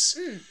place.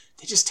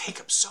 They just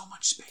take up so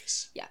much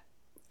space. Yeah,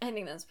 I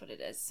think that's what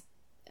it is.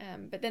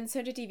 But then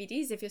so do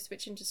DVDs if you're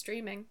switching to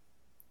streaming.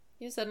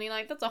 You're suddenly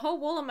like, that's a whole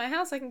wall in my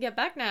house I can get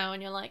back now.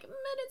 And you're like,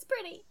 man, it's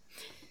pretty.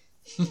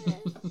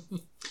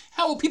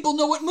 How will people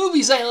know what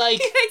movies I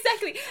like?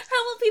 Exactly.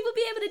 How will people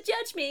be able to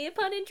judge me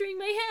upon entering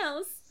my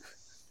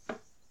house?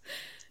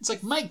 It's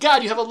like, my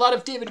God, you have a lot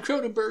of David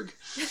Cronenberg.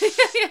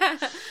 Yeah.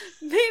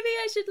 Maybe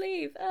I should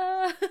leave.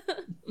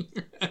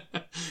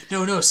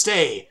 No,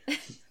 stay.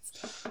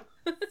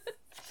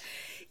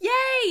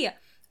 Yay!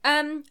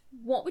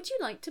 What would you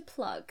like to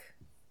plug?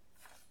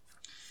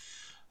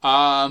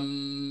 I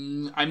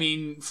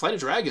mean, Flight of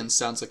Dragons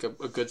sounds like a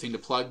good thing to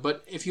plug,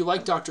 but if you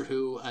like Doctor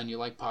Who and you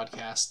like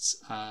podcasts,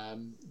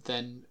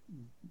 then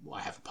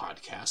I have a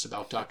podcast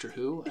about Doctor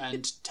Who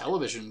and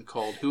television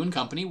called Who and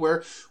Company,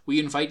 where we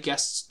invite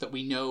guests that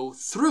we know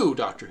through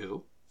Doctor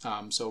Who,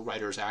 so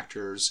writers,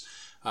 actors,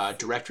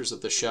 directors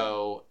of the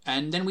show,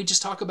 and then we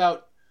just talk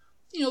about,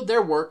 you know,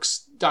 their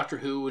works, Doctor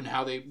Who, and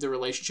how their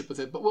relationship with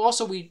it, but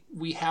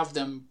we have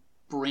them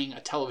bring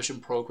a television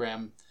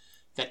program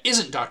that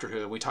isn't Doctor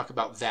Who, and we talk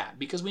about that,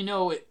 because we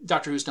know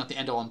Doctor Who's not the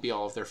end-all and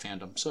be-all of their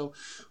fandom. So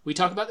we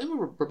talk about, and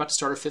we're about to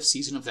start our 5th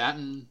season of that,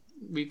 and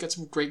we've got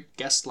some great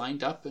guests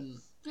lined up, and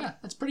yeah,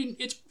 it's pretty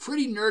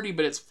nerdy,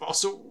 but it's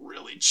also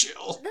really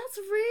chill. That's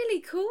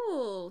really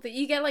cool that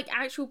you get like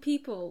actual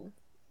people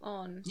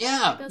on.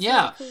 Yeah, That's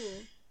yeah. really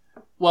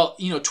cool. Well,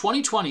 you know,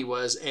 2020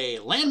 was a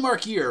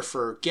landmark year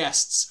for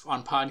guests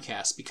on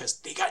podcasts because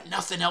they got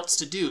nothing else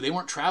to do. They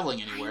weren't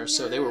traveling anywhere,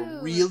 so they were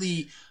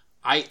really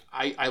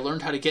I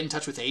learned how to get in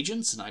touch with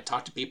agents, and I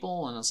talked to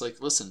people, and I was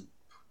like, listen,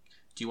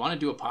 do you want to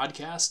do a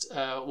podcast?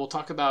 We'll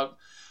talk about,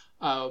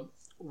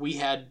 we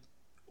had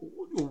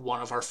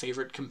one of our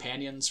favorite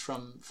companions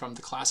from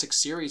the classic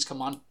series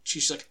come on.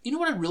 She's like, you know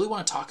what I really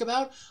want to talk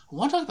about? I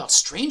want to talk about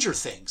Stranger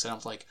Things. And I'm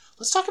like,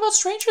 let's talk about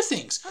Stranger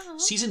Things. Uh-huh.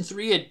 Season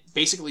 3 had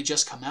basically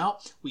just come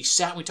out. We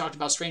sat and we talked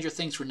about Stranger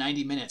Things for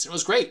 90 minutes. It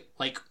was great.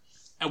 And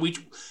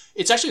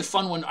it's actually a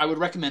fun one. I would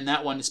recommend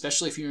that one,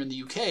 especially if you're in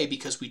the UK,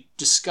 because we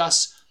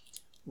discuss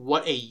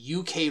what a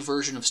UK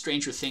version of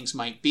Stranger Things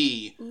might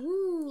be. Ooh.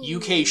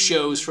 UK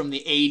shows from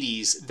the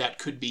 80s that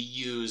could be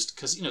used,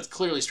 because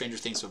clearly Stranger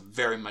Things was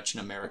very much an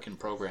American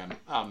program.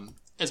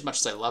 As much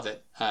as I love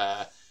it,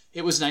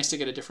 it was nice to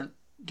get a different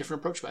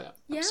approach by that.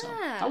 Yeah, so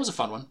that was a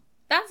fun one.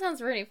 That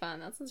sounds really fun.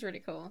 That sounds really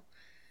cool.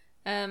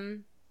 Yeah,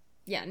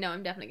 no,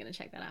 I'm definitely gonna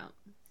check that out.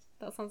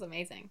 That sounds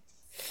amazing.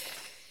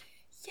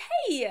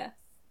 Yay!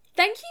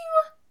 Thank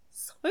you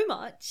so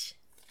much.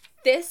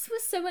 This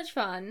was so much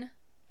fun.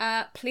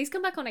 Please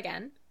come back on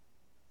again.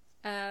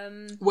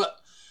 Well,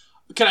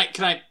 can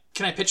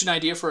I pitch an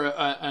idea for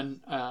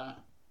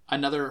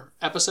another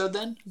episode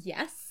then?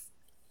 Yes.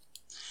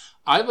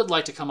 I would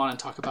like to come on and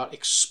talk about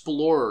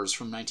Explorers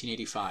from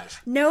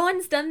 1985. No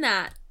one's done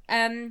that.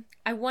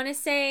 I want to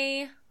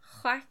say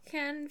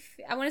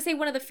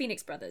one of the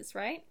Phoenix brothers,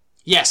 right?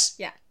 Yes.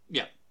 Yeah.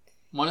 Yeah.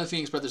 One of the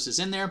Phoenix brothers is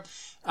in there.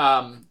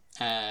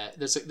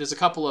 There's a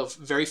couple of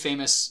very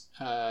famous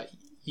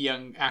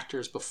young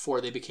actors before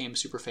they became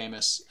super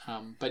famous.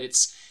 But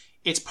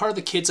it's part of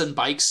the kids on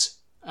bikes.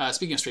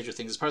 Speaking of Stranger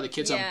Things, it's part of the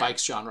kids on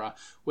bikes genre,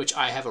 which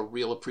I have a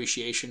real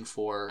appreciation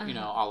for. A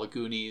la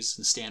Goonies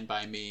and Stand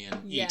By Me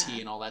and E.T.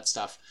 and all that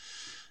stuff.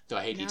 Though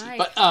I hate E.T.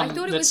 But I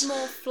thought it was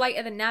more Flight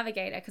of the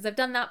Navigator, because I've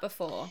done that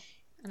before.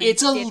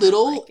 It's a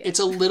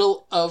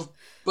little of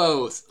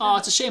both. Oh,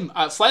 it's a shame.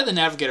 Flight of the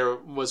Navigator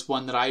was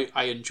one that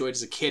I enjoyed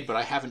as a kid, but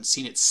I haven't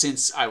seen it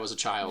since I was a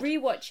child.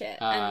 Rewatch it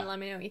and let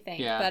me know what you think.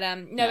 Yeah,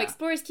 but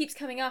Explorers keeps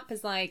coming up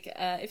as like,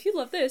 if you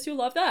love this, you'll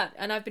love that.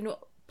 And I've been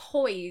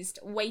poised,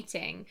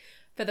 waiting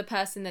for the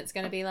person that's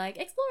going to be like,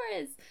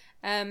 Explorers.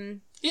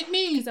 It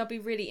me. Because I'll be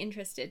really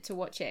interested to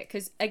watch it.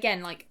 Because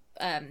again, like,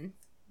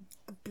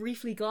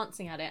 briefly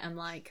glancing at it, I'm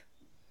like,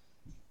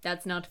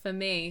 that's not for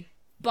me.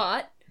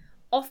 But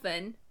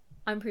often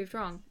I'm proved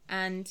wrong,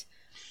 and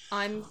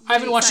I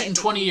haven't watched it in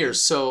 20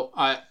 years, so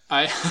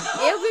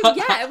it'll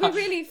be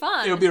really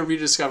fun. It'll be a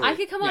rediscovery. I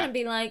could come on and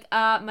be like,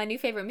 my new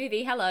favorite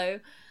movie, hello.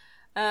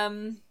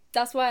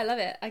 That's why I love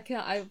it.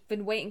 I've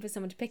been waiting for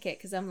someone to pick it,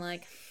 because I'm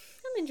like,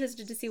 I'm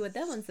interested to see what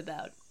that one's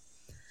about.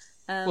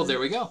 Well, there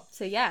we go.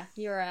 So yeah,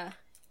 you're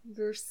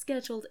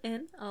scheduled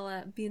in.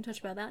 I'll be in touch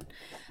about that.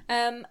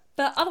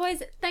 But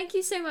otherwise, thank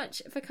you so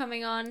much for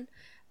coming on.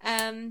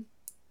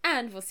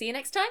 And we'll see you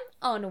next time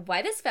on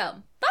Why This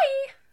Film. Bye!